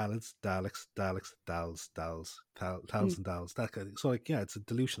 Daleks, Dals, Thals and Dals. That kind of, so it's a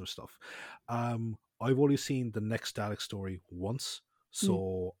dilution of stuff. I've only seen the next Dalek story once,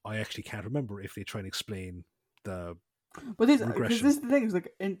 so I actually can't remember if they try and explain the regression. Because this is the thing, is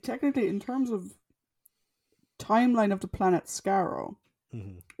technically in terms of timeline of the planet Skaro,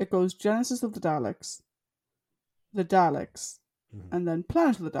 it goes Genesis of the Daleks, and then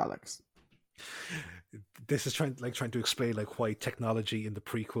Planet of the Daleks. This is trying to explain why technology in the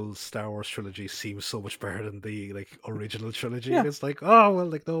prequel Star Wars trilogy seems so much better than the original trilogy. And it's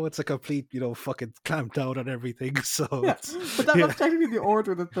no, it's a complete fucking clamped down on everything. So but that's technically the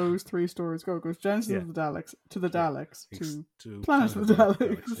order that those three stories go. It goes Genesis of the Daleks to the Daleks to Planet of the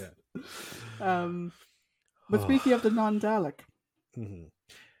Daleks. But speaking of the non-Dalek,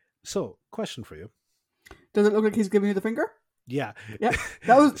 so question for you: does it look like he's giving you the finger? Yeah. Yeah,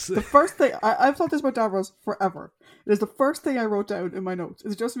 that was So- the first thing. I've thought this about Davros forever. It is the first thing I wrote down in my notes.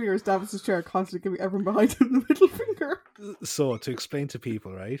 It's just me or is Davros' chair constantly giving everyone behind him the middle finger. So to explain to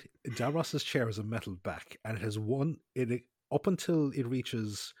people, right? Davros's chair has a metal back, and it has up until it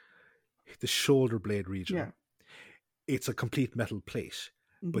reaches the shoulder blade region. Yeah. It's a complete metal plate.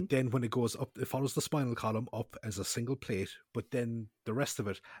 Mhm. But then when it goes up, it follows the spinal column up as a single plate, but then the rest of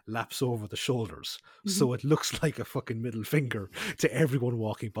it laps over the shoulders. So it looks like a fucking middle finger to everyone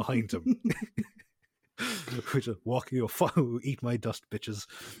walking behind him. Which is walking, eat my dust, bitches.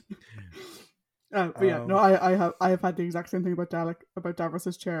 But yeah, no, I have had the exact same thing about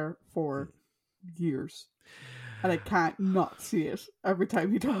Davros' chair for years. And I can't not see it every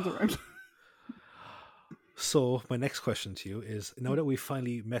time he turns around. So my next question to you is: now that we've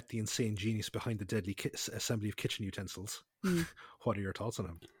finally met the insane genius behind the deadly assembly of kitchen utensils, what are your thoughts on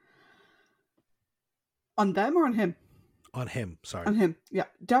him? On them or on him? On him, sorry. On him, yeah.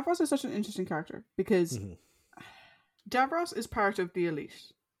 Davros is such an interesting character because Mhm. Davros is part of the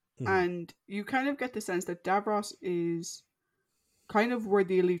elite. Mhm. And you kind of get the sense that Davros is kind of where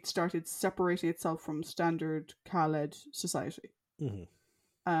the elite started separating itself from standard Khaled society. Mhm.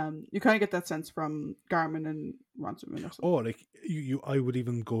 You kind of get that sense from Garmin and Ransomware. Or something. Oh, like I would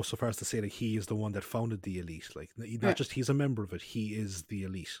even go so far as to say that he is the one that founded the elite. Like, not just he's a member of it; he is the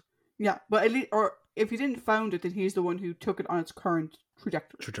elite. Yeah, but elite, or if he didn't found it, then he's the one who took it on its current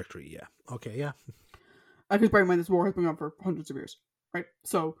trajectory. Yeah. Okay. Yeah. Because bear in mind, this war has been on for hundreds of years, right?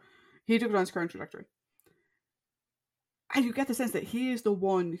 So he took it on its current trajectory. And you get the sense that he is the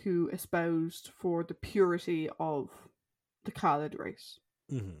one who espoused for the purity of the Khaled race.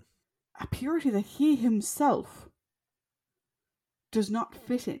 Mm-hmm. A purity that he himself does not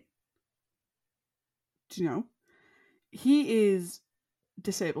fit in. Do you know? He is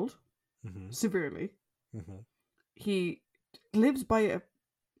disabled severely. Mm-hmm. He lives by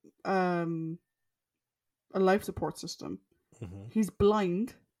a life support system. Mm-hmm. He's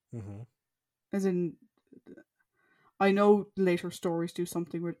blind. Mm-hmm. As in, I know later stories do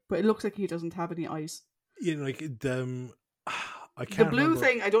something with, but it looks like he doesn't have any eyes. You know, like I can't. The blue remember.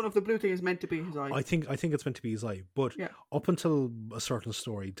 thing, I don't know if the blue thing is meant to be his eye. I think it's meant to be his eye, but up until a certain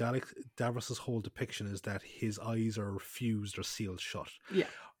story, Davros's whole depiction is that his eyes are fused or sealed shut. Yeah.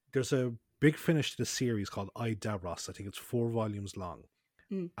 There's a big finish to the series called I, Davros. I think it's 4 volumes long,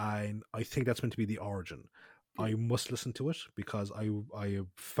 and I think that's meant to be the origin. I must listen to it because I am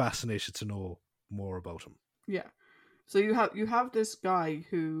fascinated to know more about him. Yeah. So you have this guy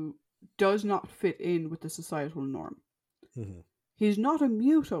who does not fit in with the societal norm. Mm-hmm. He's not a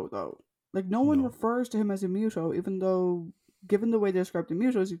muto though. Like no one refers to him as a muto, even though given the way they describe the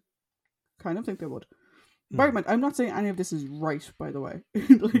mutos, you kind of think they would. Bear in mind, I'm not saying any of this is right, by the way.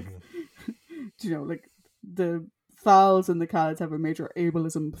 Like, you know, like the Thals and the Khalids have a major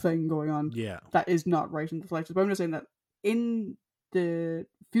ableism thing going on. Yeah. That is not right in the slightest. But I'm just saying that in the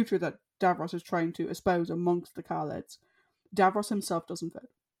future that Davros is trying to espouse amongst the Khalids, Davros himself doesn't fit.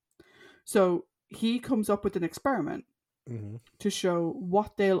 So he comes up with an experiment to show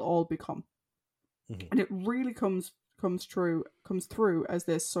what they'll all become. And it really comes through as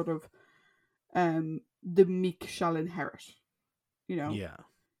this sort of the meek shall inherit. You know? Yeah.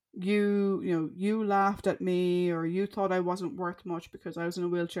 You laughed at me, or you thought I wasn't worth much because I was in a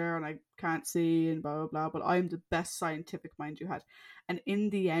wheelchair and I can't see and blah blah blah, but I'm the best scientific mind you had. And in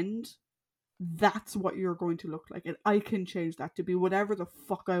the end, that's what you're going to look like. And I can change that to be whatever the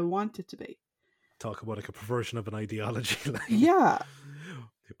fuck I want it to be. Talk about like a perversion of an ideology. Yeah.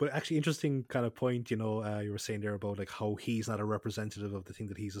 But actually, interesting kind of point, you know, you were saying there about like how he's not a representative of the thing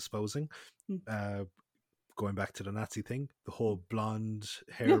that he's espousing. Going back to the Nazi thing, the whole blonde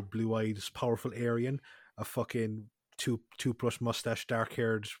hair, blue-eyed, powerful Aryan, a fucking toothbrush mustache,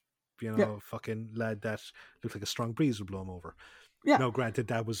 dark-haired, you know, fucking lad that looked like a strong breeze would blow him over. Yeah. Now, granted,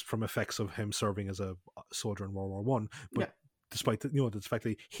 that was from effects of him serving as a soldier in World War One, but despite the fact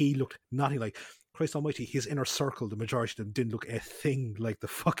that he looked nothing like, Christ Almighty, his inner circle, the majority of them didn't look a thing like the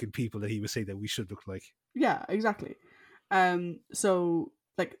fucking people that he was saying that we should look like. Yeah, exactly. So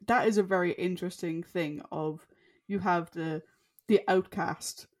like that is a very interesting thing of you have the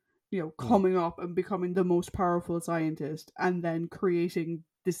outcast, you know, coming up and becoming the most powerful scientist and then creating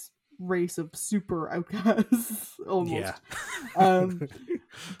this race of super outcasts almost. Yeah.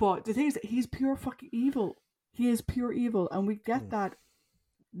 But the thing is that he's pure fucking evil. He is pure evil, and we get that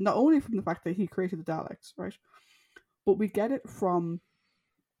not only from the fact that he created the Daleks, right? But we get it from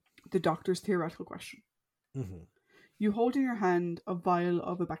the Doctor's theoretical question. You hold in your hand a vial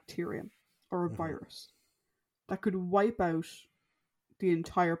of a bacterium or a virus that could wipe out the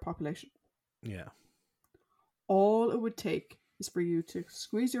entire population. Yeah. All it would take is for you to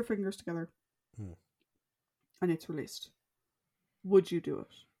squeeze your fingers together and it's released. Would you do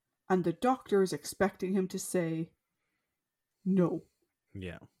it? And the doctor is expecting him to say no.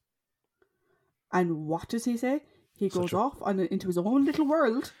 Yeah. And what does he say? He Such goes a- off into his own little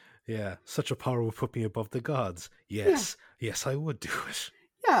world. Yeah. Such a power would put me above the gods. Yes. Yes, I would do it.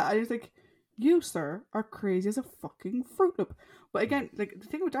 Yeah, and he's like, you, sir, are crazy as a fucking Fruit Loop. But again, like, the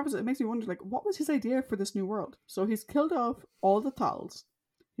thing with Davros, it makes me wonder, like, what was his idea for this new world? So he's killed off all the Thals.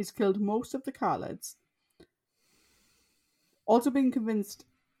 He's killed most of the Khaleds. Also being convinced,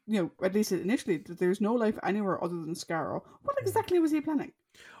 at least initially, that there's no life anywhere other than Scarrow. What exactly was he planning?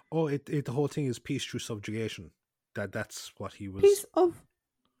 Oh, the whole thing is peace through subjugation. That's what he was. Peace of...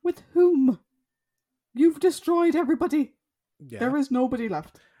 with whom? You've destroyed everybody. Yeah. There is nobody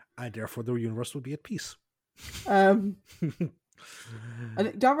left. And therefore the universe will be at peace. And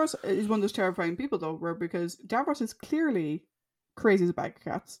Davros is one of those terrifying people, though, because Davros is clearly crazy as a bag of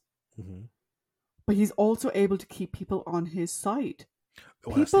cats, but he's also able to keep people on his side.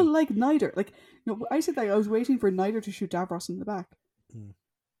 Oh, People like Nider. Like, I said that I was waiting for Nider to shoot Davros in the back.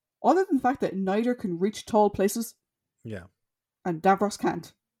 Other than the fact that Nider can reach tall places, yeah, and Davros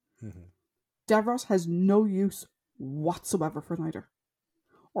can't. Davros has no use whatsoever for Nider.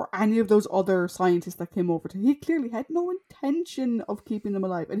 Or any of those other scientists that came over to him. He clearly had no intention of keeping them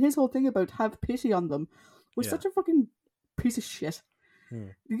alive. And his whole thing about have pity on them was such a fucking piece of shit.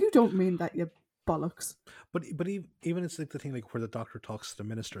 You don't mean that, you bollocks. But even it's like the thing like where the doctor talks to the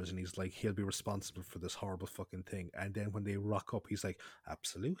ministers and he's like, he'll be responsible for this horrible fucking thing. And then when they rock up, he's like,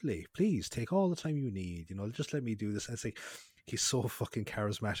 absolutely, please take all the time you need. Just let me do this. And it's like, he's so fucking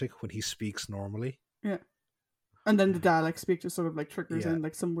charismatic when he speaks normally. Yeah. And then the Dalek speak just sort of like triggers in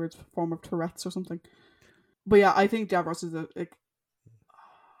like some weird form of Tourette's or something. But yeah, I think Davros is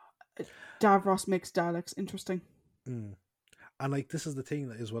Davros makes Daleks interesting. And like this is the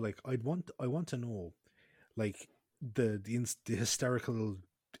thing as well. Like I want to know, like the hysterical,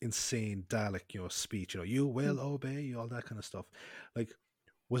 insane Dalek, speech. You will obey, all that kind of stuff. Like,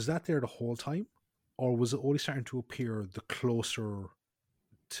 was that there the whole time, or was it only starting to appear the closer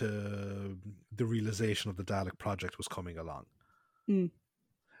to the realization of the Dalek project was coming along?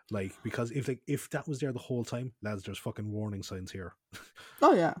 Like, because if that was there the whole time, lads, there's fucking warning signs here.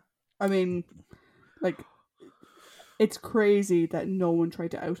 Oh yeah, I mean, like, it's crazy that no one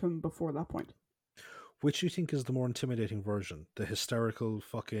tried to out him before that point. Which you think is the more intimidating version, the hysterical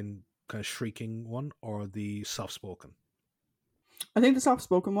fucking kind of shrieking one, or the soft spoken? I think the soft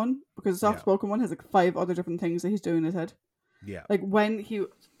spoken one, because the soft spoken one has like 5 other different things that he's doing in his head. Yeah. Like when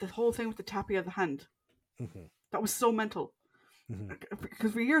the whole thing with the tapping of the hand, that was so mental.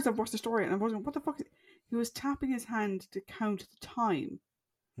 Because for years I've watched the story and I was like, what the fuck? He was tapping his hand to count the time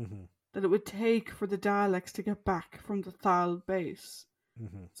that it would take for the Daleks to get back from the Thal base.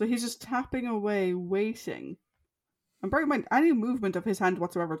 So he's just tapping away, waiting. And bear in mind, any movement of his hand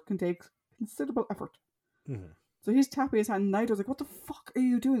whatsoever can take considerable effort. So he's tapping his hand, and Nido's like, what the fuck are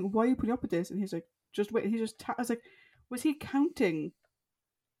you doing? Why are you putting up with this? And he's like, just wait. He just I was like, was he counting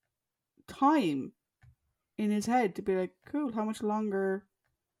time in his head to be like, cool, how much longer?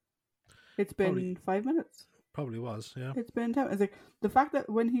 It's been Probably 5 minutes. Probably was, yeah. It's been 10. It's like the fact that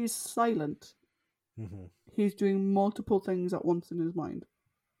when he's silent, he's doing multiple things at once in his mind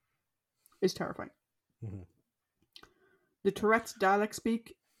is terrifying. The Tourette's Dalek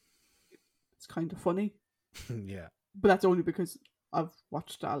speak, it's kind of funny. Yeah. But that's only because I've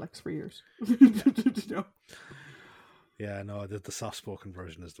watched Daleks for years. Yeah, no, the soft-spoken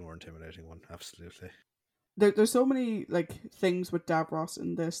version is the more intimidating one, absolutely. There's so many like things with Davros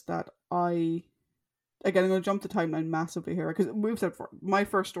in this that I'm going to jump the timeline massively here, because we've said before, my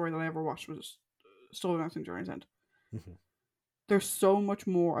first story that I ever watched was Stolen Earth and Journey's End. There's so much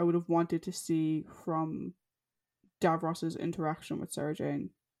more I would have wanted to see from Davros's interaction with Sarah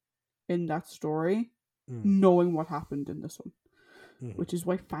Jane in that story, knowing what happened in this one, which is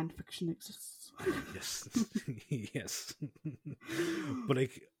why fan fiction exists. Yes. Yes. But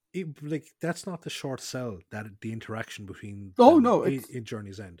like that's not the short sell, that the interaction between in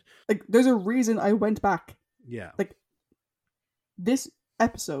Journey's End. Like, there's a reason I went back. Yeah. Like, this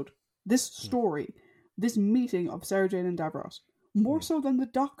episode, this story, this meeting of Sarah Jane and Davros, more so than the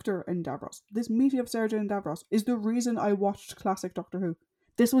Doctor and Davros, this meeting of Sarah Jane and Davros is the reason I watched classic Doctor Who.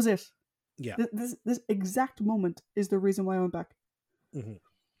 This was it. Yeah. This exact moment is the reason why I went back.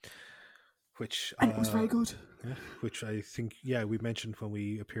 Which and it was very good. Yeah, which I think, we mentioned when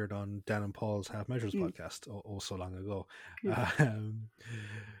we appeared on Dan and Paul's Half Measures podcast so long ago.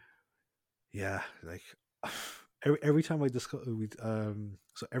 Like every time I discuss,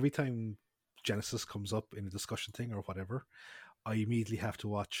 so every time Genesis comes up in a discussion thing or whatever, I immediately have to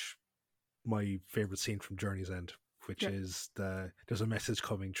watch my favorite scene from Journey's End, which is there's a message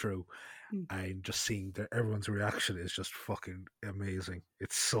coming through, and just seeing everyone's reaction is just fucking amazing.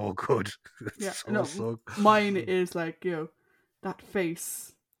 It's so good. It's so mine is like, that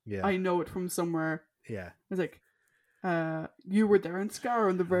face. Yeah, I know it from somewhere. Yeah, it's like, you were there in Scar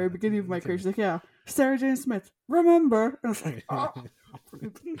in the very beginning of my career. She's like, Sarah Jane Smith, remember? And I was like,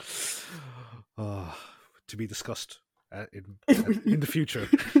 to be discussed in the future,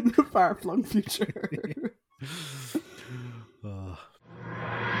 in the far flung future.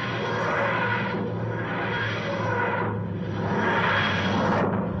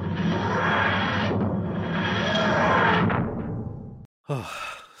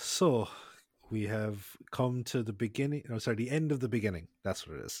 So we have come to the beginning. The end of the beginning. That's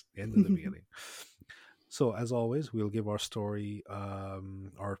what it is. The end of the beginning. So as always, we'll give our story,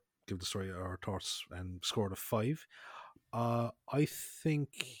 our thoughts and score it a 5. I think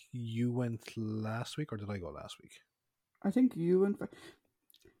you went last week, or did I go last week? I think you went.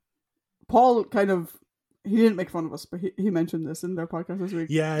 Paul he didn't make fun of us, but he mentioned this in their podcast this week.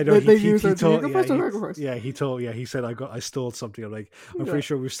 Yeah, I know. He told. He said I stole something. I'm like, I'm pretty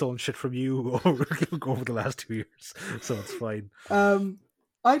sure we've stolen shit from you over the last 2 years, so it's fine.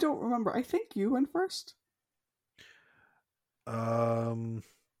 I don't remember. I think you went first.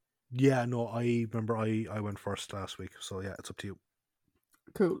 Yeah, no, I remember I went first last week, so yeah, it's up to you.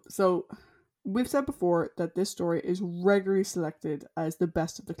 Cool. So we've said before that this story is regularly selected as the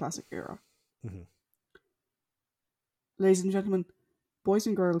best of the classic era. Mm-hmm. Ladies and gentlemen, boys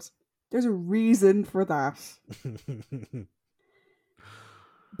and girls, there's a reason for that.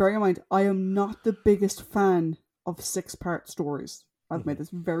 Bearing in mind, I am not the biggest fan of 6-part stories. I've made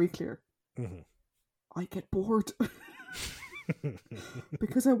this very clear. Mm-hmm. I get bored.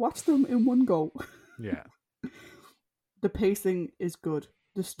 Because I watch them in one go. Yeah. The pacing is good.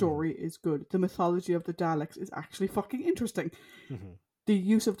 The story is good. The mythology of the Daleks is actually fucking interesting. Mm-hmm. The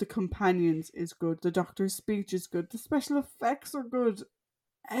use of the companions is good. The Doctor's speech is good. The special effects are good.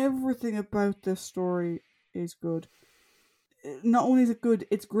 Everything about this story is good. Not only is it good,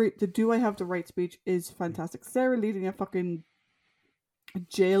 it's great. The "Do I Have the Right" speech is fantastic. Sarah leading a fucking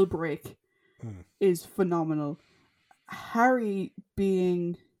jailbreak is phenomenal. Harry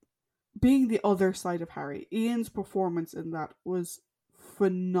being the other side of Harry. Ian's performance in that was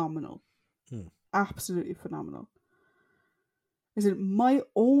phenomenal. Absolutely phenomenal. Is it my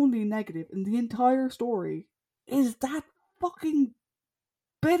only negative in the entire story is that fucking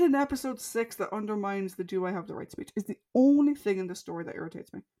bit in episode 6 that undermines the "Do I Have the Right" speech. Is the only thing in the story that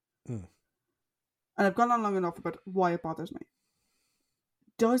irritates me. And I've gone on long enough about why it bothers me.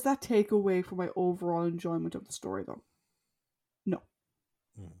 Does that take away from my overall enjoyment of the story, though? No.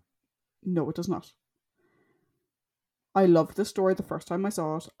 No, it does not. I loved the story the first time I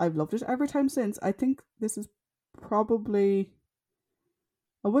saw it. I've loved it every time since. I think this is probably...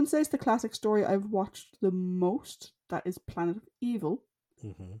 I wouldn't say it's the classic story I've watched the most. That is Planet of Evil.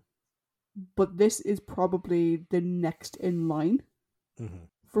 But this is probably the next in line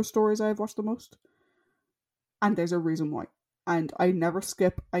for stories I've watched the most. And there's a reason why. And I never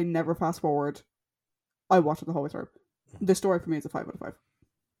skip. I never fast forward. I watch it the whole way through. This story for me is a 5 out of 5.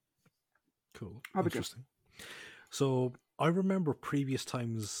 Cool. How about Interesting. So I remember previous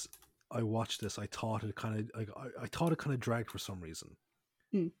times I watched this, I thought it kind of dragged for some reason.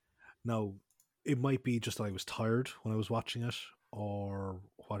 Now, it might be just that I was tired when I was watching it, or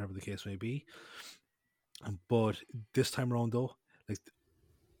whatever the case may be. But this time around, though, like,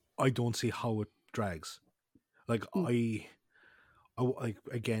 I don't see how it drags. Like, I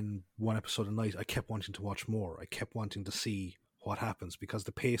again, one episode a night, I kept wanting to watch more. I kept wanting to see what happens because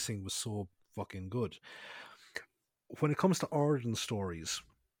the pacing was so fucking good. When it comes to origin stories,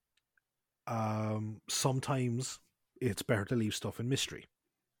 sometimes it's better to leave stuff in mystery,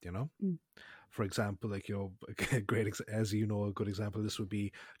 you know? For example, like, a good example of this would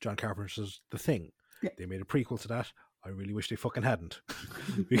be John Carpenter's The Thing. Yeah. They made a prequel to that. I really wish they fucking hadn't,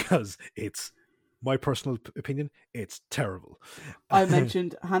 because it's, my personal opinion, it's terrible. I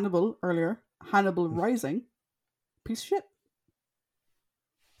mentioned Hannibal earlier. Hannibal Rising, piece of shit.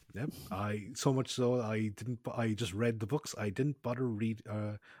 Yep. So much so I just read the books. I didn't bother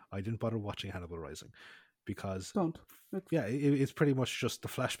watching Hannibal Rising, because it's pretty much just the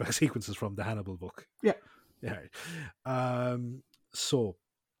flashback sequences from the Hannibal book. Yeah.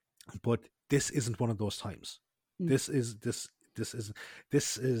 But this isn't one of those times. This is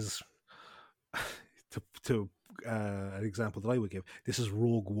an example that I would give. This is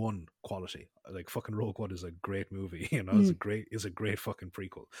Rogue One quality. Like, fucking Rogue One is a great movie. It's a great fucking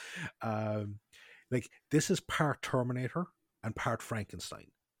prequel. Like, this is part Terminator, and part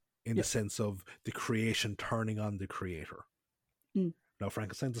Frankenstein, in Yeah. the sense of the creation turning on the creator. Mm. Now,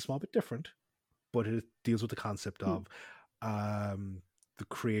 Frankenstein's a small bit different, but it deals with the concept of the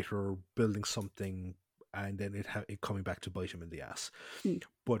creator building something and then it coming back to bite him in the ass. Mm.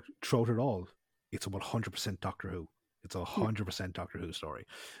 But throughout it all, it's a 100% Doctor Who. It's a 100% Doctor Who story.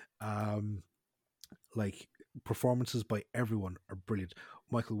 Like, performances by everyone are brilliant.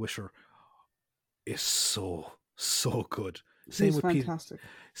 Michael Wisher is so good. He's fantastic.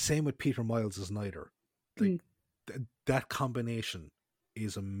 Same with Peter Miles as Nyder. Like that combination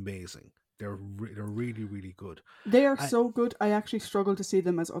is amazing. They're really, really good. They are so good. I actually struggle to see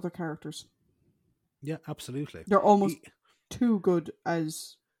them as other characters. Yeah, absolutely. They're almost too good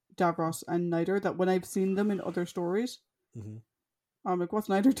as Davros and Nyder, that when I've seen them in other stories, I'm like, what's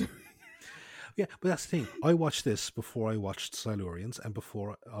Nyder doing? Yeah, but that's the thing. I watched this before I watched Silurians, and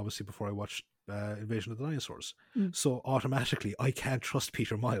before I watched Invasion of the Dinosaurs. So automatically, I can't trust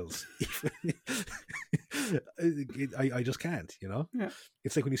Peter Miles. I just can't, you know. Yeah.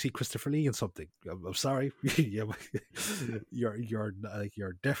 It's like when you see Christopher Lee in something. I'm sorry, you're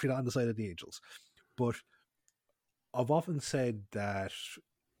definitely not on the side of the angels. But I've often said that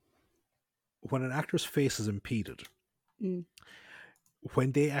when an actor's face is impeded,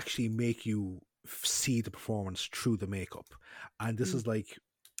 when they actually make you see the performance through the makeup, and this is like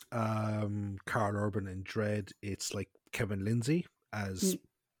Carl Urban in Dredd, it's like Kevin Lindsay as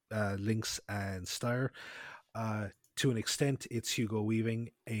Lynx and Styre. To an extent, it's Hugo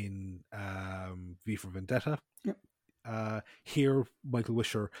Weaving in V for Vendetta. Yep. Here, Michael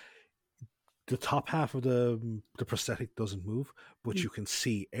Wisher, the top half of the prosthetic doesn't move, but you can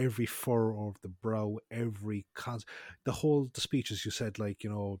see every furrow of the brow, the speeches you said, like,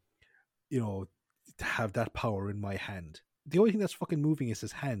 you know, to have that power in my hand. The only thing that's fucking moving is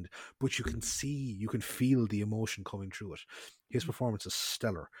his hand, but you can feel the emotion coming through it. His performance is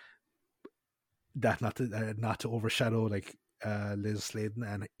stellar. That not to overshadow like Liz Sladen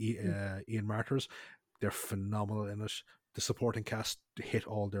and Ian Marters, they're phenomenal in it. The supporting cast hit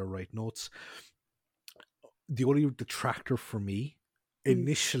all their right notes. The only detractor for me,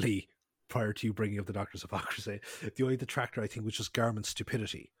 initially, prior to you bringing up the Doctor's Hypocrisy, the only detractor I think was just Garman's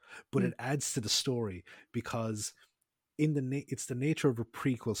stupidity. But it adds to the story because it's the nature of a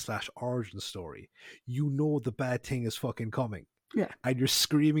prequel / origin story. You know the bad thing is fucking coming. Yeah. And you're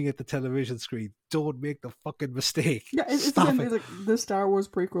screaming at the television screen, don't make the fucking mistake. Yeah, it's like the Star Wars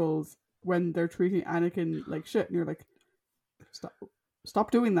prequels when they're treating Anakin like shit, and you're like,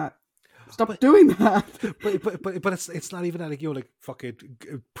 stop doing that. Doing that. But it's not even like, you know, like fucking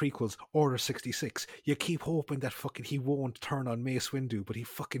prequels, Order 66. You keep hoping that fucking he won't turn on Mace Windu, but he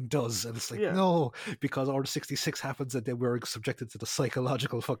fucking does, and it's like no, because Order 66 happens, and then we're subjected to the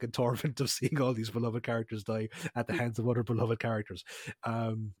psychological fucking torment of seeing all these beloved characters die at the hands of other beloved characters.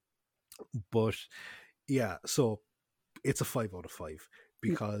 But yeah, so it's a 5 out of 5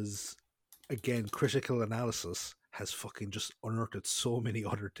 because again, critical analysis has fucking just unearthed so many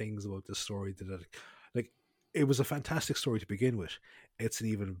other things about this story that it was a fantastic story to begin with. It's an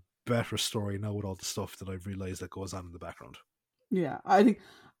even better story now with all the stuff that I've realized that goes on in the background. Yeah, I think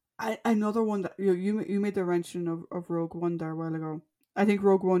another one that you made the mention of Rogue One there a while ago. I think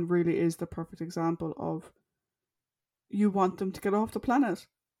Rogue One really is the perfect example of you want them to get off the planet.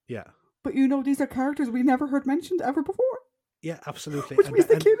 Yeah. But these are characters we never heard mentioned ever before. Yeah, absolutely. Which means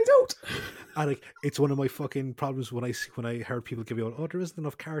they clearly don't. And like, it's one of my fucking problems when I heard people give you, there isn't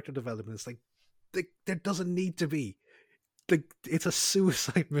enough character development. It's like, there doesn't need to be. Like, it's a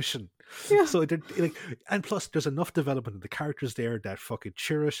suicide mission. Yeah. So and plus there's enough development of the characters there that fucking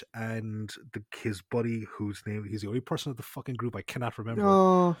Cherish and his buddy, whose name, he's the only person of the fucking group I cannot remember.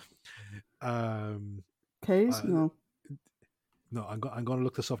 Oh. Case? No. No, I'm going to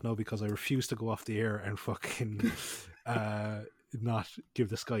look this up now because I refuse to go off the air and fucking not give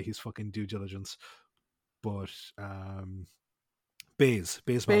this guy his fucking due diligence. But Baze.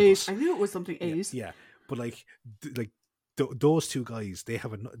 I knew it was something A's. Yeah, but those two guys, they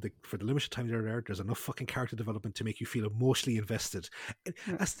have for the limited time they're there, there's enough fucking character development to make you feel emotionally invested.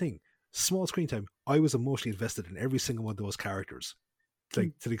 That's the thing. Small screen time, I was emotionally invested in every single one of those characters.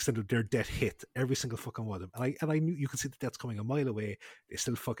 Like, to the extent of their death hit every single fucking one of them, and I knew you could see the death's coming a mile away. They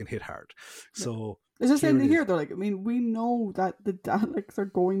still fucking hit hard. So it's the same thing here, though. Like, I mean, we know that the Daleks are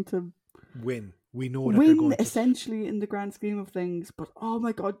going to win. We know that they're going to essentially in the grand scheme of things. But oh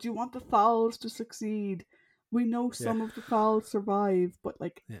my god, do you want the Thals to succeed? We know some of the Thals survive, but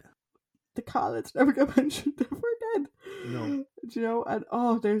like the Khalids never get mentioned ever again. No, and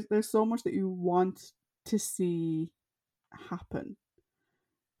there's so much that you want to see happen.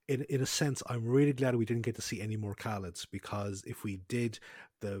 in a sense, I'm really glad we didn't get to see any more Khalids, because if we did,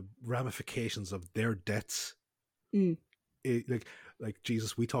 the ramifications of their deaths, like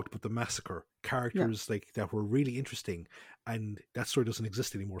Jesus, we talked about the massacre characters like that were really interesting, and that story doesn't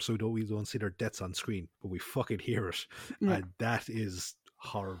exist anymore. So we don't see their deaths on screen, but we fucking hear it, and that is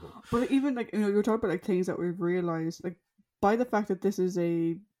horrible. But even like, you know, you're talking about like things that we've realized, like by the fact that this is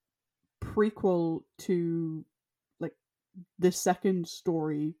a prequel to like the second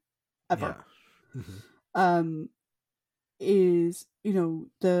story ever, is, you know,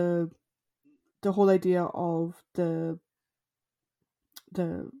 the whole idea of the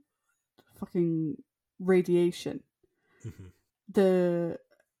fucking radiation, the,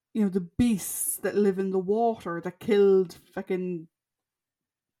 you know, the beasts that live in the water that killed fucking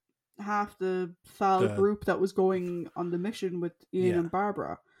half the Thal group that was going on the mission with Ian and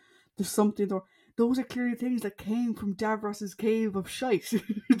Barbara. There's something there. Those are clearly things that came from Davros's cave of shite. Do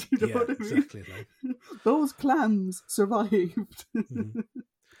you know what I mean? Exactly. Like. Those clams survived,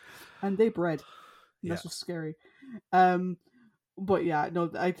 and they bred. That's just scary. But yeah, no,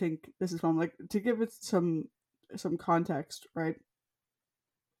 I think this is fun. Like, to give it some context, right?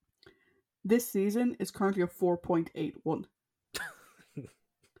 This season is currently a 4.81,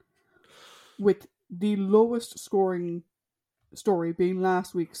 with the lowest scoring story being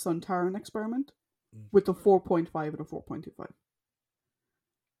last week's Sontaran Experiment, with a 4.5 and a 4.25.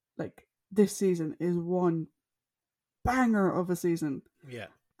 Like, this season is one banger of a season. Yeah.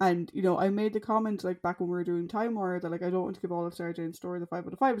 And, you know, I made the comment, like, back when we were doing Time War, that, like, I don't want to give Olive Sarah Jane's story the 5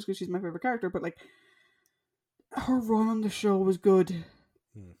 out of 5 because she's my favourite character, but, like, her run on the show was good.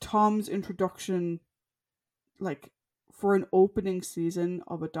 Tom's introduction, like, for an opening season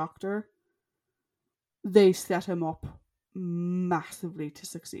of a Doctor, they set him up massively to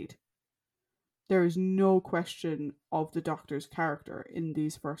succeed. There is no question of the Doctor's character in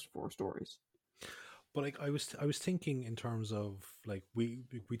these first 4 stories. But like I was thinking in terms of like we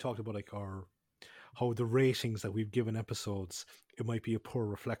talked about like how the ratings that we've given episodes, it might be a poor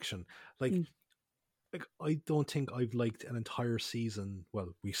reflection. Like I don't think I've liked an entire season.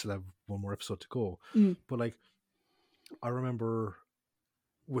 Well, we still have one more episode to go. But like I remember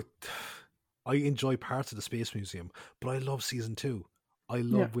I enjoy parts of the Space Museum, but I love season 2. I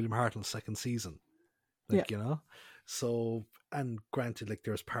love William Hartnell's second season. Like, you know? So, and granted, like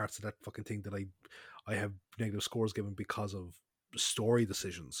there's parts of that fucking thing that I have negative scores given because of story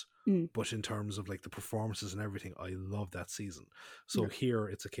decisions. But in terms of like the performances and everything, I love that season. So here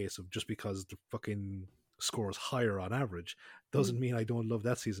it's a case of just because the fucking score is higher on average doesn't mean I don't love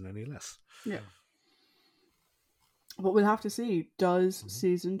that season any less. Yeah. But we'll have to see, does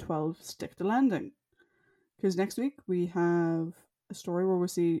season 12 stick the landing? Because next week we have a story where we'll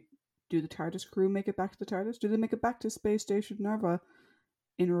see, do the TARDIS crew make it back to the TARDIS? Do they make it back to Space Station Nerva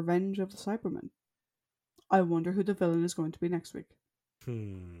in Revenge of the Cybermen? I wonder who the villain is going to be next week.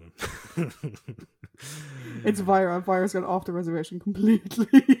 It's Vira. Vira's gone off the reservation completely.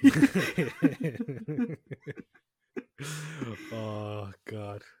 Oh,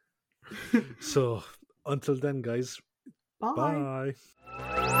 God. So, until then, guys. Bye.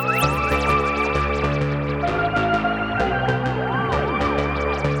 Bye.